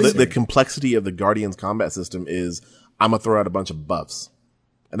 that's the thing, though. The complexity of the Guardian's combat system is, I'm going to throw out a bunch of buffs.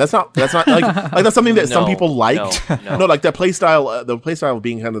 And that's not like that's something that some people liked. No, like that playstyle, the playstyle of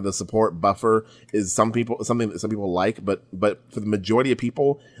being kind of the support buffer is something that some people like, but for the majority of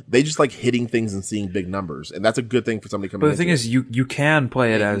people, they just like hitting things and seeing big numbers, and that's a good thing for somebody coming. But the thing is, you can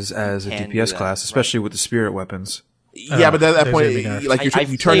play it as a DPS class, especially with the spirit weapons. Yeah, but at that point, like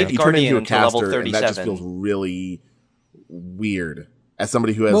you turn into a caster, level and that just feels really weird. As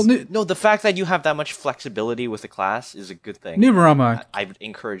somebody who has no, the fact that you have that much flexibility with the class is a good thing. Noob, I would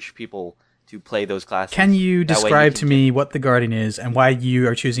encourage people to play those classes. Can you describe to me what the Guardian is and why you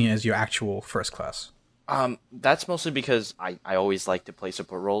are choosing it as your actual first class? That's mostly because I always like to play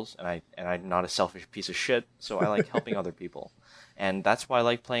support roles, and I'm not a selfish piece of shit, so I like helping other people, and that's why I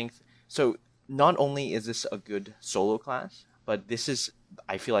like playing. So not only is this a good solo class, but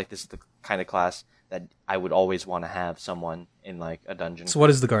I feel like this is the kind of class that I would always want to have someone in like a dungeon. So what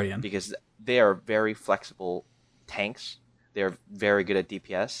is the Guardian? Because they are very flexible tanks. They're very good at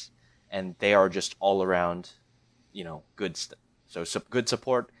DPS, and they are just all around, good stuff. So good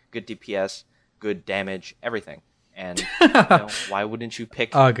support, good DPS, good damage, everything. And why wouldn't you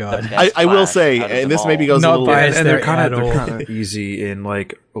pick? Oh god, the best I will class say, and this maybe goes not a little biased and there they're at all. kind of easy in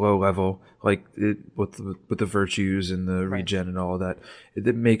like low level, like with the virtues and the regen and all of that.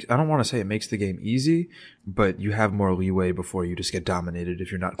 It makes, I don't want to say it makes the game easy, but you have more leeway before you just get dominated if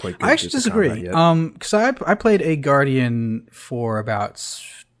you're not quite good. I actually disagree. Because I played a Guardian for about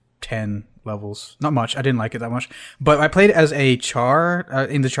 10 levels. Not much. I didn't like it that much. But I played as a Char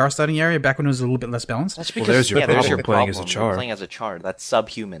in the Char starting area back when it was a little bit less balanced. That's because there's your problem. You're Playing as a Char. You're playing as a Char. That's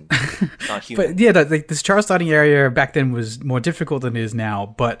subhuman. It's not human. But yeah, this Char starting area back then was more difficult than it is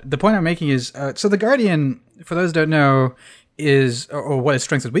now. But the point I'm making is, so the Guardian, for those who don't know, is, or what its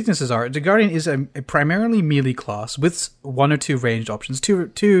strengths and weaknesses are, the Guardian is a primarily melee class with one or two ranged options.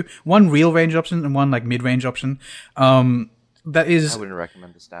 One real ranged option and one like mid-range option. That is... I wouldn't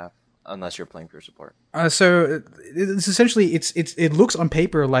recommend the staff. Unless you're playing pure support. So it's essentially it looks on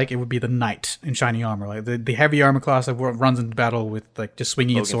paper like it would be the knight in shiny armor, like the heavy armor class that runs into battle with like just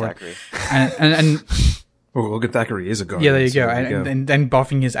swinging its sword. And Logan Thackeray is a Guardian. Yeah, there you go. And then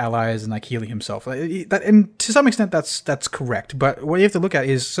buffing his allies and like healing himself. And to some extent that's correct. But what you have to look at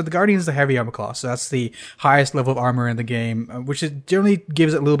is, so the Guardian is the heavy armor class. So that's the highest level of armor in the game, which generally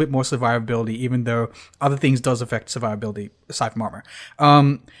gives it a little bit more survivability, even though other things does affect survivability aside from armor.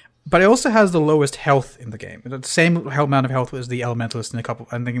 But it also has the lowest health in the game. The same amount of health as the Elementalist and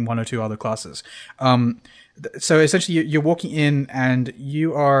I think one or two other classes. So essentially you're walking in and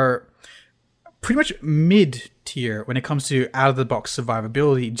you are pretty much mid-tier when it comes to out-of-the-box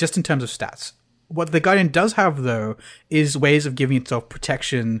survivability, just in terms of stats. What the Guardian does have, though, is ways of giving itself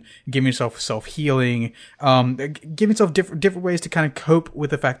protection, giving itself self-healing, giving itself different ways to kind of cope with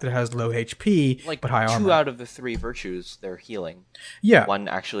the fact that it has low HP, but high armor. 2 out of the 3 virtues, they're healing. Yeah. One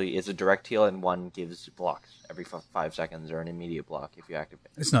actually is a direct heal, and one gives blocks every 5 seconds, or an immediate block if you activate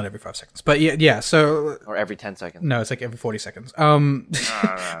it. It's not every 5 seconds, but yeah, so... Or every 10 seconds. No, it's like every 40 seconds.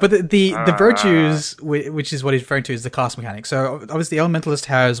 But the virtues, which is what he's referring to, is the class mechanic. So obviously, the Elementalist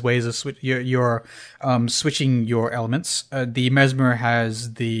has ways of switching your elements. The Mesmer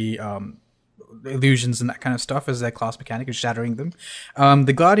has the illusions and that kind of stuff as their class mechanic, and shattering them.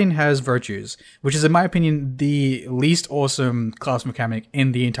 The Guardian has virtues, which is, in my opinion, the least awesome class mechanic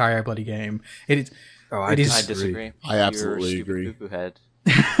in the entire bloody game. I disagree. I absolutely agree. Poo-poo head.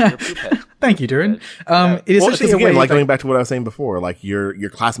 You're a poop head. Thank you, Dourin. It is essentially again, like going back to what I was saying before, like your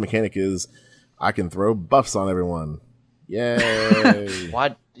class mechanic is, I can throw buffs on everyone. Yay!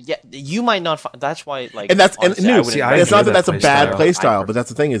 What? Yeah, you might not. That's why, like, and that's honestly, new. It's not that that's a bad play playstyle, but that's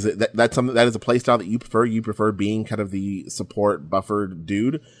the thing is that's something that is a playstyle that you prefer. You prefer being kind of the support buffer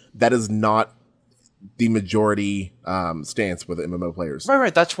dude. That is not the majority stance with MMO players.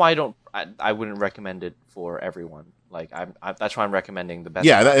 Right. That's why I wouldn't recommend it for everyone. Like, that's why I'm recommending the best.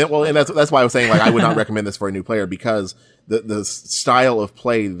 Yeah, and that's why I was saying, like, I would not recommend this for a new player, because the style of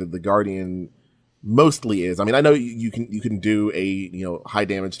play that the Guardian mostly is. I mean, I know you can do a high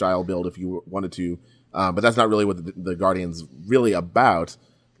damage style build if you wanted to, but that's not really what the Guardian's really about.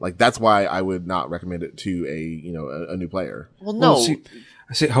 Like that's why I would not recommend it to a new player. Well, no. Well,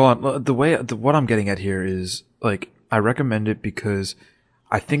 see, hold on. What I'm getting at here is like I recommend it because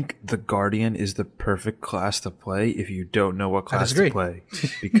I think the Guardian is the perfect class to play if you don't know what class to play.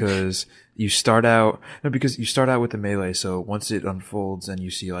 Because you start out with the melee, so once it unfolds and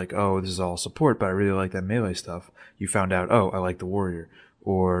you see like, oh, this is all support, but I really like that melee stuff, you found out, oh, I like the warrior.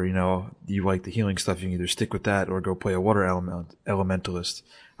 Or, you like the healing stuff, you can either stick with that or go play a water elementalist.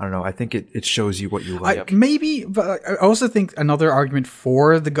 I don't know. I think it shows you what you like. Maybe, but I also think another argument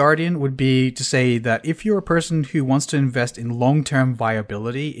for the Guardian would be to say that if you're a person who wants to invest in long-term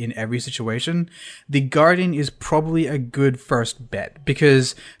viability in every situation, the Guardian is probably a good first bet.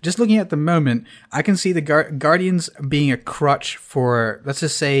 Because just looking at the moment, I can see the Guardians being a crutch for, let's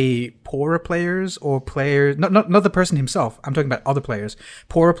just say, poorer players or players, not the person himself. I'm talking about other players,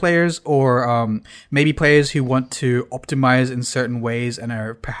 poorer players, or maybe players who want to optimize in certain ways and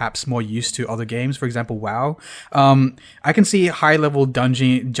are perhaps more used to other games. For example, WoW. I can see high-level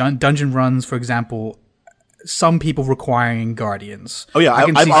dungeon runs, for example. Some people requiring Guardians. Oh yeah,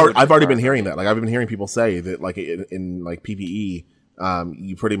 I've already been hearing that. Like I've been hearing people say that, like in like PvE,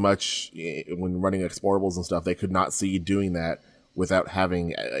 you pretty much when running explorables and stuff, they could not see you doing that without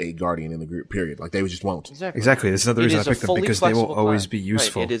having a Guardian in the group, period. Like, they just won't. Exactly. That's another reason I picked them, because they will always be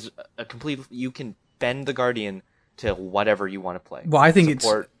useful. Right. It is a complete... You can bend the Guardian to whatever you want to play. Well, I think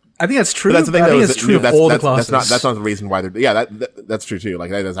I think that's true. But that's the thing, I think that's true of all the classes. That's not the reason why they're... Yeah, that's true, too.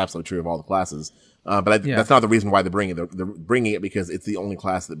 Like, that is absolutely true of all the classes. But that's not the reason why they're bringing it. They're bringing it because it's the only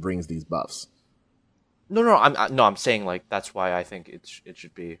class that brings these buffs. No, I'm saying, like, that's why I think it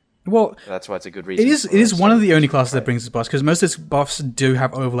should be... Well, that's why it's a good reason. It is one of the only classes that brings this buffs, because most of its buffs do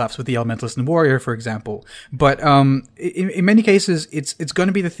have overlaps with the Elementalist and Warrior, for example. But in many cases, it's going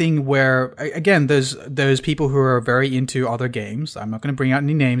to be the thing where, again, there's people who are very into other games. I'm not going to bring out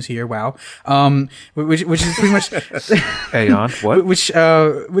any names here. Wow, which is pretty much Aeon. What? Which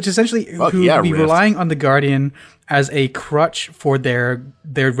essentially who will be relying on the Guardian as a crutch for their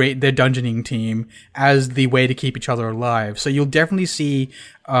dungeoning team as the way to keep each other alive. So you'll definitely see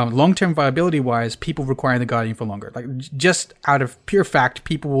long-term viability-wise, people requiring the Guardian for longer. Like, just out of pure fact,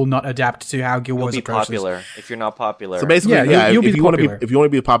 people will not adapt to how Guild Wars approaches. You'll be popular. If you're not popular. So basically, if you want to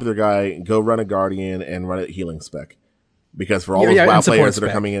be a popular guy, go run a Guardian and run a healing spec. Because for all those WoW players that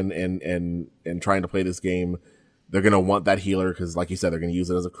are coming in and trying to play this game, they're going to want that healer because, like you said, they're going to use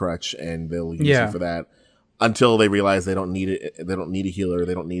it as a crutch, and they'll use it for that. Until they realize they don't need it, they don't need a healer,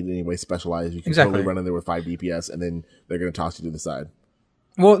 they don't need it anyway specialized. You can totally run in there with 5 DPS, and then they're going to toss you to the side.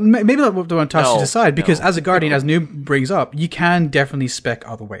 Well, maybe they won't toss you to the side, because as a Guardian, as Noob brings up, you can definitely spec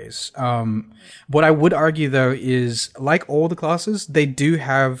other ways. What I would argue, though, is, like all the classes, they do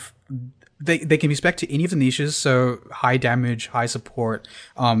have... They can be spec to any of the niches, so high damage, high support,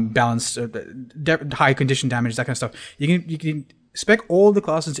 balanced, high condition damage, that kind of stuff. You can spec all the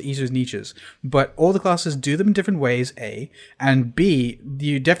classes to each of those niches, but all the classes do them in different ways, A, and B,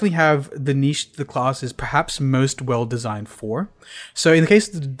 you definitely have the niche the class is perhaps most well designed for. So in the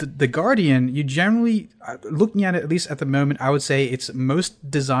case of the Guardian, you generally, looking at it, at least at the moment, I would say it's most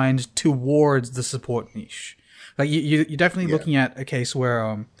designed towards the support niche. Like, you're definitely looking at a case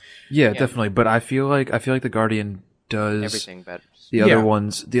where... definitely, but I feel like the Guardian does... everything better. The other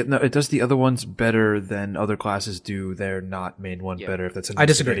ones, it does the other ones better than other classes do their not main one better, if that's in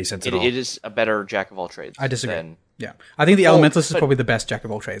any sense at all. It is a better jack of all trades. I disagree. I think the Elementalist is probably the best jack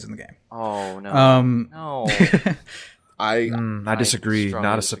of all trades in the game. Oh, no. No. I disagree.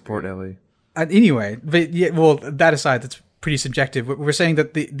 Not a support, Ellie. Anyway, but that aside, that's pretty subjective. We're saying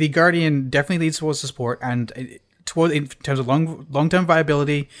that the Guardian definitely leads towards the support, and in terms of long-term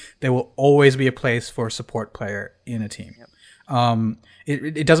viability, there will always be a place for a support player in a team. Yep.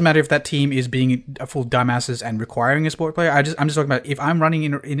 It doesn't matter if that team is being a full dumbasses and requiring a support player. I'm just talking about if I'm running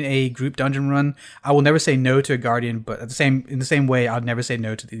in a group dungeon run, I will never say no to a Guardian, but in the same way, I'd never say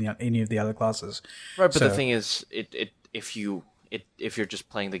no to any of the other classes. Right, but the thing is, if you're just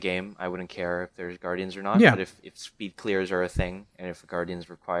playing the game, I wouldn't care if there's Guardians or not. Yeah. But if speed clears are a thing, and if a Guardian's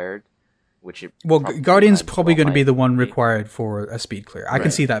required, Guardian's probably going to be the one required for a speed clear. I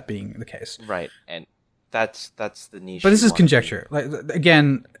can see that being the case. Right, and that's the niche. But this is conjecture. Like,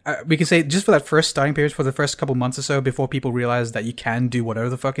 again, we can say just for that first starting period, for the first couple months or so, before people realize that you can do whatever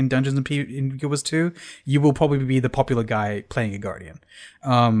the fucking dungeons in Guild Wars 2, you will probably be the popular guy playing a Guardian.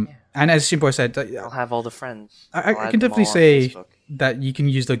 And as Shimboy said, I'll have all the friends. I can definitely say that you can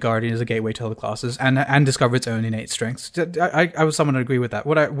use the Guardian as a gateway to other classes and discover its own innate strengths. I was someone to agree with that.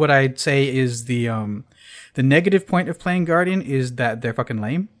 What I'd say is the negative point of playing Guardian is that they're fucking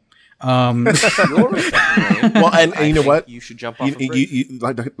lame. Well, and you know what? You should jump off a bridge. You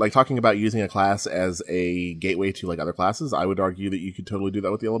like talking about using a class as a gateway to like other classes. I would argue that you could totally do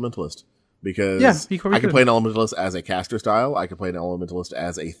that with the Elementalist. Because I can play an Elementalist as a caster style. I can play an Elementalist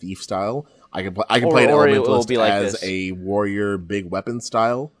as a thief style. I can play an Elementalist as a warrior big weapon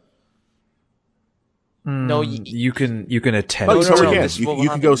style. No, you can attempt. Oh, you totally can. You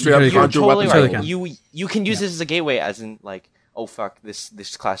can go straight up conjure totally weapons. Right. You can use this as a gateway, as in like, oh fuck,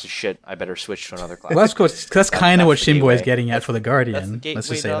 this class is shit. I better switch to another class. Well, that's kind of what Shinboy is getting at for the Guardian. Let's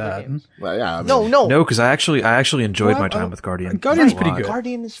just say that. Well, yeah, I mean, no, because I actually enjoyed my time with Guardian. Guardian's pretty good.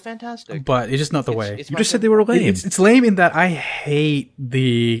 Guardian is fantastic, but it's just not the way. You just said they were lame. It's lame in that I hate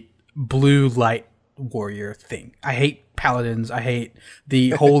the blue light warrior thing. I hate paladins. I hate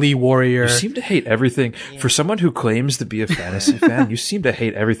the holy warrior. You seem to hate everything. Yeah. For someone who claims to be a fantasy fan, you seem to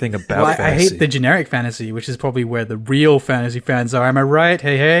hate everything about fantasy. I hate the generic fantasy, which is probably where the real fantasy fans are. Am I right?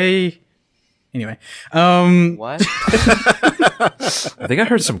 Hey. Anyway. What? I think I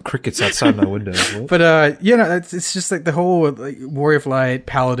heard some crickets outside my window. But, it's just like the whole Warrior of Light,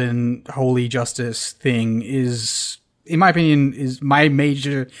 Paladin, Holy Justice thing is, in my opinion, is my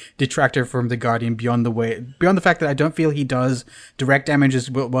major detractor from the Guardian beyond the fact that I don't feel he does direct damage as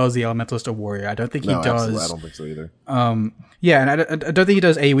well as the Elementalist or Warrior. I don't think he does. Absolutely. I don't think so either. Yeah, and I don't think he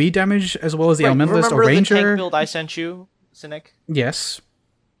does AoE damage as well as the Elementalist or Ranger. Remember the tank build I sent you, Cynic? Yes.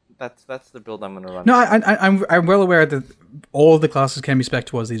 That's the build I'm going to run. No, I'm well aware that all of the classes can be spec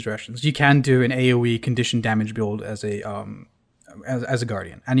towards these directions. You can do an AoE condition damage build as a as a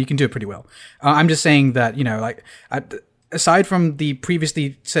Guardian, and you can do it pretty well. I'm just saying that, aside from the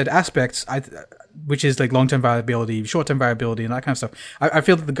previously said aspects, which is like long-term viability, short-term viability, and that kind of stuff, I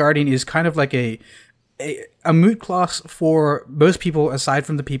feel that the Guardian is kind of like a moot class for most people, aside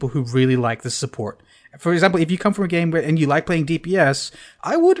from the people who really like the support. For example, if you come from a game and you like playing DPS,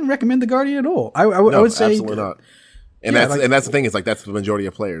 I wouldn't recommend the Guardian at all. I would say absolutely not. And that's the thing, is like that's the majority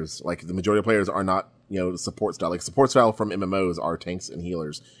of players. Like the majority of players are not, support style. Like support style from MMOs are tanks and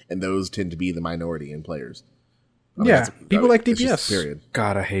healers, and those tend to be the minority in players. People like DPS. Period.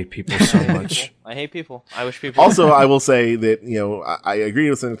 God, I hate people so much. I hate people. I wish people. Also, I will say that I agree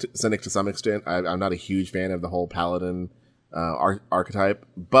with Cynic to some extent. I'm not a huge fan of the whole Paladin archetype,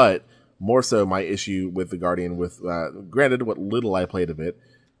 but more so my issue with the Guardian, with granted what little I played of it,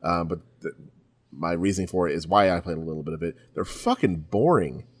 but my reasoning for it is why I played a little bit of it. They're fucking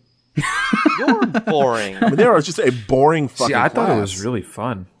boring. You're boring. I mean, they are just a boring fucking See, I class. thought it was really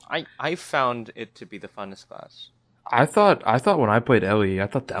fun. I found it to be the funnest class. I thought when I played Ellie, I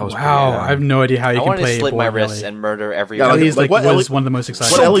thought that was wow. I have no idea how you can play. I wanted to slit my wrists and murder everyone. Ellie's was one of the most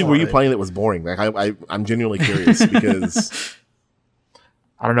exciting. What Ellie were you playing that was boring? Like I'm genuinely curious because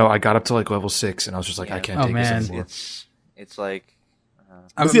I don't know. I got up to like level 6 and I was just like, I can't take this anymore. It's like.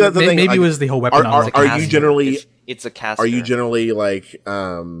 See, that's the thing. Maybe it was the whole weapon. Are you generally? It's a caster. Are you generally like?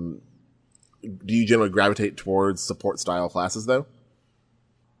 Do you generally gravitate towards support style classes though?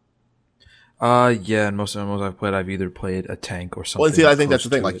 Yeah, and most of the MMOs I've played, I've either played a tank or something. Well, see, I think that's the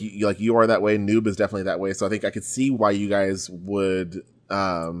thing. Like you are that way. Noob is definitely that way. So I think I could see why you guys would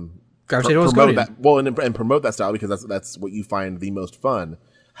promote that. Well, and promote that style because that's what you find the most fun.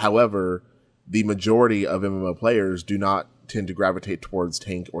 However, the majority of MMO players do not tend to gravitate towards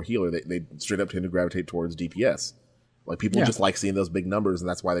tank or healer. They straight up tend to gravitate towards DPS. Like people just like seeing those big numbers, and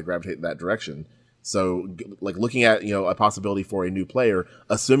that's why they gravitate in that direction. So, like looking at a possibility for a new player,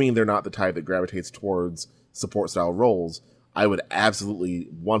 assuming they're not the type that gravitates towards support style roles, I would absolutely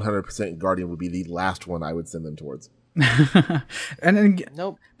 100% Guardian would be the last one I would send them towards.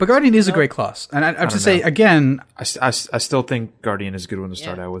 Nope. But Guardian is a great class, and I have to say again, I still think Guardian is a good one to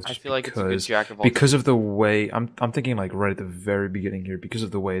start out with. I feel like it's a good jack of all because of the way I'm thinking like right at the very beginning here, because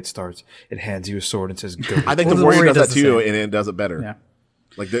of the way it starts. It hands you a sword and says, "Go." I think the Warrior does that too, and it does it better. Yeah.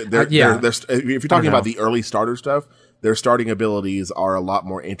 Like they're if you're talking about the early starter stuff, their starting abilities are a lot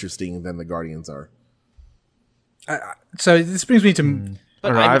more interesting than the Guardians are. So this brings me to.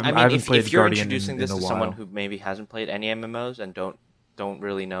 But I mean, if you're introducing this to someone who maybe hasn't played any MMOs and don't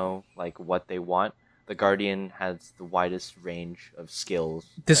really know like what they want, the Guardian has the widest range of skills.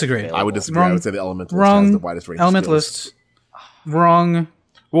 Disagree. I would disagree. I would say the Elementalist has the widest range. Elementalists. Of skills. Wrong.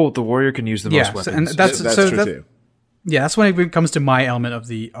 Well, the Warrior can use the most weapons. And that's true too. Yeah, that's when it comes to my element of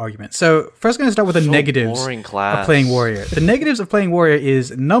the argument. So first, going to start with the negatives of playing Warrior. The negatives of playing Warrior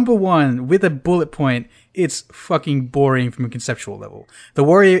is, number one, with a bullet point, it's fucking boring from a conceptual level. The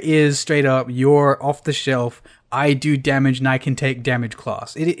Warrior is straight up your off the shelf, I do damage and I can take damage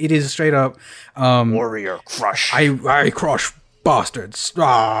class. It is straight up Warrior crush. I crush bastards,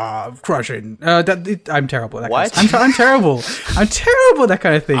 crushing. I'm terrible. At that What? Kind of, I'm terrible. I'm terrible at that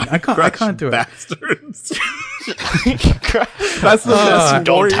kind of thing. I can't do it. Bastards. That's the best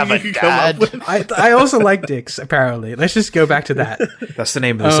don't warrior have you a can come up dad. with. I also like dicks. Apparently, let's just go back to that. That's the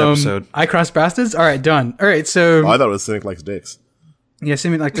name of this episode. I cross bastards. All right, done. All right, so I thought it was Cynic likes dicks. yeah,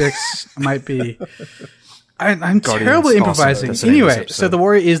 something like dicks might be. I'm Guardian's terrible at improvising. awesome. That's the name of this Anyway, episode. so the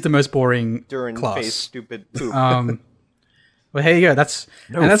warrior is the most boring Durin class. face stupid poop. Well, here you go. That's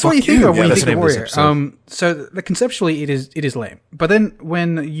fuck what you think you. of Yeah, when you that's think of the name of this warrior. episode. So conceptually, it is lame. But then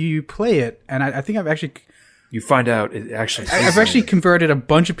when you play it, and I think You find out it actually. I've actually converted a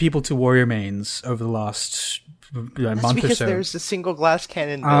bunch of people to warrior mains over the last month or because so. there's a single glass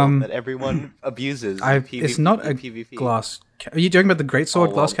cannon build that everyone abuses. in It's not a PvP. glass. Are you talking about the greatsword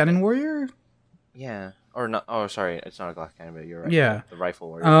well, glass cannon warrior? Yeah. Or not? Oh, sorry, it's not a glass cannon, but you're right. Yeah. The rifle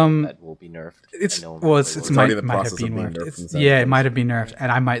warrior that will be nerfed. It's I know well, it's exactly might already in the have process been of being nerfed. nerfed It's- in some yeah, it cases. might have been nerfed,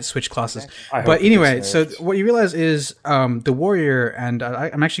 and I might switch classes. hope But it anyway, gets so nerfed. what you realize is the warrior, and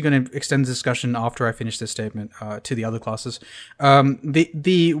I'm actually going to extend the discussion after I finish this statement to the other classes.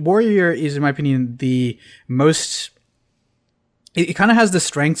 The warrior is, in my opinion, the most. It kind of has the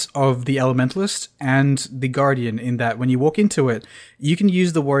strengths of the elementalist and the guardian in that when you walk into it, you can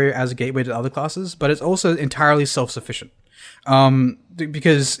use the warrior as a gateway to other classes, but it's also entirely self-sufficient.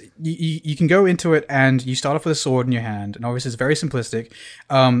 Because you can go into it and you start off with a sword in your hand, and obviously it's very simplistic.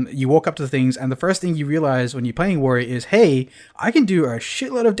 You walk up to the things, and the first thing you realize when you're playing warrior is, hey, I can do a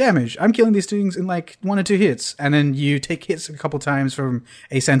shitload of damage. I'm killing these things in like 1 or 2 hits, and then you take hits a couple times from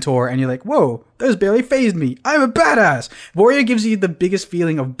a centaur, and you're like, whoa, those barely phased me. I'm a badass. Warrior gives you the biggest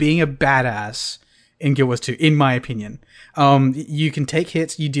feeling of being a badass in Guild Wars 2, in my opinion. You can take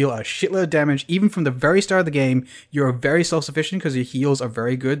hits, you deal a shitload of damage, even from the very start of the game. You're very self-sufficient because your heals are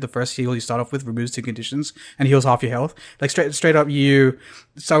very good. The first heal you start off with removes 2 conditions and heals half your health. Like straight up, you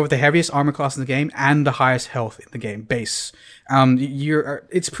start with the heaviest armor class in the game and the highest health in the game, base.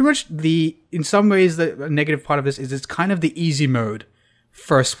 It's pretty much in some ways, the negative part of this is it's kind of the easy mode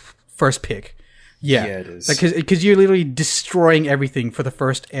first pick. Yeah, it is. Because you're literally destroying everything for the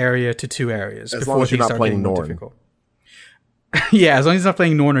first area to 2 areas. As long as you're not playing Norn. Yeah, as long as you're not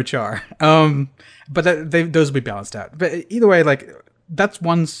playing Norn or Char. But those will be balanced out. But either way, like, that's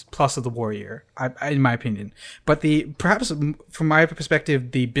one plus of the warrior, in my opinion. But perhaps from my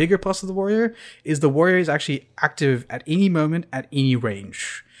perspective, the bigger plus of the warrior is actually active at any moment, at any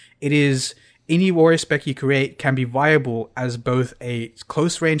range. It is any warrior spec you create can be viable as both a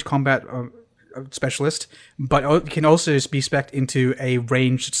close range combat specialist, but can also be spec'd into a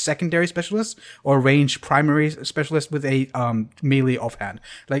ranged secondary specialist or ranged primary specialist with a melee offhand.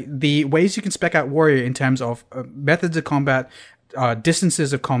 Like the ways you can spec out warrior in terms of methods of combat,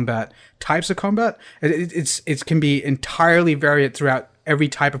 distances of combat, types of combat, it can be entirely varied throughout every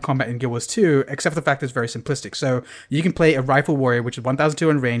type of combat in Guild Wars 2, except for the fact that it's very simplistic. So you can play a rifle warrior, which is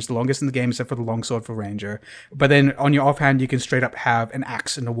 1,200 range, the longest in the game except for the longsword for ranger. But then on your offhand, you can straight up have an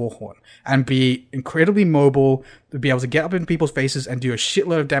axe and a warhorn and be incredibly mobile, to be able to get up in people's faces and do a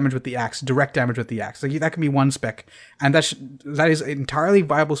shitload of damage with the axe, direct damage with the axe. Like that can be one spec, and that is an entirely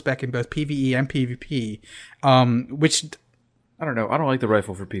viable spec in both PvE and PvP, which I don't know. I don't like the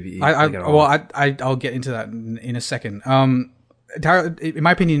rifle for PvE. I'll get into that in a second. In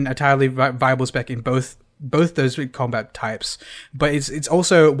my opinion, entirely viable spec in both those combat types, but it's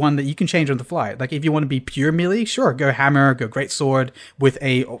also one that you can change on the fly. Like if you want to be pure melee, sure, go hammer, go greatsword with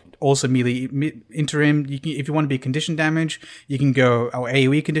a also melee interim. If you want to be condition damage, you can go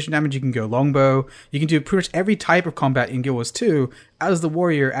AoE condition damage. You can go longbow. You can do pretty much every type of combat in Guild Wars 2 as the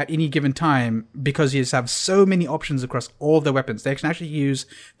warrior at any given time, because you just have so many options across all the weapons. They can actually use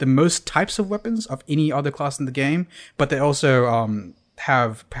the most types of weapons of any other class in the game, but they also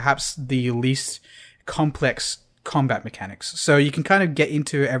have perhaps the least complex combat mechanics. So you can kind of get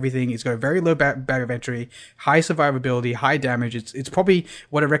into everything. It's got a very low barrier of entry, high survivability, high damage. It's probably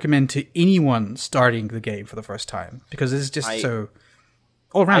what I recommend to anyone starting the game for the first time, because it's just so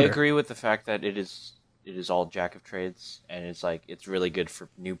all around. I agree with the fact that it is all jack of trades, and it's really good for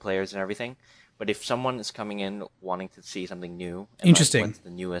new players and everything. But if someone is coming in wanting to see something new, and interesting, what's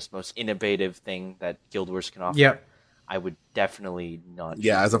the newest, most innovative thing that Guild Wars can offer, yep, I would definitely not.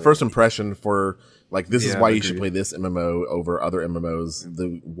 Yeah, as a first impression for this is why you should play this MMO over other MMOs.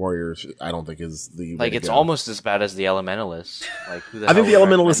 The Warriors, I don't think is the way to it's go. almost as bad as the Elementalist. Who the I think the hell would Elementalist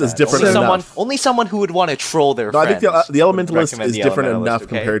recommend is that? different enough. Only someone who would want to troll their No, I friends. think the Elementalist recommend is the different Elementalist, enough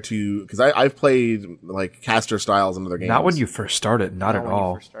okay? compared to, because I've played caster styles in other games. Not when you first started. Not at when you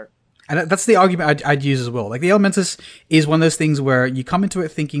all. first start. And that's the argument I'd use as well. Like the Elementalist is one of those things where you come into it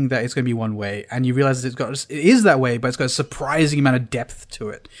thinking that it's going to be one way, and you realize it is that way, but it's got a surprising amount of depth to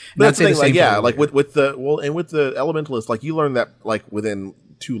it. But that's the thing, like like with the Elementalist, like you learn that like within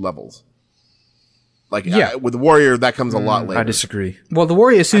 2 levels. Like with the warrior, that comes a lot later. I disagree. Well, the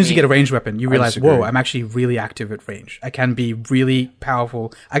warrior, as soon as you get a ranged weapon, you realize, whoa, I'm actually really active at range. I can be really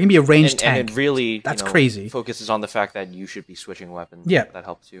powerful. I can be a ranged tank. And it really, that's crazy. Focuses on the fact that you should be switching weapons. Yeah, that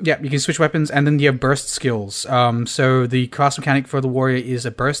helps you. Yeah, you can switch weapons, and then you have burst skills. So the class mechanic for the warrior is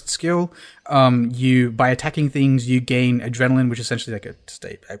a burst skill. You by attacking things, you gain adrenaline, which is essentially like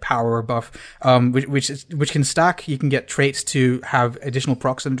a power buff, which can stack. You can get traits to have additional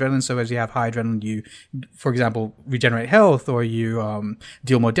procs on adrenaline. So as you have high adrenaline, you, for example, regenerate health, or you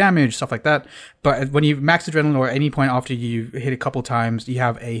deal more damage, stuff like that. But when you max adrenaline, or at any point after you hit a couple times, you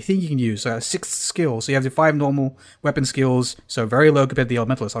have a thing you can use, so a 6th skill. So you have the 5 normal weapon skills, so very low compared to the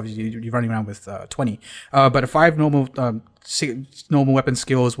Elementalist. Obviously, you're running around with 20, but a 5 normal weapon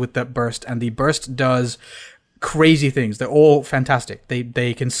skills with that burst, and the burst does crazy things. They're all fantastic.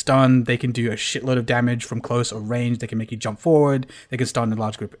 They can stun, they can do a shitload of damage from close or range, they can make you jump forward, they can stun a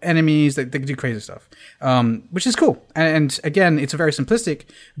large group of enemies, they can do crazy stuff, which is cool. And again, it's very simplistic,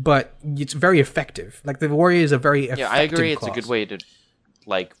 but it's very effective. Like the warrior is a very effective I agree. class. It's a good way to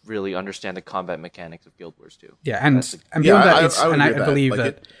like really understand the combat mechanics of Guild Wars 2. Yeah, and beyond that, I believe like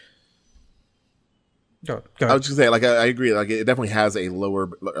that. Go I was just gonna say, like, I agree. Like, it definitely has a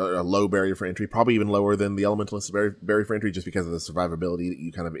low barrier for entry, probably even lower than the Elementalist barrier for entry, just because of the survivability that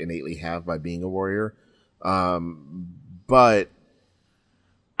you kind of innately have by being a warrior. But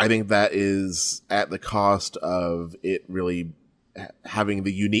I think that is at the cost of it really having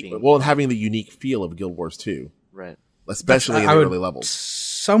the unique feel of Guild Wars 2, right? Especially in the early levels.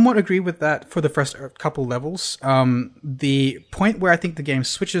 Somewhat agree with that for the first couple levels. The point where I think the game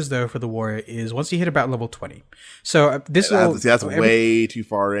switches, though, for the warrior is once you hit about level 20. So that's way too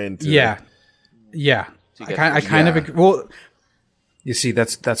far into. Yeah. I kind of agree. Well, you see,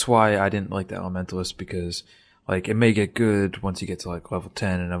 that's why I didn't like the Elementalist, because like it may get good once you get to like level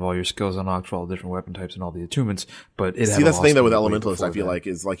 10 and have all your skills unlocked for all the different weapon types and all the attunements. But that's the thing though with Elementalist, I feel like,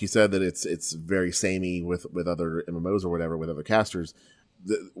 is like you said, that it's very samey with other MMOs or whatever, with other casters.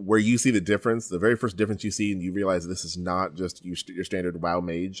 Where you see the difference, the very first difference you see, and you realize this is not just your standard WoW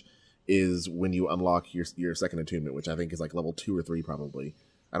mage, is when you unlock your second attunement, which I think is like level 2 or 3 probably.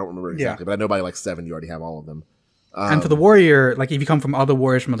 I don't remember exactly, but I know by like 7 you already have all of them. And for the warrior, like if you come from other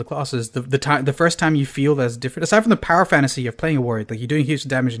warriors from other classes, the first time you feel that's different, aside from the power fantasy of playing a warrior, like you're doing huge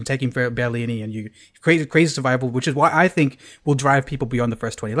damage and taking barely any, and you create crazy survival, which is why I think will drive people beyond the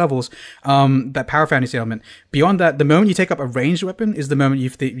first 20 levels. That power fantasy element. Beyond that, the moment you take up a ranged weapon is the moment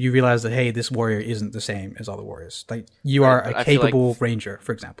you realize that, hey, this warrior isn't the same as other warriors. Like you are a capable ranger,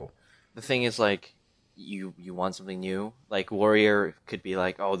 for example. The thing is, like, you want something new. Like warrior could be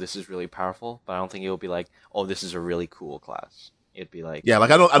like, oh, this is really powerful, but I don't think it will be like, oh, this is a really cool class. It'd be like, yeah,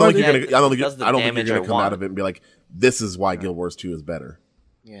 like I don't think you're gonna come out of it and be like, this is why Guild Wars 2 is better.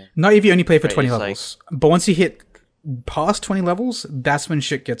 Yeah, not if you only play for 20 levels, but once you hit past 20 levels, that's when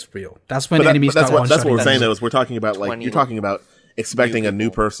shit gets real. That's when enemies start one-shotting. That's what we're saying though, is we're talking about like, you're talking about expecting a new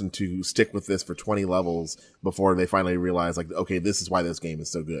person to stick with this for 20 levels before they finally realize, like, okay, this is why this game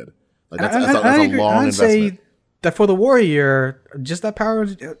is so good. Like that's a long investment. Say that for the warrior, just that power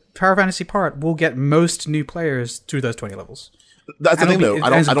fantasy part will get most new players through those 20 levels. That's the thing, though. I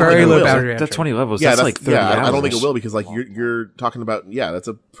don't think it will. That's 20 levels. Yeah, that's like 30 hours. I don't think it will, because like you're talking about, that's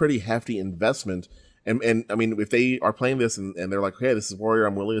a pretty hefty investment. And I mean, if they are playing this and they're like, hey, this is warrior,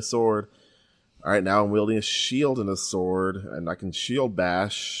 I'm wielding a sword. All right, now I'm wielding a shield and a sword, and I can shield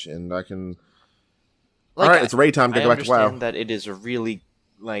bash, and I can. All right, it's raid time. Go back to WoW. I understand that it is a really,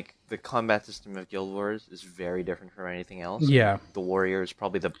 like, the combat system of Guild Wars is very different from anything else. Yeah, the warrior is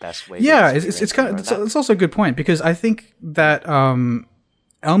probably the best way. Yeah, it's kind of it's also a good point, because I think that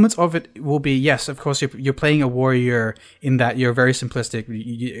elements of it will be, yes, of course, you're playing a warrior in that you're very simplistic.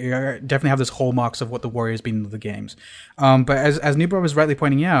 You definitely have this hallmarks of what the warrior has been in the games. But as Noob was rightly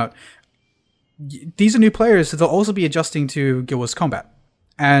pointing out, these are new players, so they'll also be adjusting to Guild Wars combat.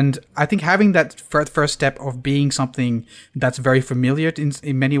 And I think having that first step of being something that's very familiar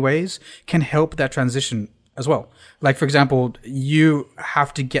in many ways can help that transition as well. Like, for example, you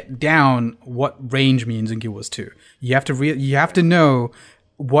have to get down what range means in Guild Wars 2. You have to know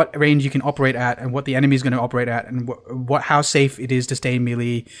what range you can operate at and what the enemy is going to operate at, and how safe it is to stay in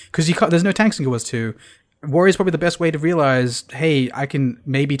melee. Because there's no tanks in Guild Wars 2. Warrior is probably the best way to realize, hey, I can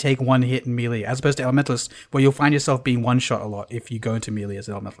maybe take one hit in melee, as opposed to Elementalist, where you'll find yourself being one-shot a lot if you go into melee as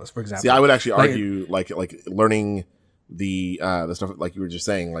an Elementalist, for example. See, I would actually argue, like learning the stuff, like you were just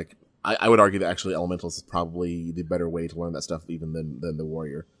saying, like I would argue that actually Elementalist is probably the better way to learn that stuff even than the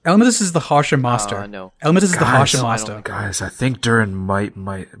Warrior. Elementalist is the harsher master. No. Elementalist is the harsher master. Guys, I think Dourin might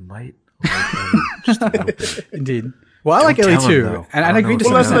like just a little bit. Indeed. Well, I like Ellie too, and I agree to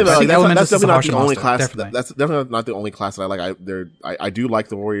some extent. That's definitely not the harsher only master, class. definitely. That's definitely not the only class that I like. I do like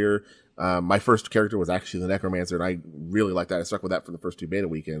the Warrior. My first character was actually the Necromancer, and I really like that. I stuck with that for the first 2 beta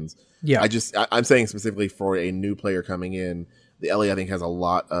weekends. Yeah. I'm saying specifically for a new player coming in, the Ellie I think has a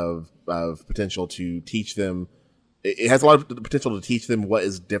lot of potential to teach them. It has a lot of potential to teach them what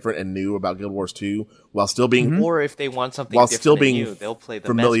is different and new about Guild Wars 2, while still being or if they want something while different still and being new, they'll play the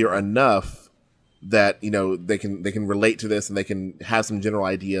familiar Mesmer. enough that they can relate to this and they can have some general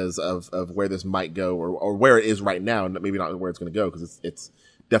ideas of where this might go or where it is right now, and maybe not where it's going to go, because it's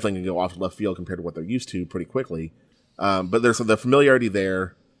definitely going to go off left field compared to what they're used to pretty quickly. But there's the familiarity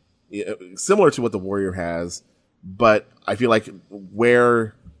there, similar to what the Warrior has, but I feel like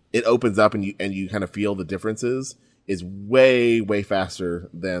where it opens up and you kind of feel the differences is way faster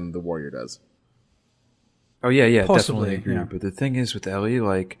than the Warrior does. Oh yeah, Possibly, definitely agree. yeah. But the thing is with Ellie,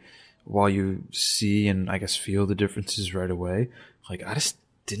 like, while you see and I guess feel the differences right away, like, I just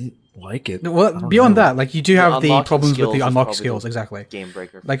didn't like it. Well, beyond that, like, you do have the unlocking problems with skills the is unlocked probably skills, the exactly. Game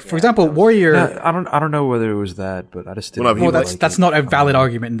breaker. Like, for example, Warrior. I don't know whether it was that, but I just didn't. Well, That's not a valid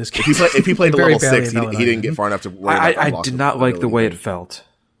argument in this case. If he played to Very level barely 6, a valid he didn't get argument. far enough to worry about I unlocking did not like the way it ability. felt.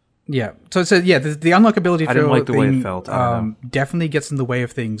 Yeah. So the unlockability I didn't like the way it thing, felt. I don't know. definitely gets in the way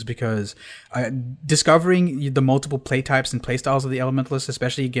of things, because discovering the multiple play types and play styles of the Elementalist,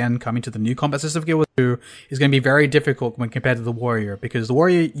 especially again coming to the new combat system of Guild Wars 2, is going to be very difficult when compared to the Warrior, because the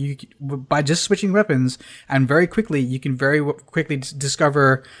Warrior, by just switching weapons and very quickly, you can very quickly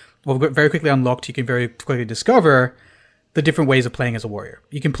discover, well, very quickly unlocked, you can very quickly discover the different ways of playing as a warrior.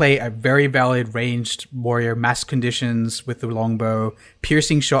 You can play a very valid ranged warrior, mass conditions with the longbow,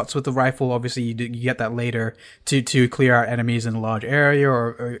 piercing shots with the rifle. Obviously, you get that later to clear out enemies in a large area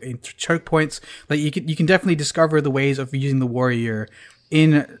or in choke points. Like, you can definitely discover the ways of using the warrior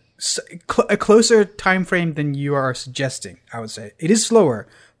in a closer time frame than you are suggesting. I would say it is slower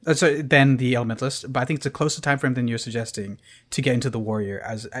than the Elementalist, but I think it's a closer time frame than you're suggesting to get into the warrior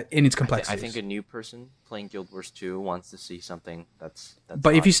as in its complexity. I think a new person playing Guild Wars 2 wants to see something that's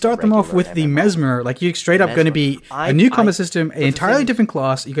but if you start them off with the Mesmer, like, you're straight up going to be a new combat system, an entirely different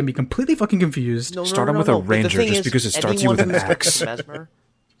class. You're going to be completely fucking confused. Start them with a ranger just because it starts you with an axe. Mesmer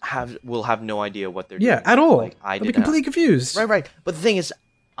will have no idea what they're doing. Yeah, at all. Like, They'll be completely confused. Right. But the thing is,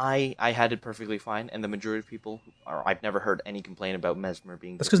 I had it perfectly fine, and the majority of people I've never heard any complaint about Mesmer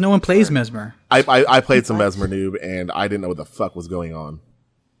being. That's because no one plays Mesmer. I played some Mesmer Noob, and I didn't know what the fuck was going on.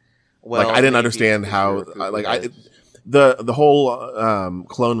 Well, like, I didn't understand how the whole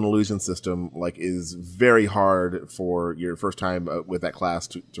clone and illusion system, like, is very hard for your first time with that class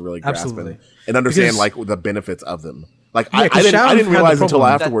to really grasp and understand, like, the benefits of them. Like, Yeah, I didn't realize until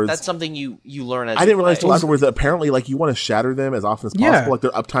afterwards. That's something you learn as I didn't realize until afterwards that apparently, like, you want to shatter them as often as possible. Yeah, like,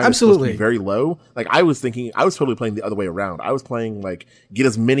 their uptime is supposed to be very low. Like, I was totally playing the other way around. I was playing, like, get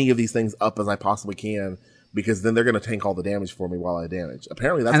as many of these things up as I possibly can, because then they're going to tank all the damage for me while I damage.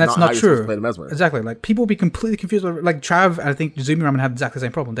 Apparently, that's not how you're supposed to play the Mesmer. Exactly. Like, people will be completely confused. Like, Trav, and I think Zumi Ramen had exactly the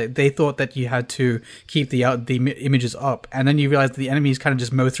same problem. They thought that you had to keep the images up, and then you realize that the enemies kind of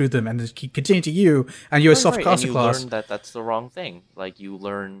just mow through them and just continue to you, and you're a soft class. And you learn that that's the wrong thing. Like, you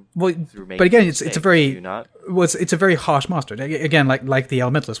learn through making but again, mistakes. it's a very it's a very harsh master. Again, like the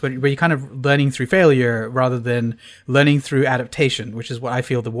Elementalist, where you're kind of learning through failure rather than learning through adaptation, which is what I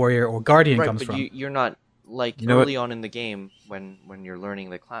feel the Warrior or Guardian comes from. You're not. Like, early on in the game, when you're learning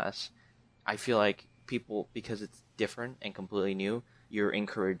the class, I feel like people, because it's different and completely new, you're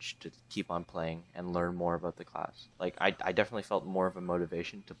encouraged to keep on playing and learn more about the class. Like, I definitely felt more of a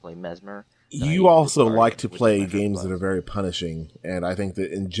motivation to play Mesmer. You also like to play games that are very punishing, and I think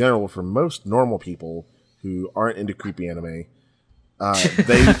that in general, for most normal people who aren't into creepy anime,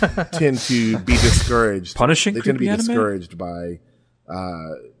 they tend to be discouraged. Punishing They tend to be creepy anime? discouraged by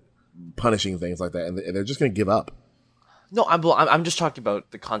punishing things like that, and they're just going to give up. No, I'm just talking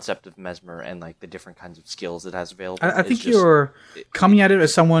about the concept of Mesmer and, like, the different kinds of skills it has available. I think you're coming at it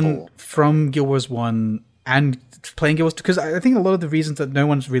as someone from Guild Wars 1 and playing Guild Wars 2, because I think a lot of the reasons that no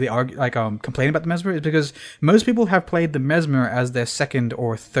one's really complaining about the Mesmer is because most people have played the Mesmer as their second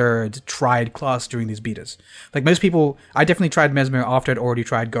or third tried class during these betas. Like, most people, I definitely tried Mesmer after I'd already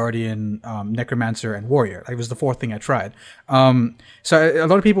tried Guardian, Necromancer, and Warrior. Like, it was the fourth thing I tried. So a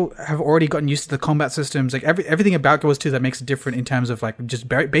lot of people have already gotten used to the combat systems, like everything about Guild Wars 2 that makes it different in terms of, like, just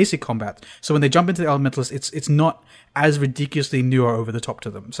basic combat. So when they jump into the Elementalist, it's not as ridiculously new or over the top to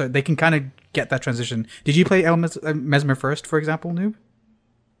them. So they can kind of get that transition. Did you play Mesmer first, for example, Noob?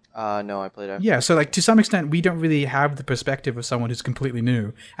 No, I played after. Yeah, so like to some extent, we don't really have the perspective of someone who's completely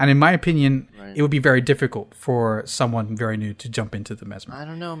new, and in my opinion, it would be very difficult for someone very new to jump into the Mesmer. I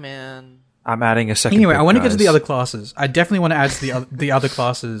don't know, man. I'm adding a second. Anyway, I want to get to the other classes. I definitely want to add to the other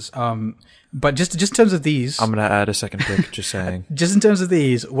classes. But just in terms of these, I'm gonna add a second pick. Just saying. Just in terms of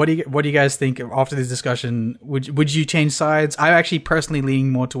these, what do you guys think after this discussion? Would you change sides? I'm actually personally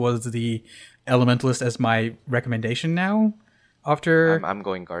leaning more towards the Elementalist as my recommendation now. After I'm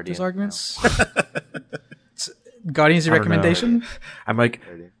going Guardian. These arguments, Guardian's your recommendation. I might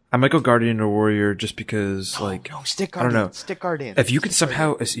go Guardian or Warrior just because, no, stick Guardian. I don't know. Stick Guardian. If you could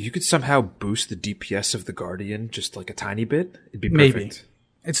somehow boost the DPS of the Guardian just like a tiny bit, it'd be perfect. Maybe.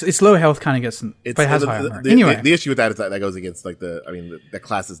 It's low health kind of gets, but it has high armor. Anyway, the issue with that is that goes against like the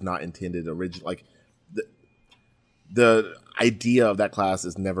class is not intended originally. Like the idea of that class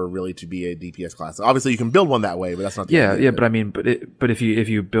is never really to be a DPS class. Obviously, you can build one that way, but that's not. But I mean, but if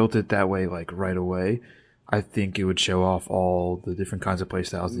you built it that way, like right away, I think it would show off all the different kinds of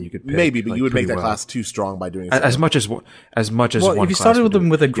playstyles that you could pick. Maybe, but you would make that class too strong by doing so. As much as one. If you started with them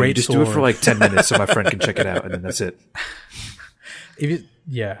with a great just sword, do it for like 10 minutes so my friend can check it out, and then that's it.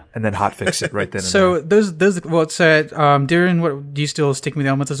 And then hotfix it right then. So those Dourin, what do you still stick with the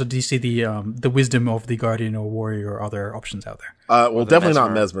Elementals, or do you see the wisdom of the Guardian or Warrior or other options out there? Well, definitely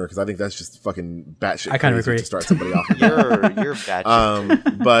not Mesmer, because I think that's just fucking batshit. I kind of agree. To start somebody off. You're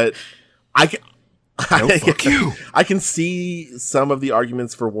batshit. But fuck you. I can see some of the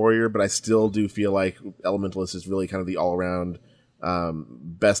arguments for Warrior, but I still do feel like Elementalist is really kind of the all around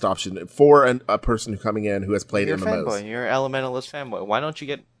best option for a person coming in who has played MMOs. Fanboy. You're an Elementalist fanboy. Why don't you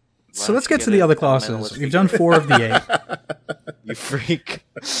get? So let's get to the other classes. We've done 4 of the 8. You freak!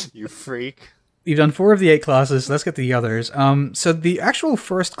 You freak! We've done 4 of the 8 classes. Let's get to the others. So the actual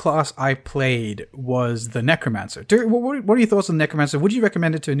first class I played was the Necromancer. What are your thoughts on Necromancer? Would you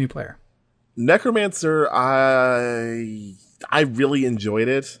recommend it to a new player? Necromancer, I really enjoyed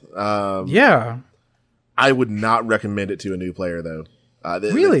it. Yeah. I would not recommend it to a new player, though.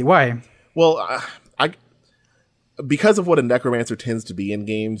 Really? Why? Well, because of what a Necromancer tends to be in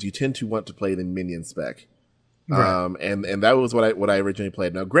games, you tend to want to play the minion spec. Right. And that was what I originally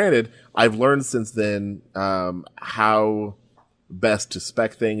played. Now, granted, I've learned since then how best to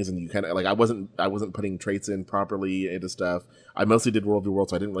spec things, and you kind of like I wasn't putting traits in properly into stuff. I mostly did World v World,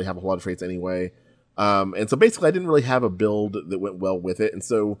 so I didn't really have a whole lot of traits anyway. And so basically, I didn't really have a build that went well with it, and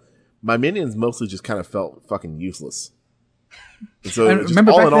so my minions mostly just kind of felt fucking useless. And so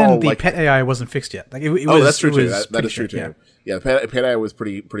remember back then, the pet AI wasn't fixed yet. Like it was, that's true too. That is true too. Yeah, the pet AI was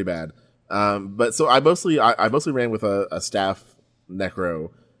pretty bad. But so I mostly ran with a staff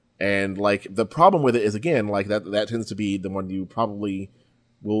necro, and like the problem with it is again like that tends to be the one you probably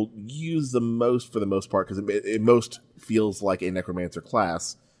will use the most for the most part because it most feels like a necromancer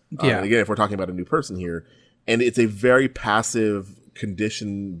class. And again, if we're talking about a new person here, and it's a very passive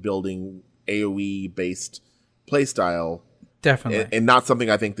condition building AoE based playstyle. Definitely. And not something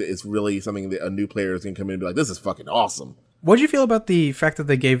I think that is really something that a new player is going to come in and be like, this is fucking awesome. What did you feel about the fact that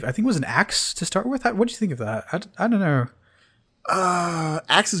they gave, I think it was an axe to start with? What did you think of that? I don't know.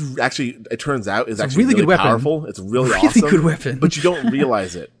 Axe is actually, it turns out, is it's actually really good weapon. powerful. It's really awesome. Good weapon. But you don't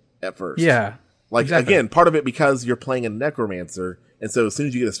realize it at first. Yeah. Like, exactly. Again, part of it because you're playing a necromancer, and so as soon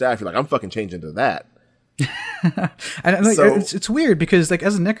as you get a staff, you're like, I'm fucking changing to that. And like, it's weird because like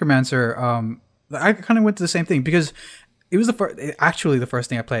as a necromancer, I kind of went to the same thing because it was the first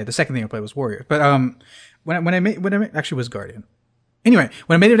thing I played. The second thing I played was Warrior. But when I made actually was Guardian. Anyway,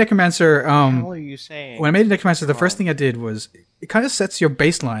 when I made a necromancer, what the hell are you saying? When I made a necromancer, the first thing I did was it kind of sets your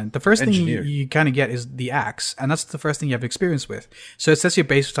baseline. The first thing you kind of get is the axe, and that's the first thing you have experience with. So it sets your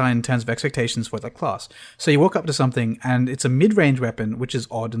baseline in terms of expectations for that class. So you walk up to something, and it's a mid-range weapon, which is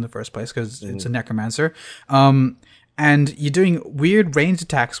odd in the first place because it's a necromancer. And you're doing weird ranged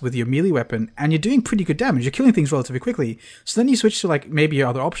attacks with your melee weapon, and you're doing pretty good damage. You're killing things relatively quickly. So then you switch to like maybe your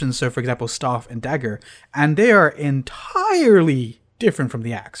other options. So for example, staff and dagger, and they are entirely different from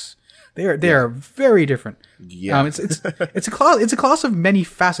the axe. They are very different. Yeah, it's a class of many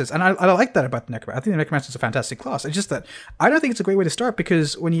facets, and I like that about the necromancer. I think the necromancer is a fantastic class. It's just that I don't think it's a great way to start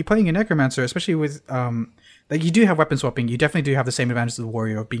because when you're playing a necromancer, especially with like you do have weapon swapping, you definitely do have the same advantage as the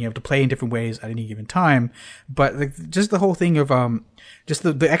warrior of being able to play in different ways at any given time. But like, just the whole thing of just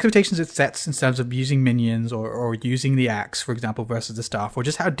the expectations it sets in terms of using minions or using the axe, for example, versus the staff, or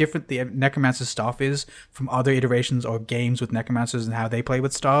just how different the necromancer's staff is from other iterations or games with necromancers and how they play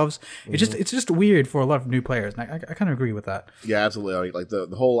with staves. Mm-hmm. It's just weird for a lot of new players, and I kind of agree with that. Yeah, absolutely. Like the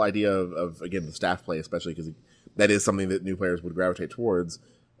whole idea of again the staff play, especially because that is something that new players would gravitate towards.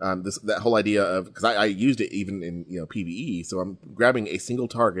 That whole idea of, because I used it even in PvE, so I'm grabbing a single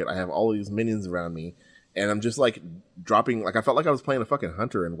target. I have all these minions around me, and I'm just like dropping, like I felt like I was playing a fucking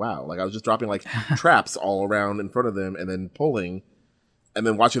hunter in WoW. Like I was just dropping like traps all around in front of them, and then pulling, and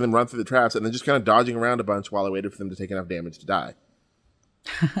then watching them run through the traps, and then just kind of dodging around a bunch while I waited for them to take enough damage to die.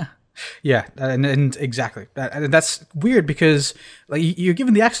 Yeah, and exactly. That's weird because like you're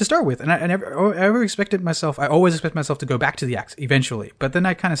given the axe to start with, and I always expect myself to go back to the axe eventually. But then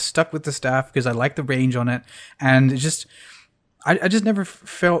I kind of stuck with the staff because I like the range on it, and I just never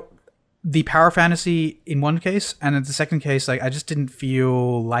felt the power fantasy in one case, and in the second case, like I just didn't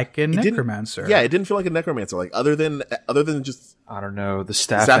feel like a necromancer. Yeah, it didn't feel like a necromancer. Like other than just, I don't know, the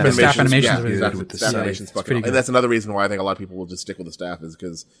staff animations really good with the staff animations fucking, and that's another reason why I think a lot of people will just stick with the staff is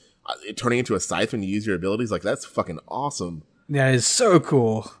because turning into a scythe when you use your abilities, like that's fucking awesome. Yeah, it's so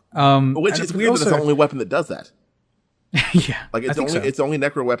cool. Which is weird that it's the only weapon that does that. Yeah, like it's the only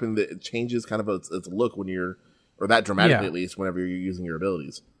necro weapon that changes kind of its look when you're, or that dramatically at least, whenever you're using your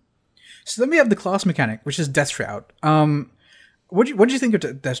abilities. So then we have the class mechanic, which is Death Shroud. What did you think of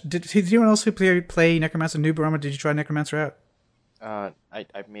that? Did anyone else who play Necromancer Noob? Did you try Necromancer out? I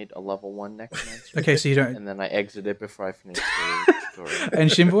made a level 1 Necromancer. Okay, so you don't. And then I exited before I finished the tutorial. And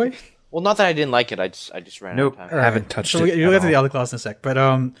Shinboy? Well, not that I didn't like it. I just ran out of time. I haven't touched so it. You'll get to the other class in a sec. But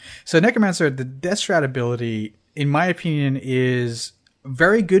so Necromancer, the Death Shroud ability, in my opinion, is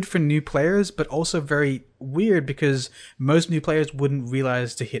very good for new players, but also very weird because most new players wouldn't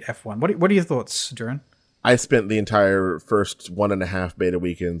realize to hit F1. What are your thoughts, Dourin? I spent the entire first 1.5 beta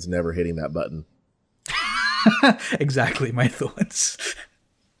weekends never hitting that button. Exactly my thoughts.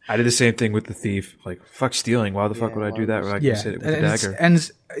 I did the same thing with the thief. Like, fuck stealing. Why the fuck would I do that when I can just hit it with a dagger?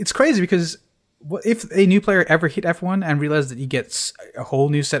 And it's crazy because if a new player ever hit F1 and realized that he gets a whole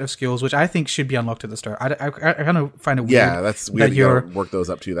new set of skills, which I think should be unlocked at the start, I kind of find it weird. Yeah, that's weird. You gotta work those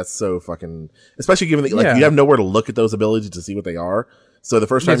up too. That's so fucking, especially given that you have nowhere to look at those abilities to see what they are. So the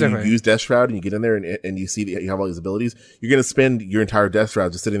first time you use Death Shroud and you get in there and you see that you have all these abilities, you're going to spend your entire Death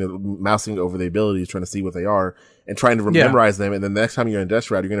Shroud just sitting there mousing over the abilities, trying to see what they are and trying to memorize them. And then the next time you're in Death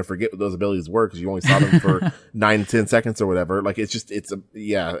Shroud, you're going to forget what those abilities were because you only saw them for 9-10 seconds or whatever. Like it's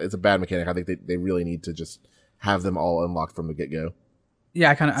a bad mechanic. I think they really need to just have them all unlocked from the get-go. Yeah,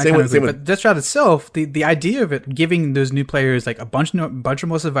 I kind of agree. But Death Shroud itself, the idea of it giving those new players like a bunch more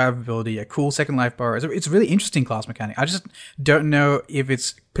survivability, a cool second life bar, it's a really interesting class mechanic. I just don't know if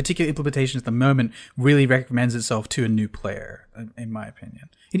its particular implementation at the moment really recommends itself to a new player, in my opinion.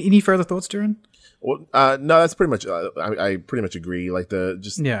 Any further thoughts, Dourin? Well, no, that's pretty much. I pretty much agree. Like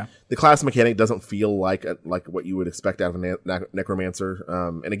the class mechanic doesn't feel like what you would expect out of a necromancer.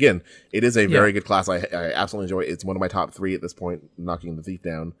 And again, it is a very good class. I absolutely enjoy it. It's one of my top 3 at this point, knocking the thief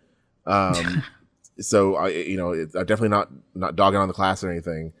down. So I'm definitely not dogging on the class or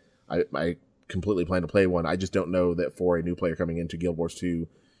anything. I completely plan to play one. I just don't know that for a new player coming into Guild Wars 2,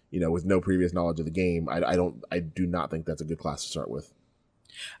 with no previous knowledge of the game, I do not think that's a good class to start with.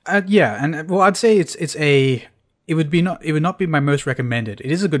 I'd say it would not be my most recommended. It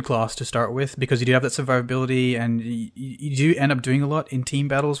is a good class to start with because you do have that survivability and you do end up doing a lot in team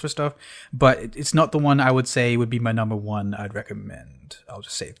battles for stuff, but it's not the one I would say would be my number 1 I'd recommend. I'll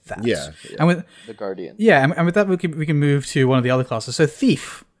just say that. Yeah. And with the Guardian. Yeah, and with that we can move to one of the other classes. So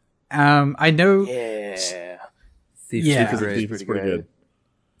Thief. I know. Yeah. Thief is pretty good.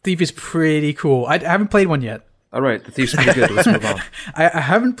 Thief is pretty cool. I haven't played one yet. All right, the Thief's pretty good. Let's move on. I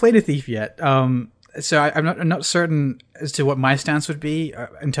haven't played a Thief yet, so I'm not certain as to what my stance would be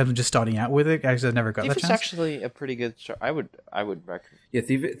in terms of just starting out with it. Because I never got that chance. Thief is actually a pretty good start. I would recommend. Yeah,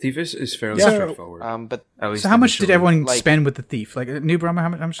 Thief is fairly straightforward. But so how much did everyone spend with the Thief? Like Noob,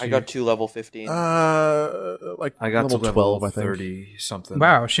 how much? I got to level 15. I got to level 12, I think. 30 something.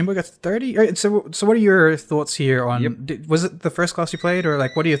 Wow, Shinbo got to 30. So what are your thoughts here on? Was it the first class you played, or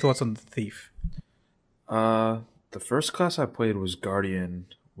like what are your thoughts on the Thief? The first class I played was Guardian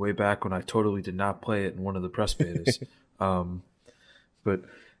way back when I totally did not play it in one of the press betas.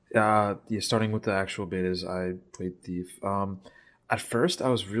 Starting with the actual betas, I played Thief. At first, I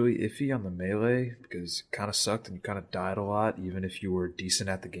was really iffy on the melee because it kind of sucked and you kind of died a lot, even if you were decent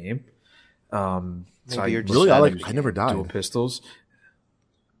at the game. I never died. Dual pistols.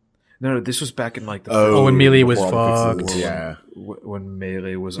 No, this was back in like the when melee was fucked. Yeah, when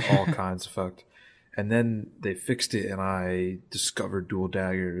melee was all kinds of fucked. And then they fixed it, and I discovered dual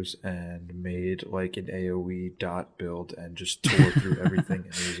daggers and made like an AoE dot build and just tore through everything, and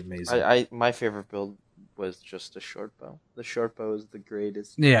it was amazing. My favorite build was just a short bow. The short bow is the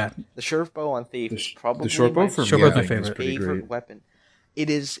greatest. Yeah, the short bow on Thief is probably the short bow for me, my favorite weapon. It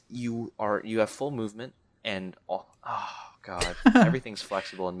is you have full movement and god, everything's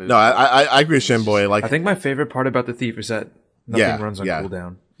flexible and moving. No, I agree with Shinboy. Like, I think my favorite part about the Thief is that nothing runs on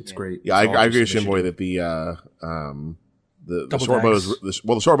cooldown. It's great. Yeah, I agree with Shinboy that the short bow is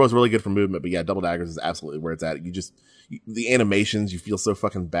the short bow is really good for movement, but yeah, double daggers is absolutely where it's at. The animations, you feel so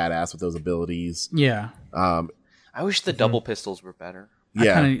fucking badass with those abilities. Yeah. I wish the double pistols were better.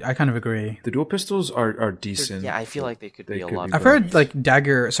 Yeah, I kind of agree. The dual pistols are decent. Yeah, I feel like they could be a lot. I've heard like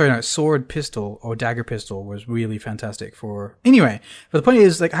sword pistol or dagger pistol was really fantastic for. Anyway, but the point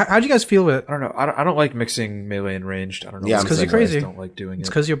is, like, how do you guys feel with it? I don't know. I don't like mixing melee and ranged. I don't know. Yeah, it's because you're crazy. I don't like doing it. It's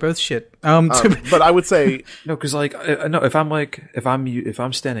because you're both shit. But I would say no, because like no, if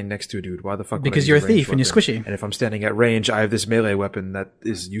I'm standing next to a dude, why the fuck? Because you're a thief and you're squishy. And if I'm standing at range, I have this melee weapon that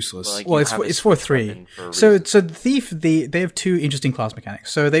is useless. Well, it's for 3. So the thief they have 2 interesting class mechanics.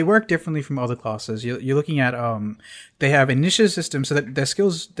 So they work differently from other classes. You're looking at they have initiative systems, so that their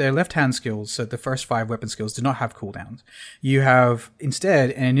skills, their left hand skills, so the first 5 weapon skills do not have cooldowns. You have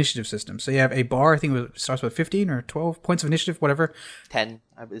instead an initiative system. So you have a bar. I think it starts with 15 or 12 points of initiative, whatever. 10,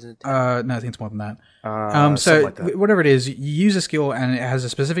 isn't it? 10? No, I think it's more than that. So like that. Whatever it is, you use a skill and it has a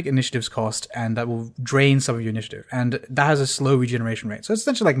specific initiatives cost, and that will drain some of your initiative, and that has a slow regeneration rate. So it's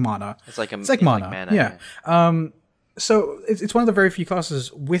essentially like mana. It's like mana. Like mana. Yeah. So it's one of the very few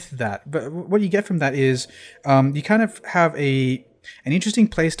classes with that. But what you get from that is you kind of have an interesting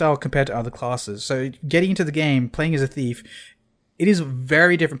playstyle compared to other classes. So getting into the game, playing as a thief, it is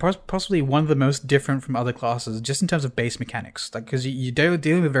very different, possibly one of the most different from other classes, just in terms of base mechanics. Like, because you're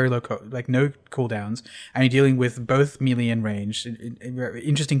dealing with very low, no cooldowns, and you're dealing with both melee and range.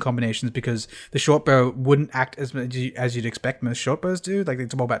 Interesting combinations, because the short bow wouldn't act as much as you'd expect most short bows do. Like,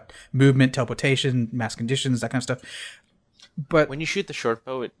 it's all about movement, teleportation, mass conditions, that kind of stuff. But when you shoot the short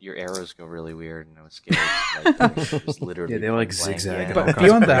bow, your arrows go really weird, and I was scared. Like, just literally, they like zigzag. Yeah. But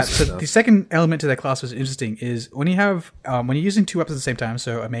beyond that, so the second element to that class was interesting is when you have when you're using 2 weapons at the same time,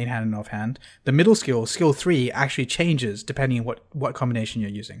 so a main hand and an offhand, the middle skill 3, actually changes depending on what combination you're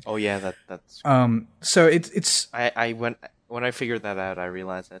using. Oh yeah, that's. So it's. When I figured that out, I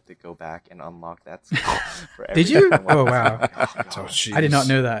realized I had to go back and unlock that skill for Did you? Oh wow! Oh, I did not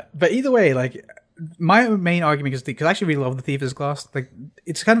know that. But either way, like, my main argument is because I actually really love the Thief as class. Like,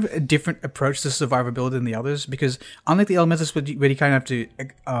 it's kind of a different approach to survivability than the others, because unlike the Elementals, where you kind of have to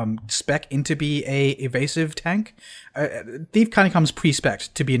spec in to be a evasive tank, Thief kind of comes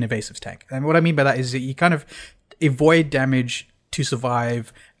pre-spec'd to be an evasive tank. And what I mean by that is that you kind of avoid damage to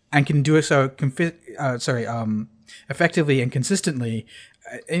survive and can do it so effectively and consistently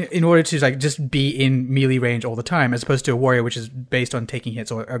in order to like just be in melee range all the time, as opposed to a warrior, which is based on taking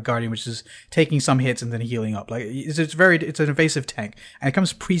hits, or a guardian, which is taking some hits and then healing up. Like, it's an evasive tank, and it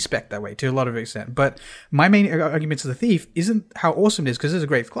comes pre-spec that way to a lot of extent. But my main argument to the Thief isn't how awesome it is, because it's a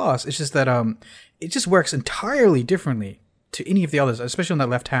great class. It's just that it just works entirely differently to any of the others, especially on that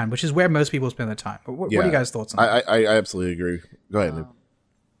left hand, which is where most people spend their time. What are you guys' thoughts on that? I absolutely agree. Go ahead, Noob.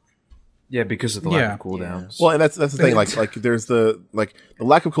 Yeah, because of the lack of cooldowns. Well, and that's the thing. Like there's the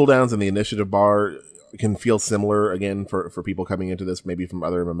lack of cooldowns and the initiative bar can feel similar again for people coming into this, maybe from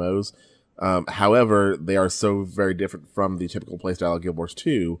other MMOs. However, they are so very different from the typical playstyle of Guild Wars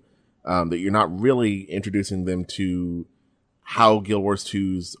 2 that you're not really introducing them to how Guild Wars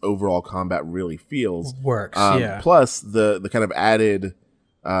 2's overall combat really feels. Works. Plus the kind of added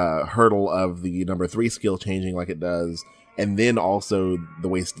hurdle of the number 3 skill changing like it does. And then also the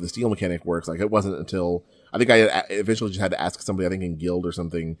way the steal mechanic works. Like, it wasn't until I think I eventually just had to ask somebody, I think in guild or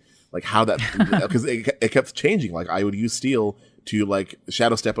something, like how that, because it kept changing. Like, I would use steal to like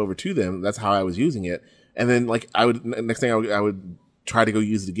shadow step over to them. That's how I was using it. And then like next thing I would try to go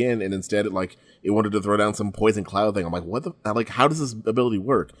use it again, and instead it wanted to throw down some poison cloud thing. I'm like, what the, like, how does this ability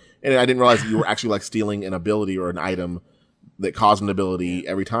work? And I didn't realize that you were actually like stealing an ability or an item that caused an ability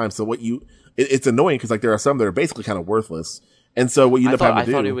every time. So it's annoying because like there are some that are basically kind of worthless, and so what you end up having to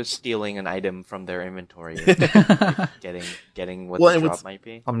do. I thought it was stealing an item from their inventory, like getting what the drop might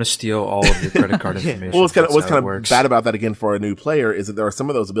be. I'm gonna steal all of your credit card information. Well, what's kind of bad about that again for a new player is that there are some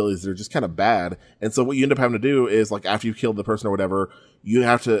of those abilities that are just kind of bad, and so what you end up having to do is like after you've killed the person or whatever, you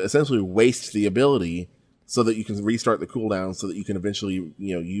have to essentially waste the ability so that you can restart the cooldown, so that you can eventually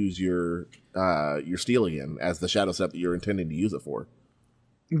use your steal again as the shadow step that you're intending to use it for.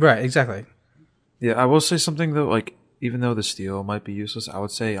 Right. Exactly. Yeah, I will say something though, like, even though the steal might be useless, I would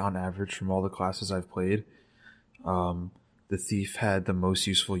say on average from all the classes I've played, the Thief had the most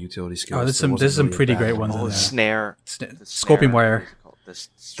useful utility skills. Oh, there's some pretty great ones in there. Snare. Scorpion Wire. The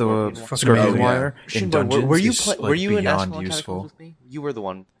Scorpion Wire in dungeons were you in beyond National useful. With me? You were the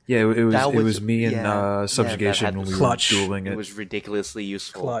one. Yeah, it was me and Subjugation when we were dueling it. It was ridiculously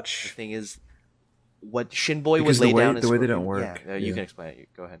useful. Clutch. The thing is, what Shinboy Because would lay down. The way they don't work. Yeah, you can explain it.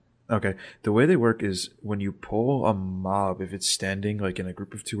 Go ahead. Okay, the way they work is when you pull a mob, if it's standing like in a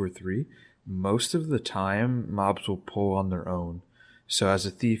group of 2 or 3, most of the time mobs will pull on their own. So as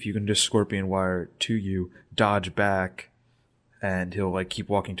a thief, you can just scorpion wire to you, dodge back, and he'll like keep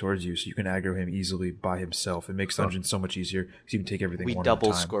walking towards you, so you can aggro him easily by himself. It makes dungeons so much easier because you can take everything. We one double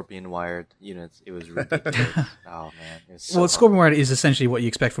at a time. scorpion wired units. It was ridiculous. Oh man, it was so Well, hard. Scorpion Wire is essentially what you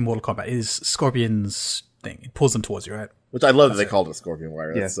expect from Mortal Kombat. It is Scorpion's thing. It pulls them towards you, right? Which I love that they called it Scorpion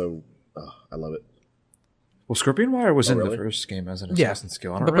Wire. That's so... Oh, I love it. Well, Scorpion Wire was in really? the first game as an assassin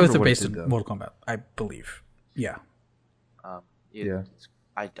skill. I don't but remember both are what it based did, on though. Mortal Kombat, I believe. Yeah. Yeah.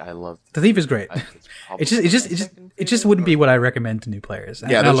 I love The Thief is great. It just wouldn't be what I recommend to new players.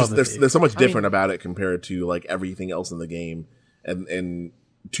 Yeah, and I love the there's Thief. so much different about it compared to like everything else in the game, and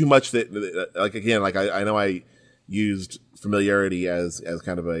too much that like again, like I know I used familiarity as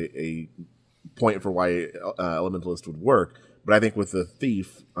kind of a point for why Elementalist would work, but I think with the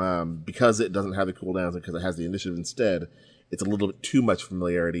Thief, because it doesn't have the cooldowns and because it has the initiative instead, it's a little bit too much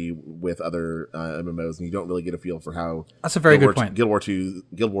familiarity with other MMOs, and you don't really get a feel for how. That's a very good point. Guild Wars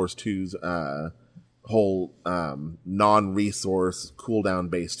 2's whole non-resource cooldown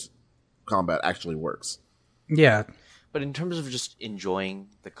based combat actually works. Yeah. But in terms of just enjoying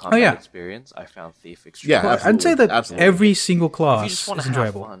the combat experience, I found Thief extremely. Yeah, absolutely. I'd say that Absolutely. every single If you class just want is to have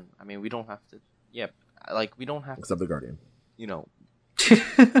enjoyable. fun, I mean, we don't have to. Yeah, like we don't have Except the Guardian. You know,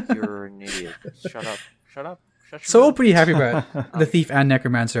 you're an idiot. Shut up. Shut your So we're mouth. pretty happy about the Thief and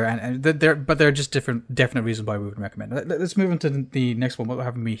Necromancer, and there are just definite reasons why we would recommend it. Let's move on to the next one. What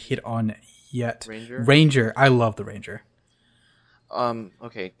haven't we hit on yet? Ranger. I love the Ranger.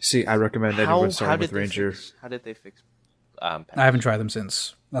 Okay. See, I recommend everyone starting with Ranger. How did they fix? I haven't tried them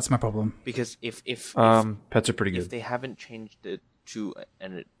since. That's my problem. Because if Pets are pretty if good. they haven't changed it to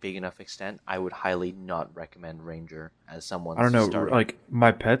a big enough extent, I would highly not recommend Ranger as someone. I don't know, starting. like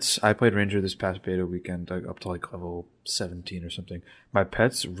my pets. I played Ranger this past beta weekend, like, up to like level 17 or something. My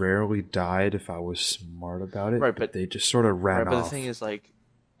pets rarely died if I was smart about it, Right, but but- they just sort of ran Right, but off. the thing is, like,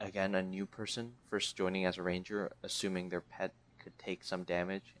 again, a new person first joining as a ranger, assuming their pet could take some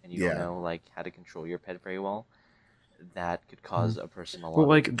damage, and you don't know like how to control your pet very well, that could cause a person a lot. Well,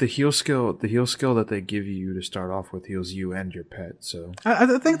 like the heal skill that they give you to start off with heals you and your pet. So I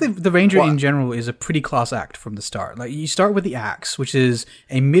think the Ranger in general is a pretty class act from the start. Like you start with the axe, which is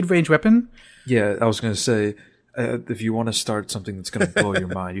a mid-range weapon. yeah, I was gonna say. If you want to start something that's going to blow your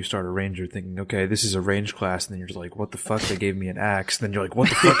mind, you start a ranger thinking, okay, this is a range class, and then you're just like, what the fuck? They gave me an axe. And then you're like, what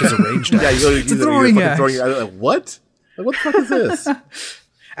the fuck is a ranged axe? It's a throwing axe. Like, what? Like, what the fuck is this?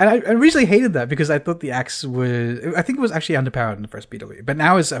 And I originally hated that because I thought the axe was... I think it was actually underpowered in the first BW. But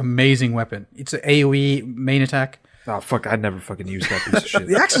now it's an amazing weapon. It's an AoE main attack. Oh, fuck, I'd never fucking use that piece of shit.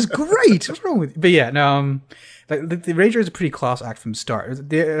 The axe is great. What's wrong with you? But yeah, no, like the Ranger is a pretty class act from the start.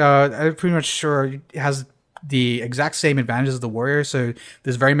 I'm pretty much sure it has the exact same advantages as the Warrior. So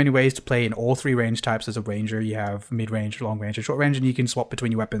there's very many ways to play in all three range types as a Ranger. You have mid-range, long-range, and short-range, and you can swap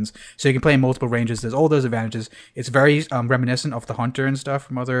between your weapons. So you can play in multiple ranges. There's all those advantages. It's very reminiscent of the Hunter and stuff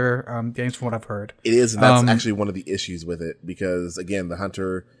from other games, from what I've heard. It is, and that's actually one of the issues with it, because again, the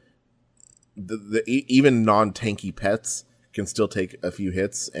Hunter, even non-tanky pets can still take a few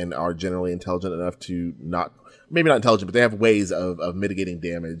hits and are generally intelligent enough to maybe not intelligent, but they have ways of mitigating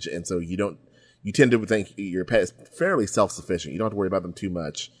damage, and so you tend to think your pet is fairly self-sufficient. You don't have to worry about them too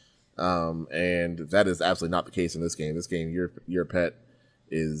much. And that is absolutely not the case in this game. This game, your pet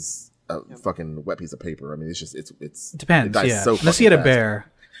is a fucking wet piece of paper. I mean, it Depends, dies yeah. so Unless you get a fucking fast.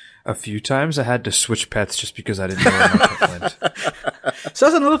 bear. A few times I had to switch pets just because I didn't know where my pet went. So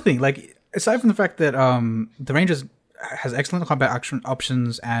that's another thing. Like, aside from the fact that the Rangers has excellent combat action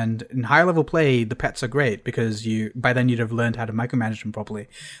options, and in higher level play, the pets are great because by then you'd have learned how to micromanage them properly.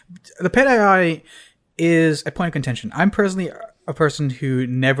 The pet AI is a point of contention. I'm personally a person who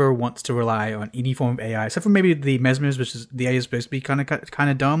never wants to rely on any form of AI, except for maybe the Mesmers, which is the AI is supposed to be kind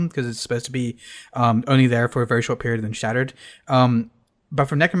of dumb because it's supposed to be only there for a very short period and then shattered. But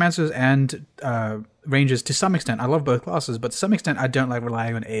for Necromancers and Rangers, to some extent, I love both classes, but to some extent, I don't like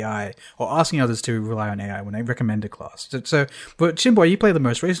relying on AI or asking others to rely on AI when I recommend a class. So but Shinboy, you played the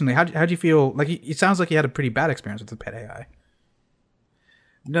most recently. How do you feel? Like, it sounds like you had a pretty bad experience with the pet AI.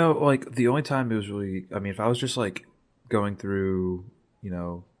 No, like the only time it was really, I mean, if I was just like going through,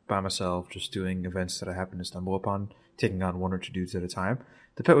 by myself, just doing events that I happen to stumble upon, taking on one or two dudes at a time,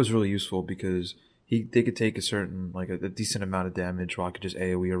 the pet was really useful because they could take a decent amount of damage while I could just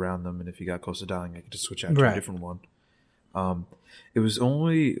AoE around them, and if you got close to dying, I could just switch out to a different one. It was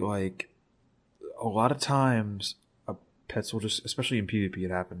only like a lot of times a pets will just, especially in PvP,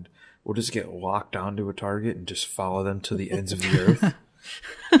 it happened, will just get locked onto a target and just follow them to the ends of the earth.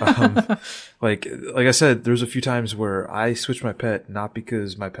 Like I said, there's a few times where I switched my pet, not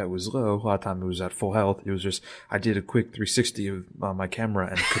because my pet was low. A lot of time it was at full health. It was just I did a quick 360 of my camera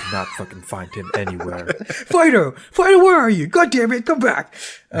and could not fucking find him anywhere. Fido, where are you? God damn it, come back!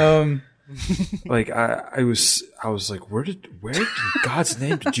 Like I was like, where in God's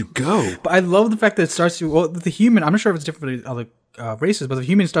name did you go? But I love the fact that it starts with the human. I'm not sure if it's different for the other races, but the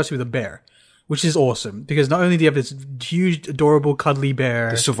human starts with a bear, which is awesome because not only do you have this huge, adorable, cuddly bear.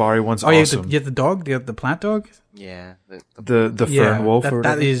 The Sylvari one's awesome. You have the dog, the plant dog. Yeah, the fern wolf.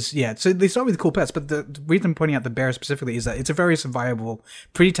 That is, yeah. So they start with cool pets, but the reason I'm pointing out the bear specifically is that it's a very survivable,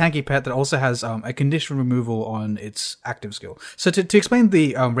 pretty tanky pet that also has a condition removal on its active skill. So to explain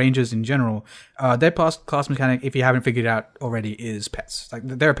the rangers in general, their class mechanic, if you haven't figured it out already, is pets. Like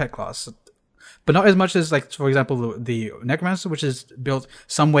they're a pet class. But not as much as, like, for example, the Necromancer, which is built,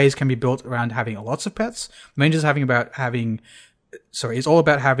 some ways can be built around having lots of pets. Rangers it's all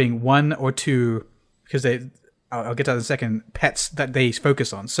about having one or two, because I'll get to that in a second, pets that they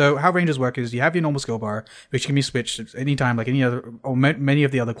focus on. So how Rangers work is you have your normal skill bar, which can be switched at any time, like any other, or many of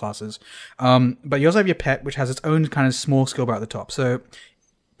the other classes. But you also have your pet, which has its own kind of small skill bar at the top. So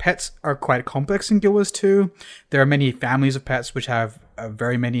pets are quite complex in Guild Wars 2. There are many families of pets which have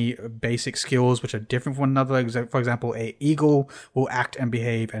very many basic skills which are different from one another. For example, a eagle will act and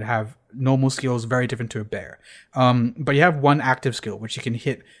behave and have normal skills very different to a bear. But you have one active skill which you can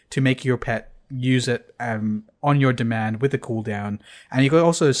hit to make your pet use it on your demand with a cooldown. And you can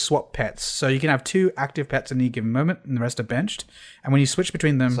also swap pets. So you can have 2 active pets at any given moment and the rest are benched. And when you switch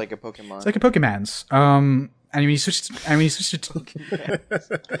between them... It's like a Pokemon. It's like a Pokemon's. And when you switch to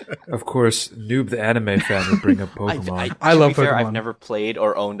of course, Noob the anime fan would bring up Pokemon. I love Pokemon. I've never played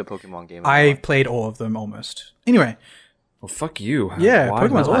or owned a Pokemon game. I played all of them almost. Anyway. Well, fuck you. Yeah,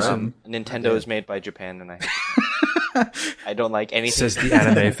 Pokemon's awesome. Nintendo is made by Japan, and I don't like anything. Says the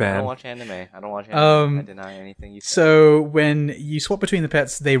anime fan. I don't watch anime. I deny anything you say. So when you swap between the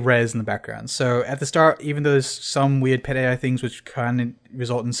pets, they res in the background. So at the start, even though there's some weird pet AI things which can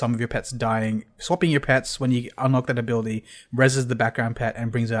result in some of your pets dying, swapping your pets when you unlock that ability reses the background pet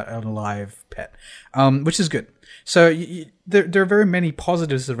and brings out an alive pet, which is good. So there are very many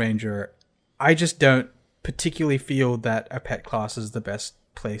positives to the Ranger. I just don't particularly feel that a pet class is the best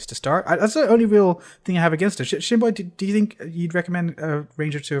place to start. That's the only real thing I have against it. Shinboy, do you think you'd recommend a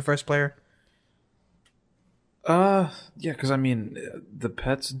Ranger to a first player? Yeah, because I mean, the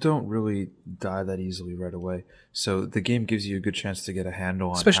pets don't really die that easily right away. So the game gives you a good chance to get a handle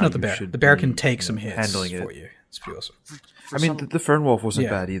on especially how not the bear. The bear can take some hits handling for it. You. It's pretty awesome. The Fern Wolf wasn't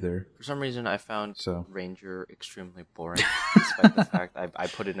bad either. For some reason, I found Ranger extremely boring, despite the fact I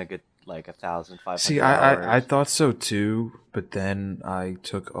put in a good, 1,500 See, hours. I thought so too, but then I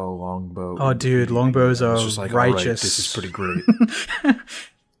took a longbow. Oh, dude, longbows are just like, righteous. Right, this is pretty great.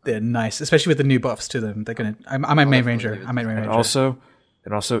 They're nice, especially with the new buffs to them. They're gonna. I'm a main ranger.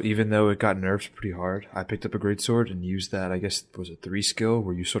 And also, even though it got nerfed pretty hard, I picked up a greatsword and used that. I guess was a 3 skill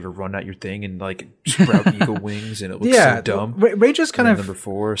where you sort of run at your thing and sprout eagle wings, and it looks so dumb. Rangers kind of number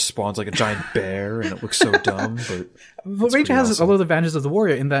 4 spawns like a giant bear, and it looks so dumb. But Ranger has a lot of the advantages of the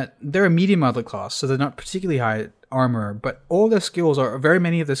warrior in that they're a medium armor class, so they're not particularly high armor, but all their skills very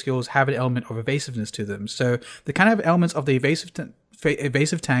many of their skills have an element of evasiveness to them. So they kind of have elements of the evasive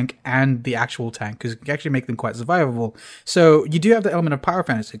tank and the actual tank, because it can actually make them quite survivable. So you do have the element of power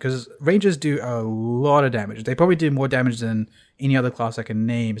fantasy, because Rangers do a lot of damage. They probably do more damage than any other class I can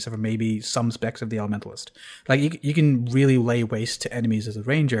name, except for maybe some specs of the Elementalist. You can really lay waste to enemies as a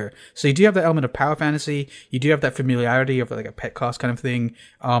Ranger. So you do have the element of power fantasy. You do have that familiarity of a pet class kind of thing.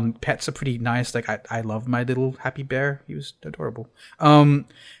 Pets are pretty nice. I love my little happy bear. He was adorable.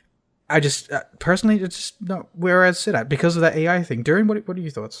 I just personally, it's just not where I'd sit at because of that AI thing. Dourin, what are your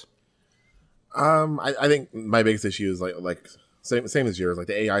thoughts? I think my biggest issue is like same as yours. Like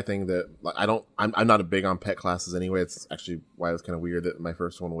the AI thing that I'm not a big on pet classes anyway. It's actually why it was kind of weird that my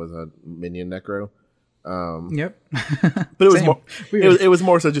first one was a minion necro. Yep. But it was more. It was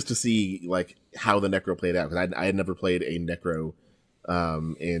more so just to see how the necro played out, because I had never played a necro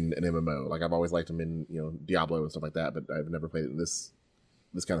in an MMO. I've always liked them in Diablo and stuff like that, but I've never played it in this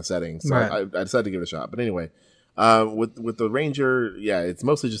kind of setting. So right. I decided to give it a shot. But anyway, with the Ranger, yeah, it's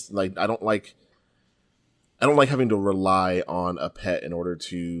mostly just I don't like having to rely on a pet in order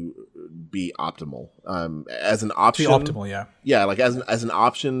to be optimal. As an option, be optimal, yeah, yeah. As an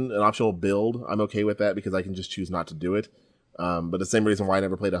option, an optional build, I'm okay with that because I can just choose not to do it. But the same reason why I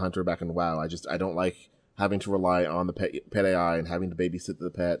never played a hunter back in WoW, I don't like having to rely on the pet AI and having to babysit the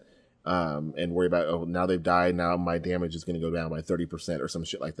pet and worry about, oh, now they've died, now my damage is going to go down by 30% or some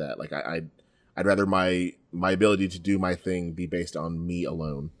shit like that. Like I'd rather my ability to do my thing be based on me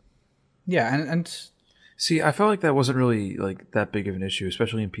alone. Yeah, and see, I felt like that wasn't really like that big of an issue,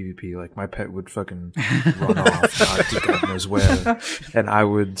 especially in PvP. Like my pet would fucking run off, not God knows where, and I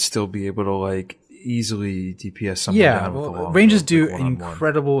would still be able to like easily DPS someone down with a long ranges bow, do like, one-on-one.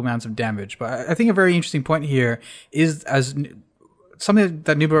 incredible amounts of damage. But I think a very interesting point here is as something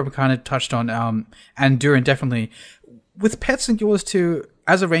that Noob kind of touched on, and Dourin definitely with pets and guilds too.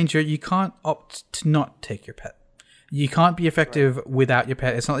 As a ranger, you can't opt to not take your pet. You can't be effective without your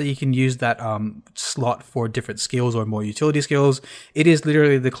pet. It's not that you can use that slot for different skills or more utility skills. It is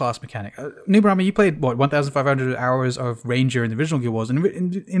literally the class mechanic. Noob, you played, 1,500 hours of Ranger in the original Guild Wars. And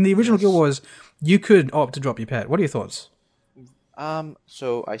in the original Guild Wars, you could opt to drop your pet. What are your thoughts?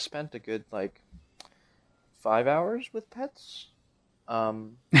 So I spent a good, 5 hours with pets.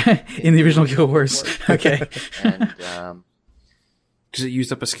 In the original Guild Wars. Okay. And, because it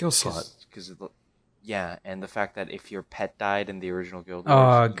used up a skill slot. Yeah, and the fact that if your pet died in the original Guild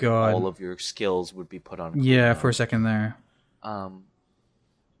Wars, oh, God. All of your skills would be put on cooldown. Yeah, for a second there.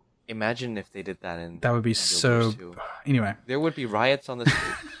 Imagine if they did that in that would be so. Anyway, there would be riots on the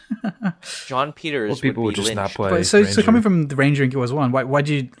street. John Peters people would just lynched. not play. But so coming from the Ranger in Guild Wars 1, why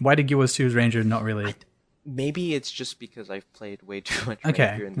did Guild Wars 2's Ranger not really? Maybe it's just because I've played way too much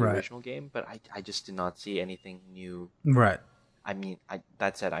Ranger in the original game, but I just did not see anything new. Right. I mean,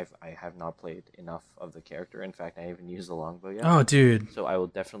 that said, I have not played enough of the character. In fact, I haven't used the longbow yet. Oh, dude. So I will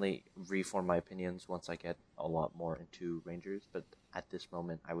definitely reform my opinions once I get a lot more into Rangers. But at this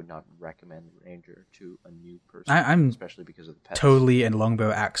moment, I would not recommend Ranger to a new person. I'm especially because of the pets. Totally a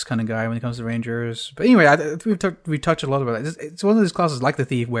longbow axe kind of guy when it comes to Rangers. But anyway, we've touched a lot about it. It's one of those classes like the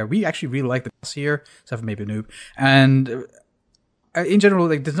Thief where we actually really like the class here, except for maybe Noob. And in general,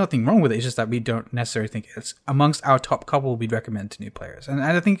 there's nothing wrong with it. It's just that we don't necessarily think it's amongst our top couple we'd recommend to new players. And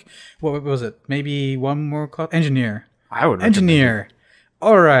I think, what was it? Maybe one more class? Engineer. I would Engineer.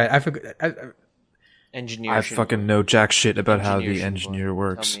 All right. I forgot. Engineer. I fucking know jack shit about how the engineer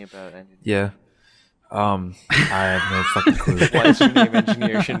works. Tell me about engineer. Yeah. I have no fucking clue. Why is your name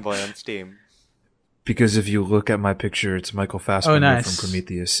Engineer Shinboy on Steam? Because if you look at my picture, it's Michael Fassbender from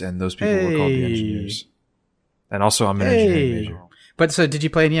Prometheus, and those people were called the engineers. And also, I'm an engineering major. But so, did you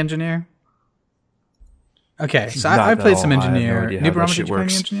play any engineer? Okay, so I played some engineer. Noob, did you play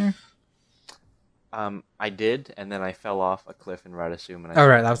any engineer? I did, and then I fell off a cliff in Radisum. All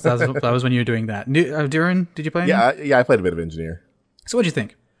right, that was when you were doing that. Dourin, did you play any? Yeah, I played a bit of engineer. So what'd you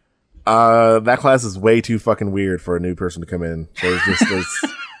think? That class is way too fucking weird for a new person to come in. There's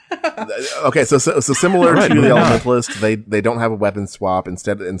okay, so similar to the Elementalist, they don't have a weapon swap.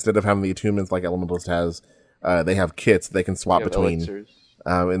 Instead of having the attunements like Elementalist has, they have kits they can swap between.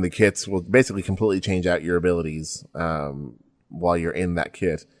 And the kits will basically completely change out your abilities while you're in that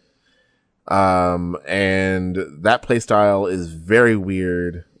kit. And that playstyle is very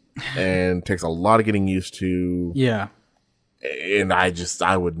weird and takes a lot of getting used to. Yeah. And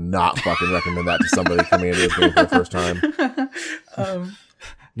I would not fucking recommend that to somebody coming into this game for the first time.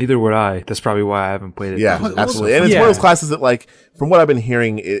 Neither would I. That's probably why I haven't played it. Yeah, absolutely. And it's one of those classes that, like, from what I've been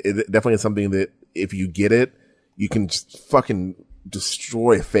hearing, it definitely is something that if you get it, you can just fucking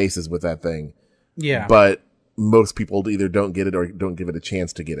destroy faces with that thing. Yeah. But most people either don't get it or don't give it a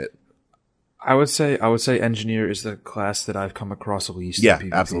chance to get it. I would say engineer is the class that I've come across the least. Yeah, in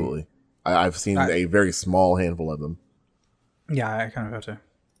PvP. Absolutely. I've seen a very small handful of them. Yeah, I kind of have to.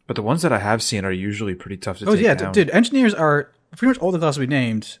 But the ones that I have seen are usually pretty tough to take down. Oh, yeah, dude. Engineers are pretty much all the classes we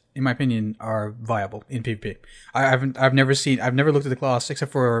named, in my opinion, are viable in PvP. I've never looked at the class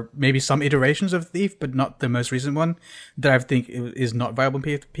except for maybe some iterations of Thief, but not the most recent one that I think is not viable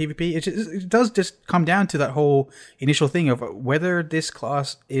in PvP. It does just come down to that whole initial thing of whether this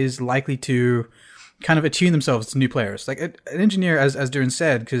class is likely to kind of attune themselves to new players. Like an engineer, as Dourin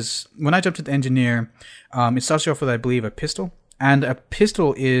said, because when I jumped into engineer, it starts you off with, I believe, a pistol, and a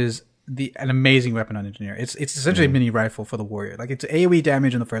pistol is an amazing weapon on engineer. It's essentially a mini rifle for the warrior. Like, it's AoE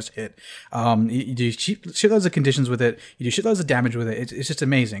damage on the first hit. You do shitloads of conditions with it. You do shitloads of damage with it. It's just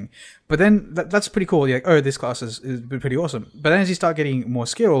amazing. But then that's pretty cool. You're like, oh, this class is pretty awesome. But then as you start getting more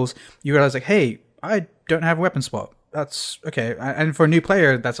skills, you realize, like, hey, I don't have a weapon swap. That's okay. And for a new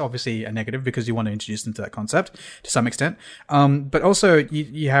player, that's obviously a negative because you want to introduce them to that concept to some extent. But also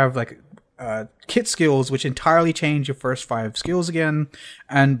you have like kit skills, which entirely change your first 5 skills again.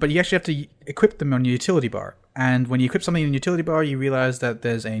 But you actually have to equip them on your utility bar. And when you equip something in your utility bar, you realize that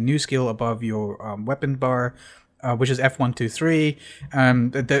there's a new skill above your weapon bar, which is F1, 2, 3.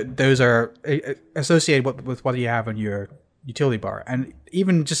 Those are associated with what you have on your utility bar. And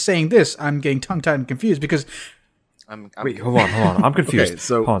even just saying this, I'm getting tongue-tied and confused because... Wait, hold on. I'm confused. Okay,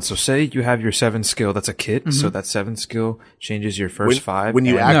 so hold on. So say you have your 7 skill. That's a kit. So that 7 skill changes your first 5. When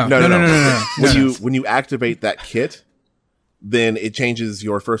you No. When you activate that kit, then it changes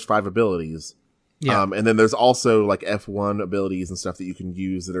your first 5 abilities. Yeah. And then there's also like F1 abilities and stuff that you can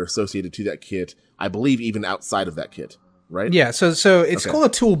use that are associated to that kit. I believe even outside of that kit, right? Yeah. So it's called a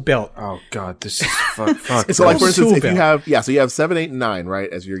tool belt. Oh God, this is fuck. So like for instance, if belt. you have 7, 8, and 9,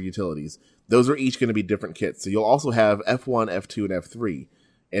 right, as your utilities. Those are each going to be different kits. So you'll also have F1, F2, and F3.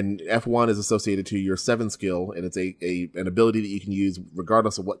 And F1 is associated to your 7 skill, and it's an ability that you can use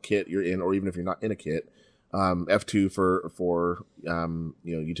regardless of what kit you're in, or even if you're not in a kit. F2 for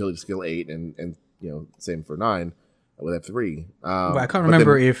utility skill 8, and same for 9 with F3. But I can't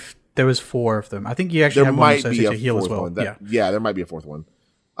remember if there was 4 of them. I think you actually have one associated to heal as well. Yeah, there might be a 4th one.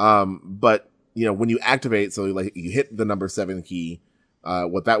 But when you activate, so like you hit the number 7 key.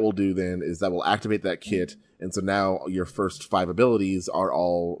 What that will do then is that will activate that kit, and so now your first 5 abilities are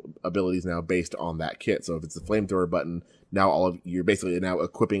all abilities now based on that kit. So if it's the flamethrower button, now you're basically now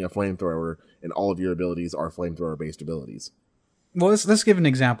equipping a flamethrower, and all of your abilities are flamethrower based abilities. Well, let's give an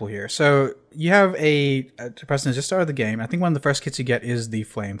example here. So you have a person who just started the game. I think one of the first kits you get is the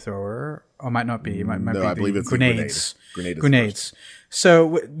flamethrower, or it might not be. It might be I believe it's grenades. Grenades.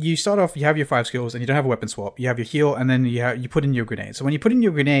 So you start off, you have your 5 skills, and you don't have a weapon swap. You have your heal, and then you put in your grenades. So when you put in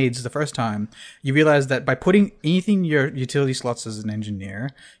your grenades the first time, you realize that by putting anything in your utility slots as an engineer,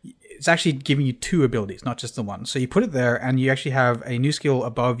 it's actually giving you 2 abilities, not just the one. So you put it there, and you actually have a new skill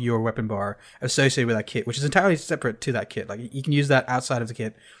above your weapon bar associated with that kit, which is entirely separate to that kit. Like you can use that outside of the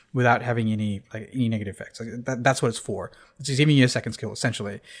kit without having any negative effects. Like that's what it's for. It's giving you a second skill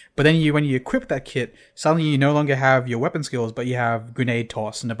essentially. But then when you equip that kit, suddenly you no longer have your weapon skills, but you have grenade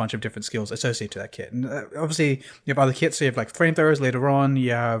toss and a bunch of different skills associated to that kit. And obviously you have other kits. So you have like flamethrowers later on.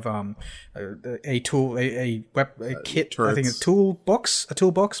 You have a tool, a kit. Turrets. I think a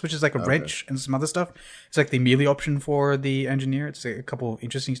toolbox, which is like a wrench and some other stuff. It's like the melee option for the engineer. It's a couple of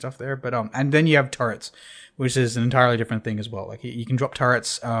interesting stuff there. But and then you have turrets, which is an entirely different thing as well. Like you can drop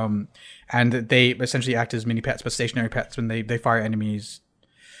turrets, and they essentially act as mini pets, but stationary pets when they fire enemies.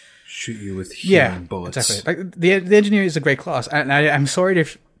 Shoot you with healing bullets. Exactly. Like the engineer is a great class, and I'm sorry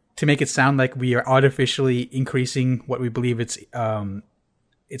to make it sound like we are artificially increasing what we believe it's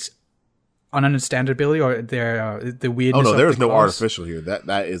ununderstandability or the weirdness. Oh no, there is the no class. artificial here.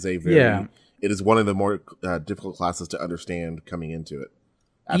 That is a very it is one of the more difficult classes to understand coming into it.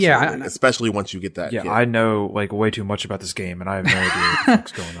 Absolutely. Yeah, especially once you get that. Yeah, kit. I know like way too much about this game, and I have no idea what the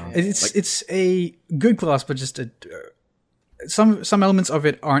fuck's going on. It's a good class, but just some elements of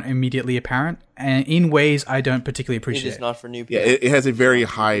it aren't immediately apparent, and in ways I don't particularly appreciate. It is not for new people. Yeah, it has a very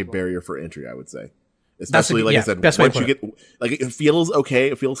high barrier for entry, I would say. Especially, like I said, once you get, like, it feels okay,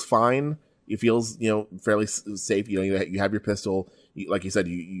 it feels fine, it feels, fairly safe. You have your pistol, like you said,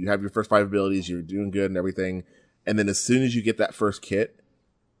 you have your first 5 abilities, you're doing good and everything, and then as soon as you get that first kit,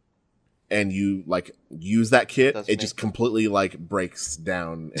 and you like use that kit, it just completely like breaks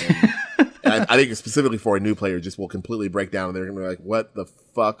down. And I think specifically for a new player, just will completely break down, and they're gonna be like, "What the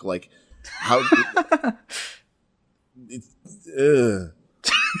fuck? Like, how?"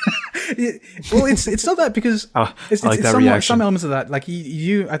 Well, it's not that because it's some elements of that. Like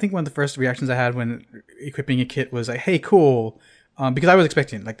I think one of the first reactions I had when equipping a kit was like, "Hey, cool." Because I was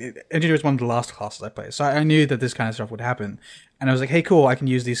expecting, like, engineer was one of the last classes I played, so I knew that this kind of stuff would happen, and I was like, "Hey, cool, I can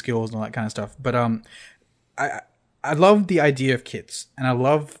use these skills and all that kind of stuff." But I love the idea of kits, and I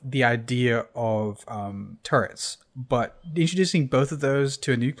love the idea of turrets. But introducing both of those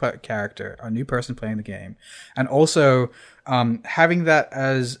to a new character, a new person playing the game, and also having that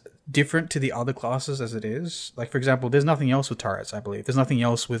as different to the other classes as it is. Like, for example, there's nothing else with turrets, I believe. There's nothing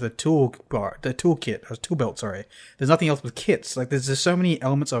else with a tool belt, sorry. There's nothing else with kits. Like, there's just so many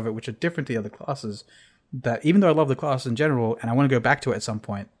elements of it which are different to the other classes that even though I love the class in general, and I want to go back to it at some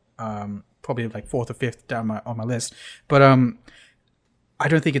point, probably like 4th or 5th down on my list, but I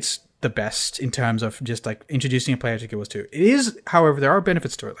don't think it's the best in terms of just like introducing a player to Guild Wars 2. It is, however, there are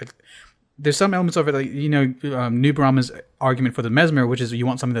benefits to it. Like, there's some elements of it, like, Noob argument for the Mesmer, which is you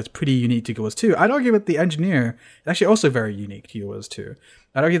want something that's pretty unique to Guild Wars 2. I'd argue that the Engineer is actually also very unique to Guild Wars 2.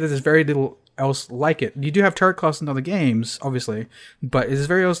 I'd argue that there's very little else like it. You do have turret classes in other games, obviously, but there's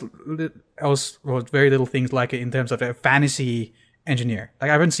very little things like it in terms of a fantasy Engineer. Like,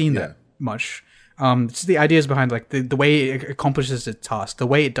 I haven't seen that much. It's the ideas behind, like, the way it accomplishes its task, the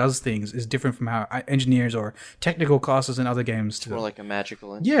way it does things is different from how engineers or technical classes in other games do. More like a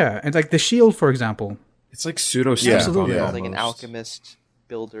magical engineer. Yeah, and like the shield, for example. It's like pseudo absolutely. Like an alchemist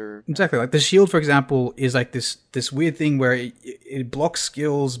builder. Exactly. Like the shield, for example, is like this weird thing where it blocks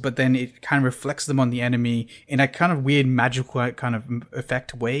skills, but then it kind of reflects them on the enemy in a kind of weird magical kind of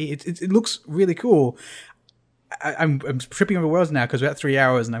effect way. It looks really cool. I'm tripping over words now because we're at 3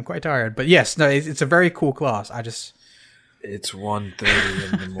 hours and I'm quite tired. But yes, no, it's a very cool class. It's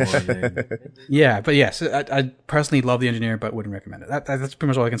 1:30 in the morning. Yeah, but yes, I personally love the engineer, but wouldn't recommend it. That's pretty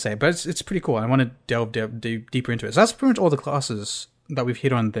much all I can say. But it's pretty cool. I want to delve deeper into it. So that's pretty much all the classes that we've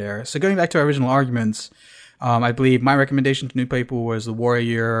hit on there. So going back to our original arguments, I believe my recommendation to new people was the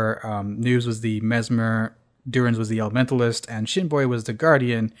Warrior, Noob's was the Mesmer, Dourin's was the Elementalist, and Shinboy was the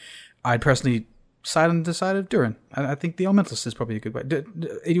Guardian. I personally decided Dourin. I think the Elementalist is probably a good way.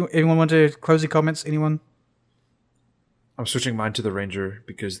 Anyone want to closing comments? Anyone? I'm switching mine to the Ranger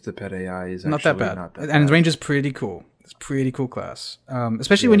because the pet AI is not that bad. Not that and bad. the Ranger's pretty cool. It's a pretty cool class,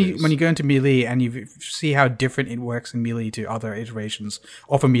 especially when you go into melee and you see how different it works in melee to other iterations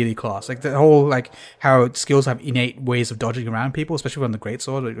of a melee class. Like the whole like how skills have innate ways of dodging around people, especially on the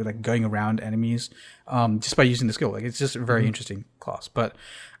greatsword, like going around enemies just by using the skill. Like it's just a very interesting class. But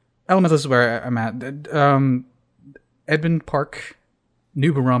Elemental is where I'm at. Edmund Park,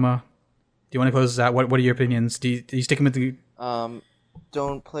 Noobarama. Do you want to close this out? What are your opinions? Do you sticking with the...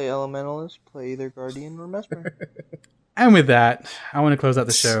 Don't play Elementalist. Play either Guardian or Mesmer. And with that, I want to close out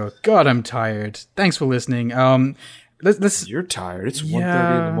the show. God, I'm tired. Thanks for listening. Let's. You're tired. It's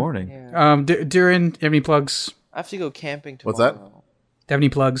 1:30 in the morning. Yeah. Dourin, you have any plugs? I have to go camping tomorrow. What's that? Do you have any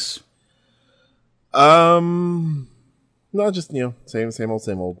plugs? No, just same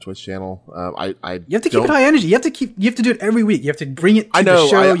old Twitch channel. You have to keep it high energy. You have to do it every week. You have to bring it to the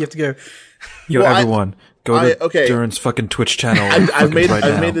show. You have to go. Yo, everyone, go to Dourin's fucking Twitch channel. I've made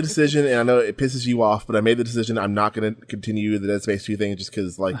the decision, and I know it pisses you off, but I made the decision. I'm not going to continue the Dead Space 2 thing just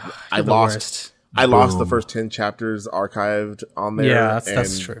because, like, I lost the first 10 chapters archived on there. Yeah,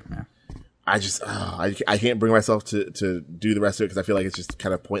 that's true. Yeah. I just I can't bring myself to do the rest of it because I feel like it's just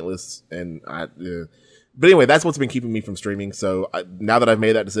kind of pointless. And but anyway, that's what's been keeping me from streaming. So now that I've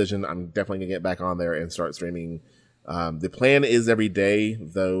made that decision, I'm definitely gonna get back on there and start streaming. The plan is every day,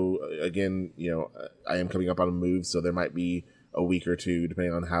 though. Again, I am coming up on a move, so there might be a week or two,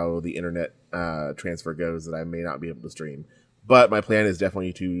 depending on how the internet transfer goes, that I may not be able to stream. But my plan is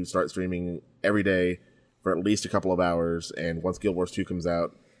definitely to start streaming every day for at least a couple of hours. And once Guild Wars 2 comes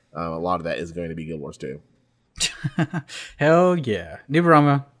out, a lot of that is going to be Guild Wars 2. Hell yeah,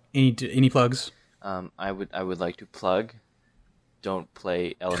 Noobarama. Any plugs? I would like to plug. Don't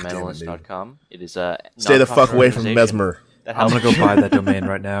play elementalist.com. It is a stay the fuck away from Mesmer. I'm gonna go buy that domain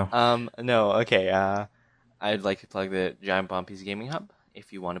right now. No, okay. I'd like to plug the Giant Bomb PC Gaming Hub.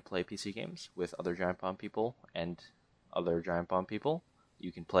 If you want to play PC games with other Giant Bomb people and other Giant Bomb people,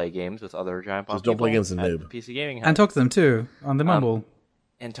 you can play games with other Giant Bomb people. Just don't play games in Noob. PC Gaming Hub. And talk to them too on the Mumble.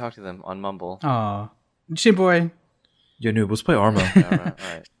 And talk to them on Mumble. Aw, Shinboy. Yo, Noob, let's play Arma. All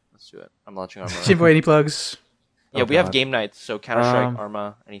right. Let's do it. I'm launching Arma. Shinboy, any plugs? Yeah, we have game nights, so Counter-Strike,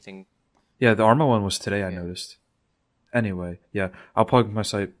 Arma, anything. Yeah, the Arma one was today, I noticed. Anyway, yeah, I'll plug my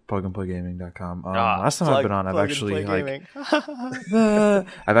site, plugandplaygaming.com. Last time I've been on, I've actually I've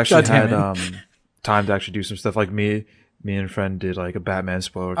actually had time to actually do some stuff. Like me and a friend did like a Batman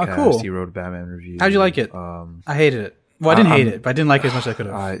spoiler cast. Cool. He wrote a Batman review. How'd you like it? I hated it. Well, I didn't hate it, but I didn't like it as much as I could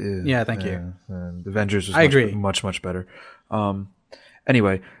have. Yeah, thank you. And Avengers was agree. much better.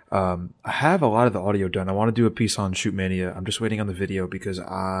 Anyway, I have a lot of the audio done. I want to do a piece on Shoot Mania. I'm just waiting on the video because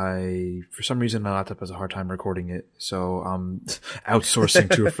for some reason, my laptop has a hard time recording it. So I'm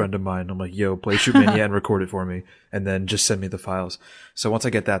outsourcing to a friend of mine. I'm like, yo, play Shoot Mania and record it for me. And then just send me the files. So once I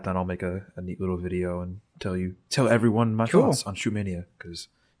get that done, I'll make a neat little video and tell everyone my thoughts on Shoot Mania.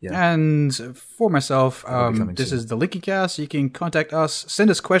 Yeah. And for myself, this is the Lincolncast. You can contact us,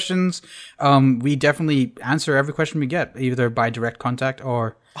 send us questions. We definitely answer every question we get, either by direct contact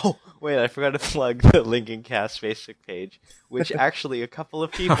or... Oh, wait, I forgot to plug the Lincolncast Facebook page, which actually a couple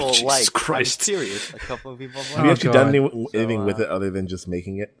of people liked. Christ. I'm serious. A couple of people liked. Have you actually done anything with it other than just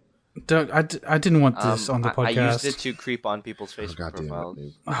making it? I didn't want this on the podcast. I used it to creep on people's Facebook profiles.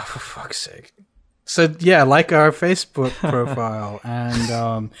 Oh, for fuck's sake. So, yeah, like our Facebook profile.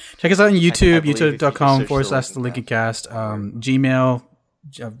 And check us out on YouTube, youtube.com/the Lincolncast. Gmail,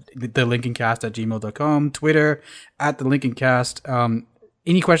 the Lincolncast at gmail.com. Twitter, at the Lincolncast.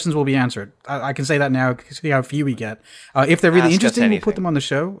 Any questions will be answered. I can say that now because see how few we get. If they're really interesting, we'll put them on the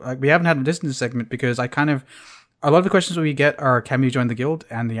show. We haven't had a distance segment because a lot of the questions we get are, can we join the guild?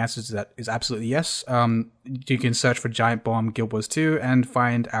 And the answer to that is absolutely yes. You can search for Giant Bomb Guild Wars 2 and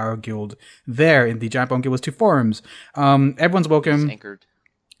find our guild there in the Giant Bomb Guild Wars 2 forums. Everyone's welcome. It's anchored.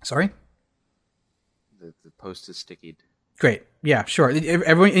 Sorry? The post is stickied. Great. Yeah, sure.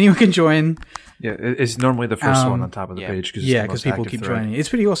 Anyone can join. Yeah, it's normally the first one on top of the page. Because people keep joining. It's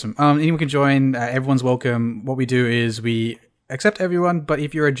pretty awesome. Anyone can join. Everyone's welcome. What we do is we accept everyone, but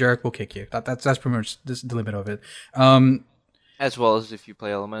if you're a jerk, we'll kick you. That's pretty much the limit of it. As well as if you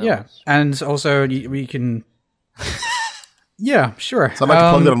play elementals. Yeah, and also we can. Yeah, sure. So I'm about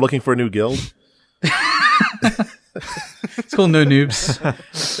to plug that I'm looking for a new guild. It's called No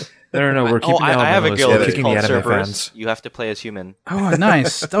Noobs. No, we're keeping I have a guild. It's kicking called the anime Cerberus. fans. You have to play as human. Oh,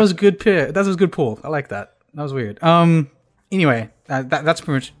 nice. That was a good pick. That was a good pull. I like that. That was weird. Anyway, that's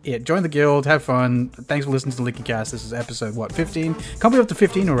pretty much it. Join the guild. Have fun. Thanks for listening to the Lincolncast. This is episode 15. Can't believe up to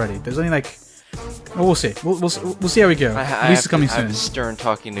 15 already. There's only like. Oh, we'll see. We'll see how we go. At least it's coming soon. I have Stern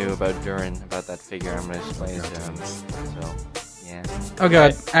talking to about Dourin about that figure. I'm going to explain it to him. So, yeah. Oh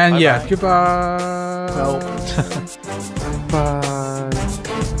god. And Bye-bye. Goodbye. Help. Bye.